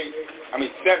 78.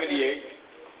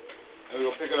 And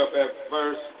we'll pick it up at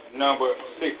verse number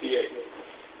 68.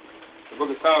 The book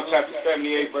of Psalms chapter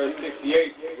 78, verse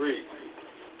 68 reads,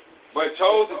 But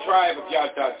chose the tribe of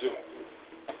Yada Judah,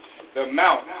 the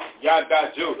mount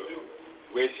Yada Judah,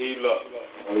 which he loved.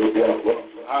 Hallelujah.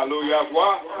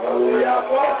 Hallelujah.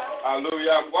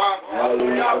 Hallelujah.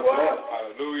 Hallelujah.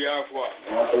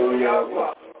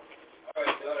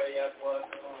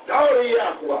 Hallelujah.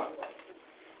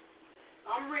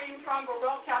 I'm reading from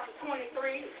Baruch chapter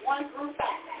 23, 1 through 5.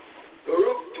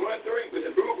 Baruch 23, was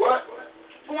it Baruch what?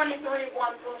 23,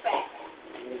 1 through 5.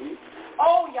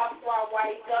 O Yahweh,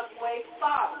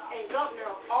 Father and governor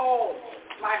of all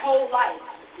my whole life,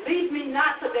 lead me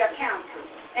not to their counsel,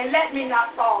 and let me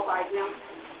not fall by them.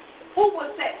 Who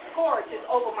will set scourges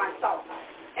over my soul,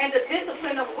 and the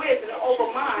discipline of wisdom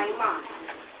over my mind,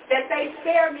 that they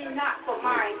spare me not for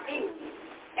mine ignorance,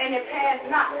 and it pass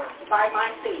not by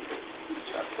my sin.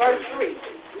 Verse 3,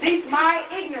 lest my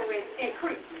ignorance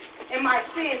increase, and my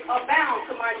sins abound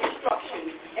to my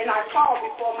destruction, and I fall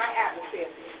before my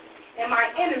adversaries, and my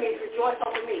enemies rejoice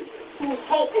over me, whose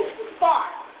hope is far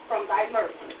from thy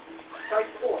mercy. Verse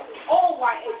 4, O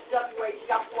YHWH,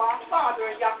 Yahweh, Father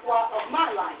and Yahweh of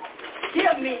my life,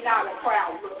 give me not a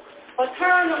proud look, but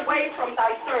turn away from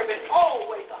thy servant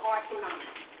always a heart denial.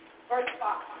 Verse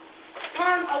 5,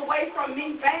 turn away from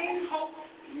me vain hope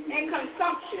and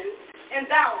consumption, and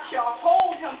thou shalt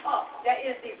hold him up that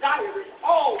is desirous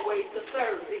always to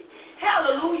serve thee.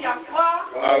 Hallelujah.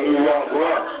 Hallelujah.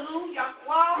 Hallelujah.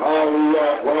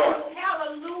 Hallelujah.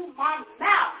 Hallelujah, my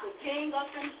mouth, the King of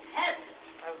heaven.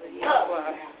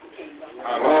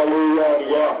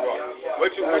 Hallelujah.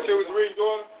 What you was reading,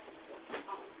 daughter?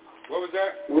 What was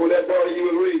that? What was that, daughter, you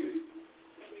was reading?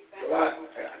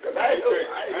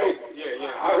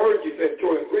 I heard you said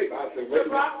 23. I said, wait a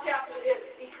minute.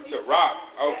 The rock.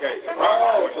 Okay. The rock.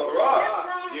 Oh, the rock.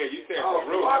 Yeah, you said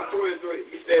the rock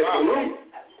 23. You said Baruch.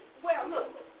 Well, look.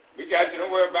 We got you.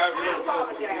 Don't worry about it.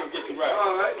 We'll get you right.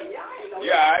 All right.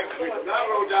 Yeah, I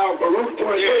wrote down Baruch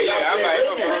 23. Yeah, I'm like,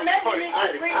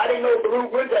 I didn't know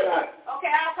Baruch went that high.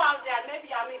 Okay, I apologize.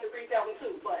 Maybe y'all need to read that one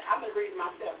too, but I'm going to read it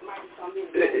myself. Might be something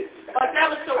in but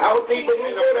that was so. I would think Baruch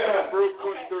went that high. Baruch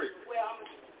 23. Well,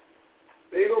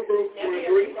 there you go, Baruch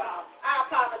 23. I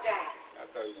apologize. I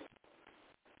thought you